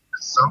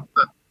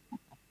something.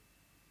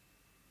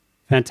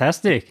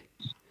 Fantastic.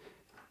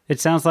 It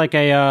sounds like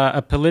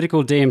a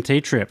political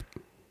DMT trip.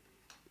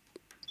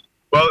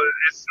 Well,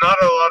 it's not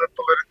a lot of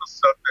political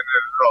stuff in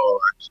it at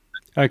all, actually.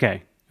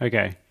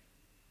 Okay.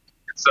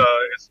 It's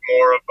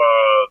more of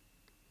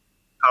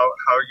how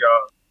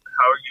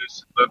you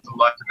should live the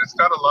life, and it's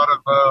got a lot of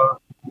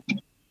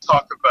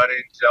talk about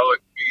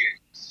angelic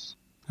beings.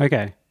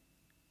 Okay.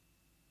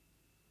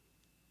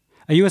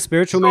 Are you a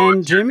spiritual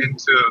man, Jim?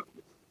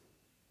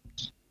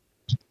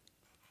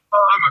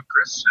 I'm a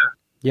Christian.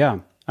 Yeah.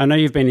 I know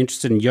you've been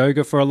interested in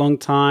yoga for a long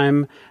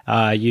time.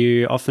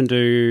 You often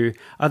do...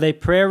 Are they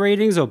prayer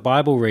readings or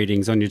Bible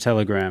readings on your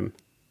Telegram?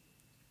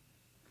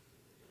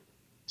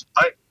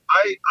 I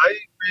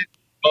read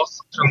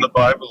most from the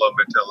Bible on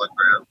my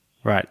Telegram.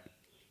 Right.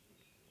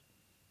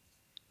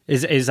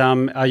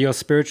 Are your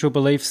spiritual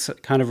beliefs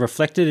kind of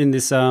reflected in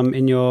this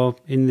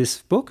in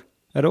this book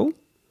at all?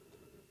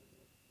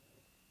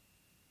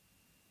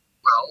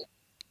 Well,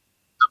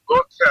 the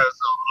book has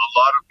a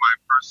lot of my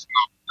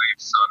personal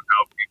beliefs on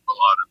how people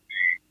ought to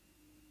be.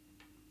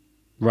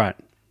 Right.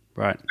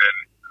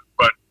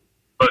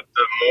 But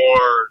the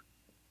more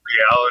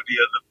reality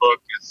of the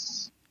book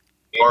is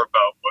more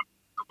about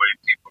the way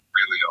people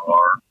really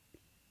are.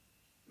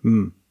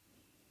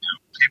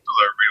 People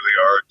really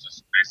are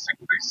just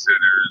basically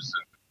sinners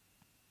and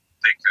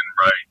thinking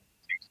right,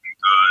 thinking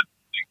good,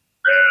 thinking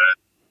bad,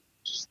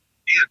 just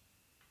being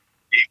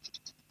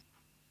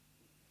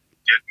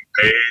getting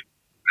paid.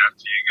 And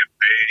after you get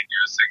paid,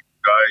 you're a single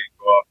guy, you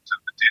go off to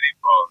the ditty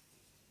bar.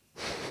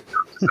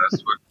 Because that's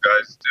what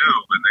guys do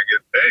when they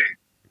get paid.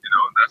 And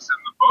that's in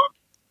the book.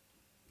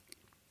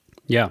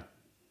 Yeah.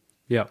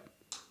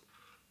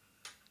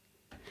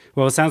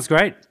 Well, it sounds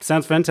great.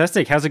 Sounds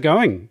fantastic. How's it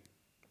going?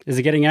 Is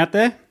it getting out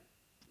there?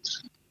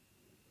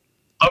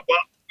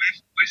 Well,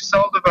 we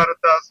sold about 1,000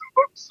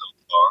 books so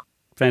far.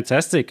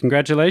 Fantastic!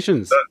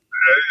 Congratulations. I'd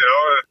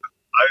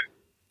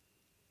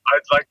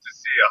like to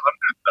see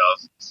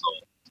 100,000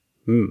 sold.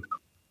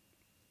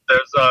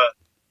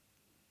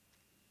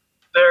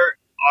 There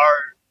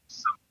are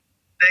some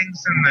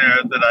things in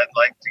there that I'd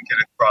like to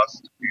get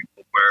across to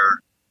people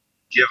where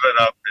giving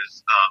up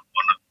is not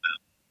one of them.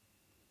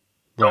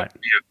 Right.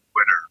 Don't be a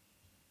quitter.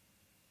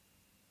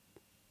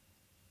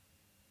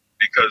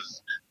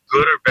 Because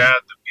good or bad,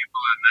 the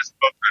people in this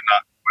book are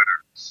not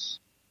quitters.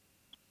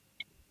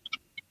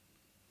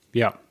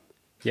 Yeah.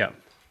 Yeah.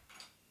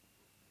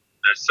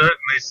 They're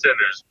certainly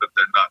sinners, but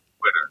they're not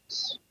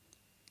quitters.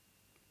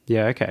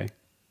 Yeah, okay.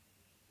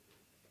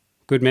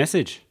 Good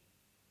message.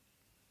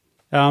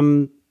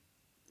 One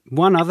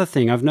other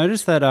thing, I've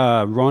noticed that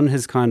Ron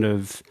has kind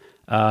of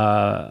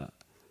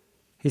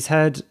he's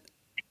had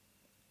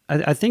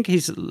I think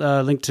he's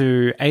linked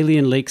to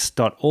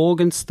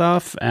alienleaks.org and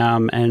stuff,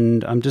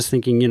 and I'm just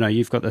thinking,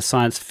 you've got the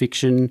science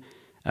fiction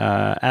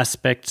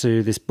aspect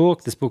to this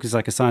book. This book is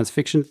like a science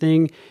fiction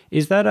thing.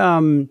 Is that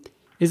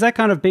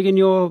kind of big in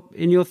your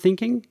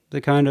thinking? The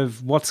kind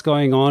of what's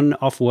going on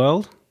off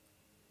world?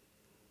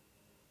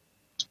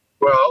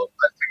 Well,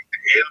 I think the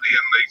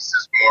Alien Leaks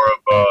is more of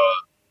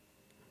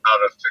not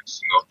a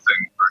fictional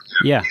thing for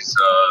him. Yeah. He's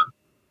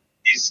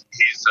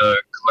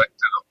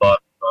collected a lot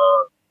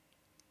of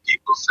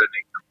people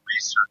sending him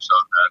research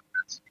on that.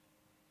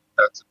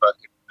 That's about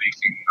him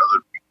leaking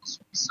other people's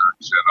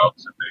research and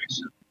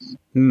observations.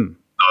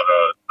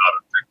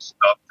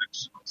 Not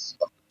fictional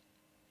stuff.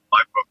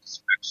 My book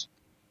is fiction.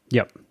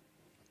 Yep.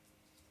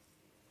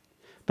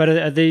 But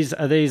are these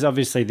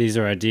obviously these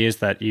are ideas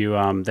that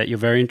you're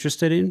very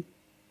interested in?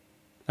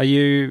 Are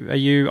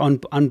you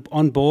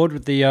on board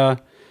with the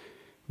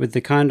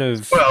kind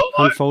of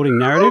unfolding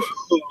narrative?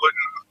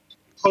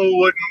 Who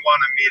wouldn't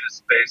want to meet a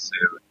space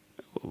alien?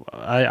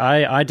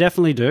 I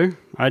definitely do.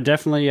 I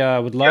definitely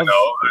would love.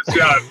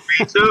 Yeah,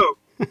 me too.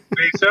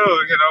 Me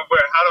too.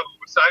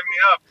 Sign me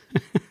up?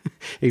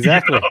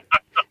 Exactly.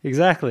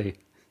 Exactly.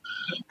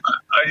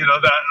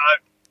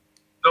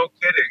 No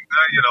kidding.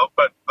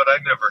 But I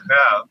never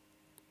have.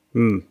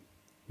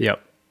 Yep.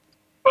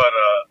 But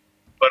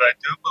I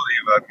do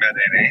believe I've met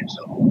an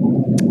angel.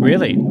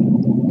 Really?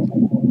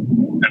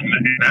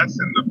 And that's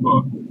in the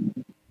book.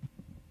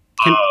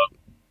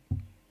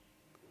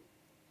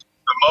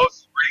 The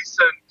most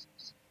recent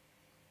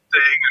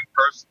thing and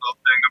personal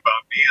thing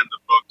about me in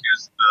the book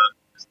is the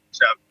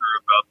chapter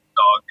about the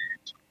dog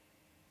angel.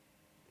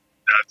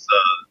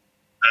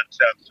 That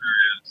chapter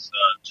is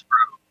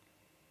true.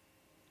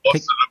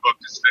 Most of the book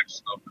is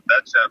fictional, but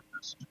that chapter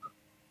is true.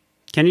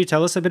 Can you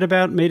tell us a bit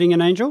about meeting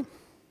an angel?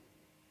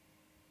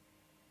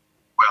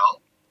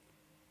 Well,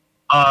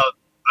 I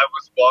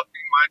was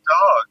walking my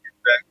dog in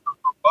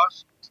Vancouver,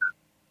 Washington,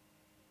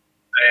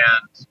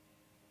 and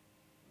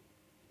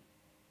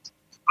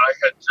I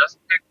had just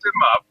picked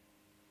him up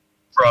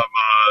from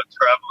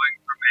traveling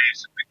from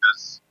Asia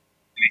because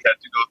he had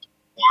to go through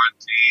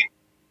quarantine,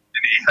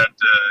 and he had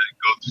to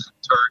go through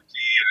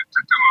Turkey, and it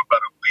took him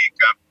about a week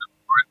after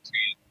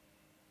quarantine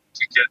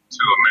to get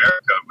to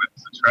America with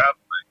the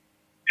traveling.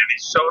 And he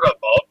showed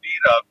up all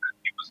beat up, and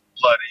he was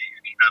bloody,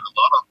 and he had a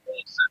lot of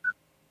holes in him.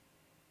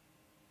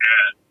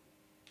 And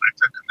I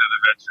took him to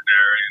the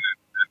veterinarian,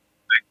 and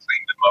they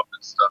cleaned him up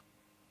and stuff.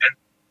 And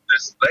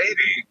this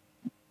lady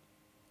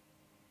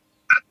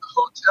at the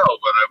hotel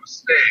where I was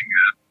staying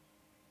at,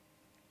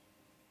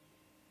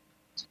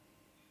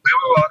 we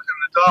were walking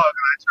the dog,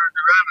 and I turned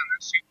around,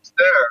 and she was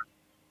there.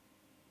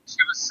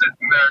 She was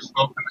sitting there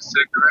smoking a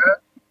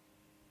cigarette,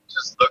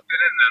 just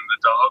looking, and then the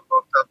dog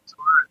walked up to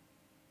her, and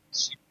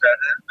she pet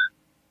him, and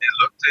they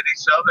looked at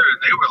each other,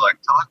 and they were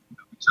like talking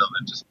to each other,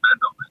 just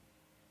randomly.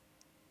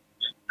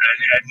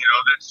 And then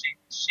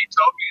she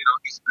told me,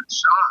 he's been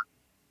shot,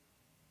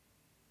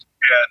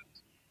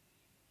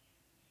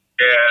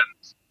 and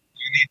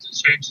you need to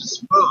change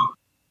his food,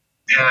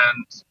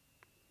 and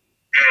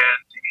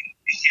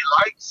he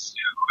likes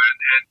you,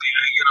 and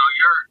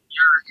you're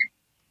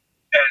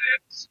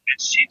and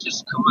she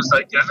just was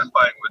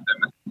identifying with him,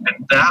 and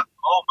that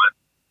moment,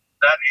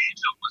 that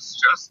angel was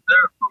just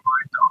there for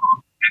my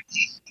dog, and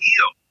he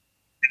healed,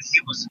 and he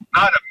was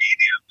not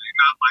immediately,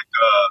 not like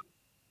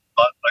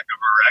a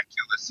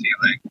miraculous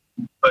healing,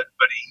 but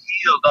he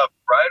healed up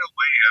right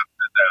away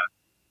after that,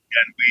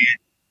 and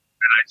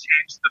I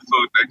changed the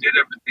food, I did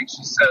everything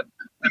she said,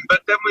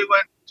 but then we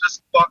just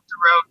walked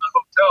around the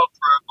hotel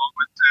for a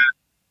moment,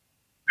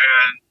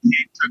 and he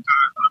took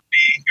a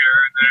bee here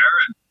and there,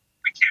 and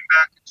we came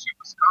back and she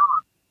was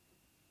gone.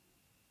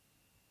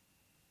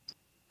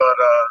 But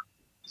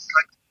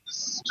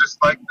it's just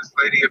like this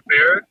lady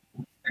appeared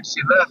and she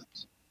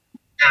left.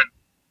 And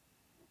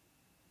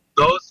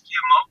those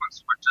few moments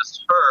were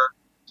just her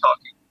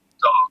talking to the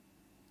dog.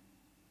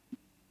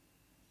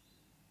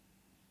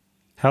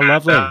 How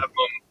lovely. At that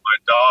moment, my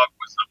dog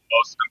was the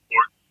most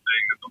important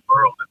thing in the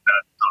world at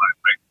that time.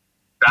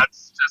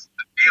 That's just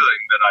the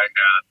feeling that I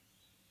had.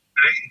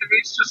 And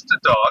he's just a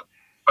dog,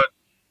 but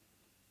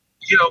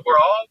we're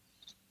all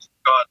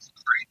God's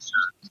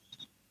creatures.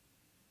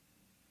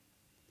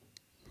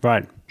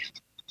 Right.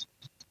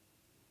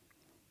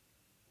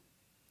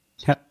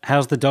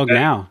 How's the dog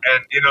now?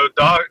 And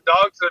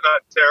dogs are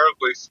not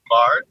terribly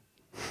smart,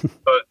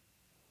 but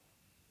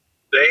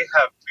they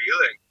have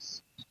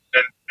feelings,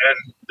 and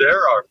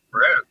they're our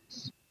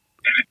friends.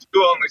 And if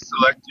you only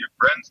select your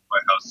friends by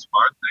how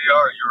smart they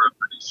are, you're a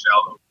pretty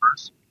shallow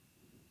person.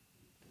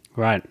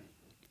 Right.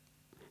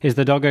 Is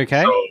the dog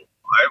okay? So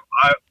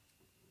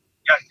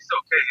yeah, he's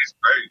okay. He's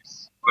great.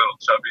 He's a little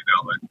chubby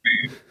now like me.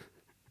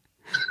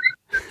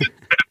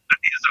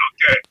 He's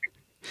okay.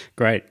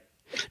 Great.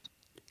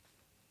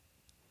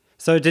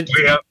 So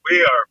We are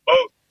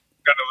both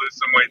gonna lose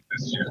some weight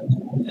this year.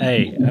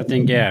 Hey, I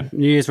think, yeah,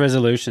 New Year's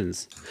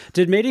resolutions.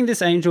 Did meeting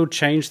this angel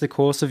change the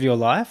course of your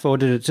life, or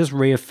did it just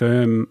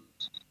reaffirm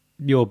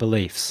your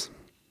beliefs?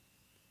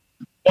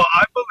 Well,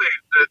 I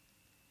believe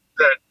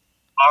that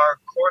our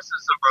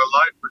courses of our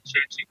life are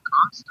changing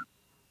constantly.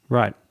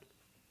 Right.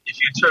 If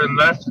you turn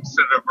left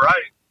instead of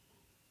right,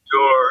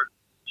 your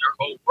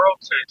whole world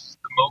changes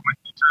the moment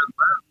you turn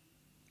left.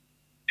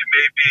 It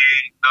may be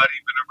not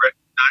even a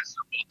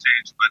recognizable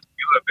change, but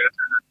you have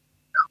entered a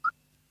reality.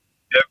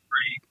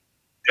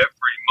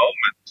 Every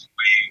moment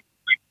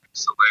we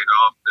pixelate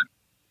off and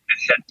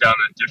head down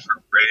a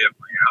different ray of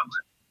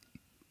reality.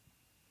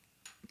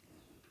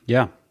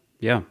 Yeah,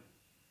 yeah.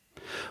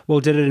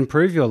 Well, did it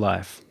improve your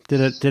life?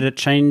 Did it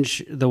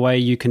change the way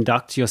you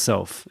conduct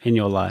yourself in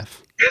your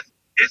life?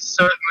 It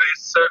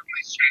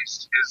certainly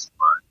changed his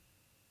life.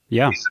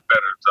 Yeah. He's a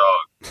better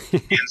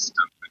dog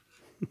instantly.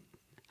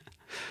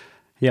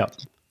 Yeah.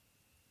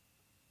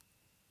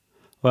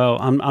 Well,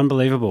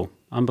 unbelievable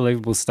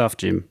stuff,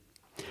 Jim.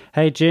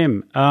 Hey,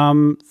 Jim.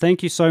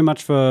 Thank you so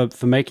much for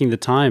making the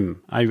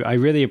time. I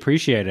really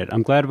appreciate it.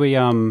 I'm glad we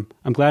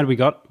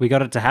got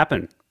it to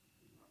happen.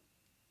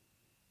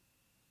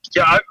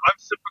 Yeah, I'm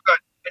super glad.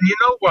 And you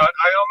know what?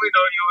 I only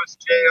know you as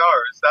JR.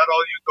 Is that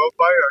all you go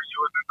by? Are you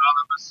an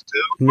anonymous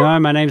too? No,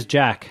 my name's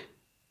Jack.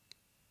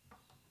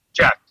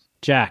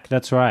 Jack,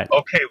 that's right.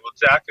 Okay, well,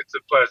 Jack, it's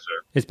a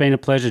pleasure. It's been a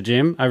pleasure,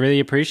 Jim. I really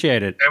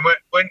appreciate it. And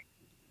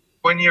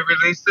when you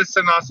release this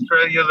in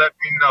Australia, let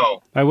me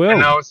know. I will. And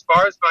now, as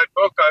far as my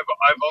book, I've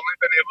only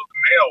been able to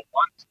mail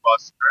one to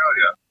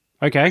Australia.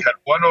 Okay. We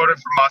had one order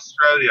from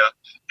Australia,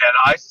 and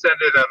I sent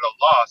it at a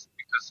loss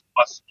because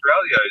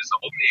Australia is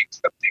only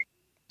accepting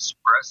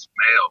express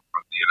mail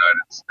from the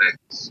United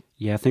States.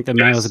 Yeah, I think the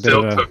mail is a bit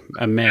of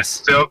a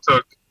mess.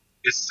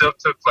 It still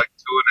took like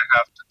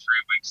 2.5 to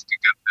 3 weeks to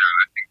get there, and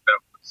I think that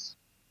was,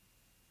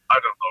 I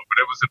don't know, but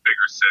it was a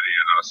bigger city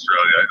in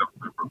Australia. I don't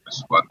remember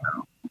which one now.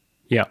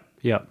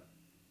 Yeah.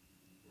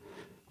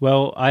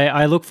 Well,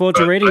 I look forward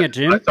to reading it,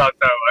 Jim. I thought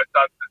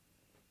that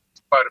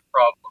it's quite a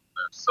problem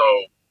there. So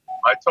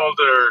I told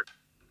her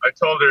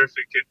if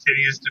it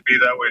continues to be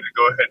that way, to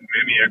go ahead and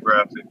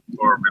mimeograph it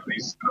for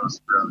release in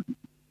Australia.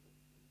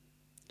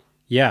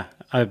 Yeah.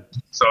 So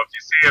if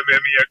you see a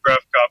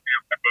mimeograph copy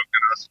of my book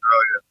in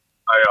Australia,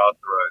 I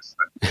authorize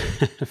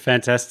that.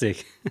 Fantastic.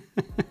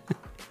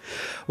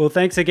 Well,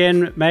 thanks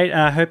again, mate.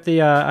 I hope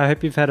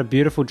you've had a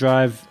beautiful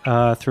drive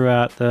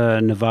throughout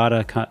the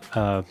Nevada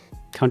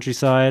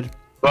countryside.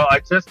 Well, I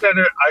just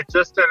entered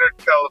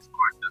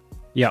California.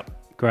 Yep,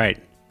 great.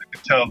 I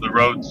can tell the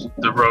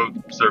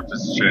road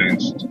surface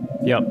changed.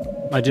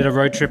 Yep, I did a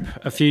road trip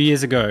a few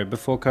years ago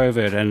before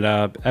COVID, and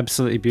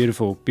absolutely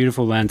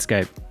beautiful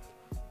landscape.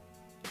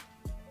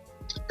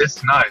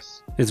 It's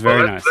nice. It's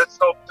very nice. Let's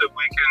hope that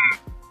we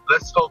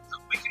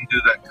can do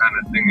that kind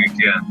of thing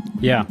again.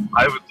 Yeah,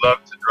 I would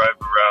love to drive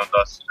around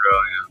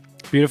Australia.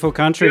 Beautiful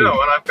country. You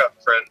know, and I've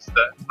got friends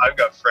there. I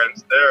got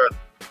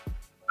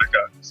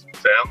some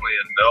family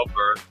in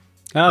Melbourne.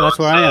 Oh, that's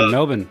where I am,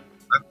 Melbourne.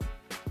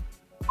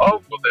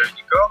 Oh, well, there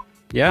you go.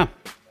 Yeah.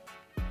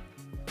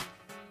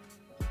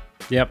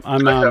 Yep, I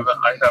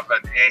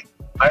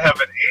have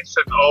an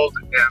ancient old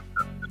aunt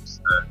that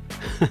lives there.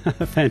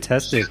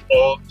 Fantastic.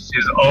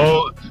 She's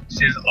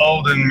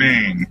old and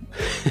mean,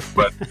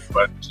 but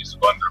she's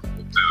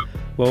wonderful too.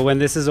 Well, when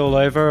this is all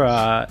over,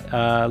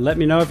 let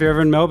me know if you're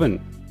ever in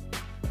Melbourne.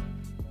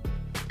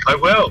 I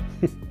will.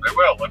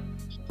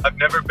 I've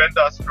never been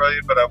to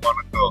Australia, but I want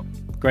to go.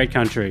 Great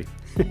country.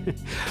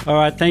 All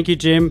right, thank you,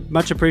 Jim.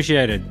 Much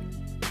appreciated.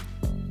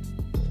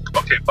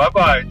 Okay,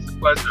 bye-bye. It's a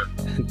pleasure.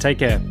 Take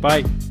care.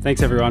 Bye.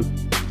 Thanks, everyone.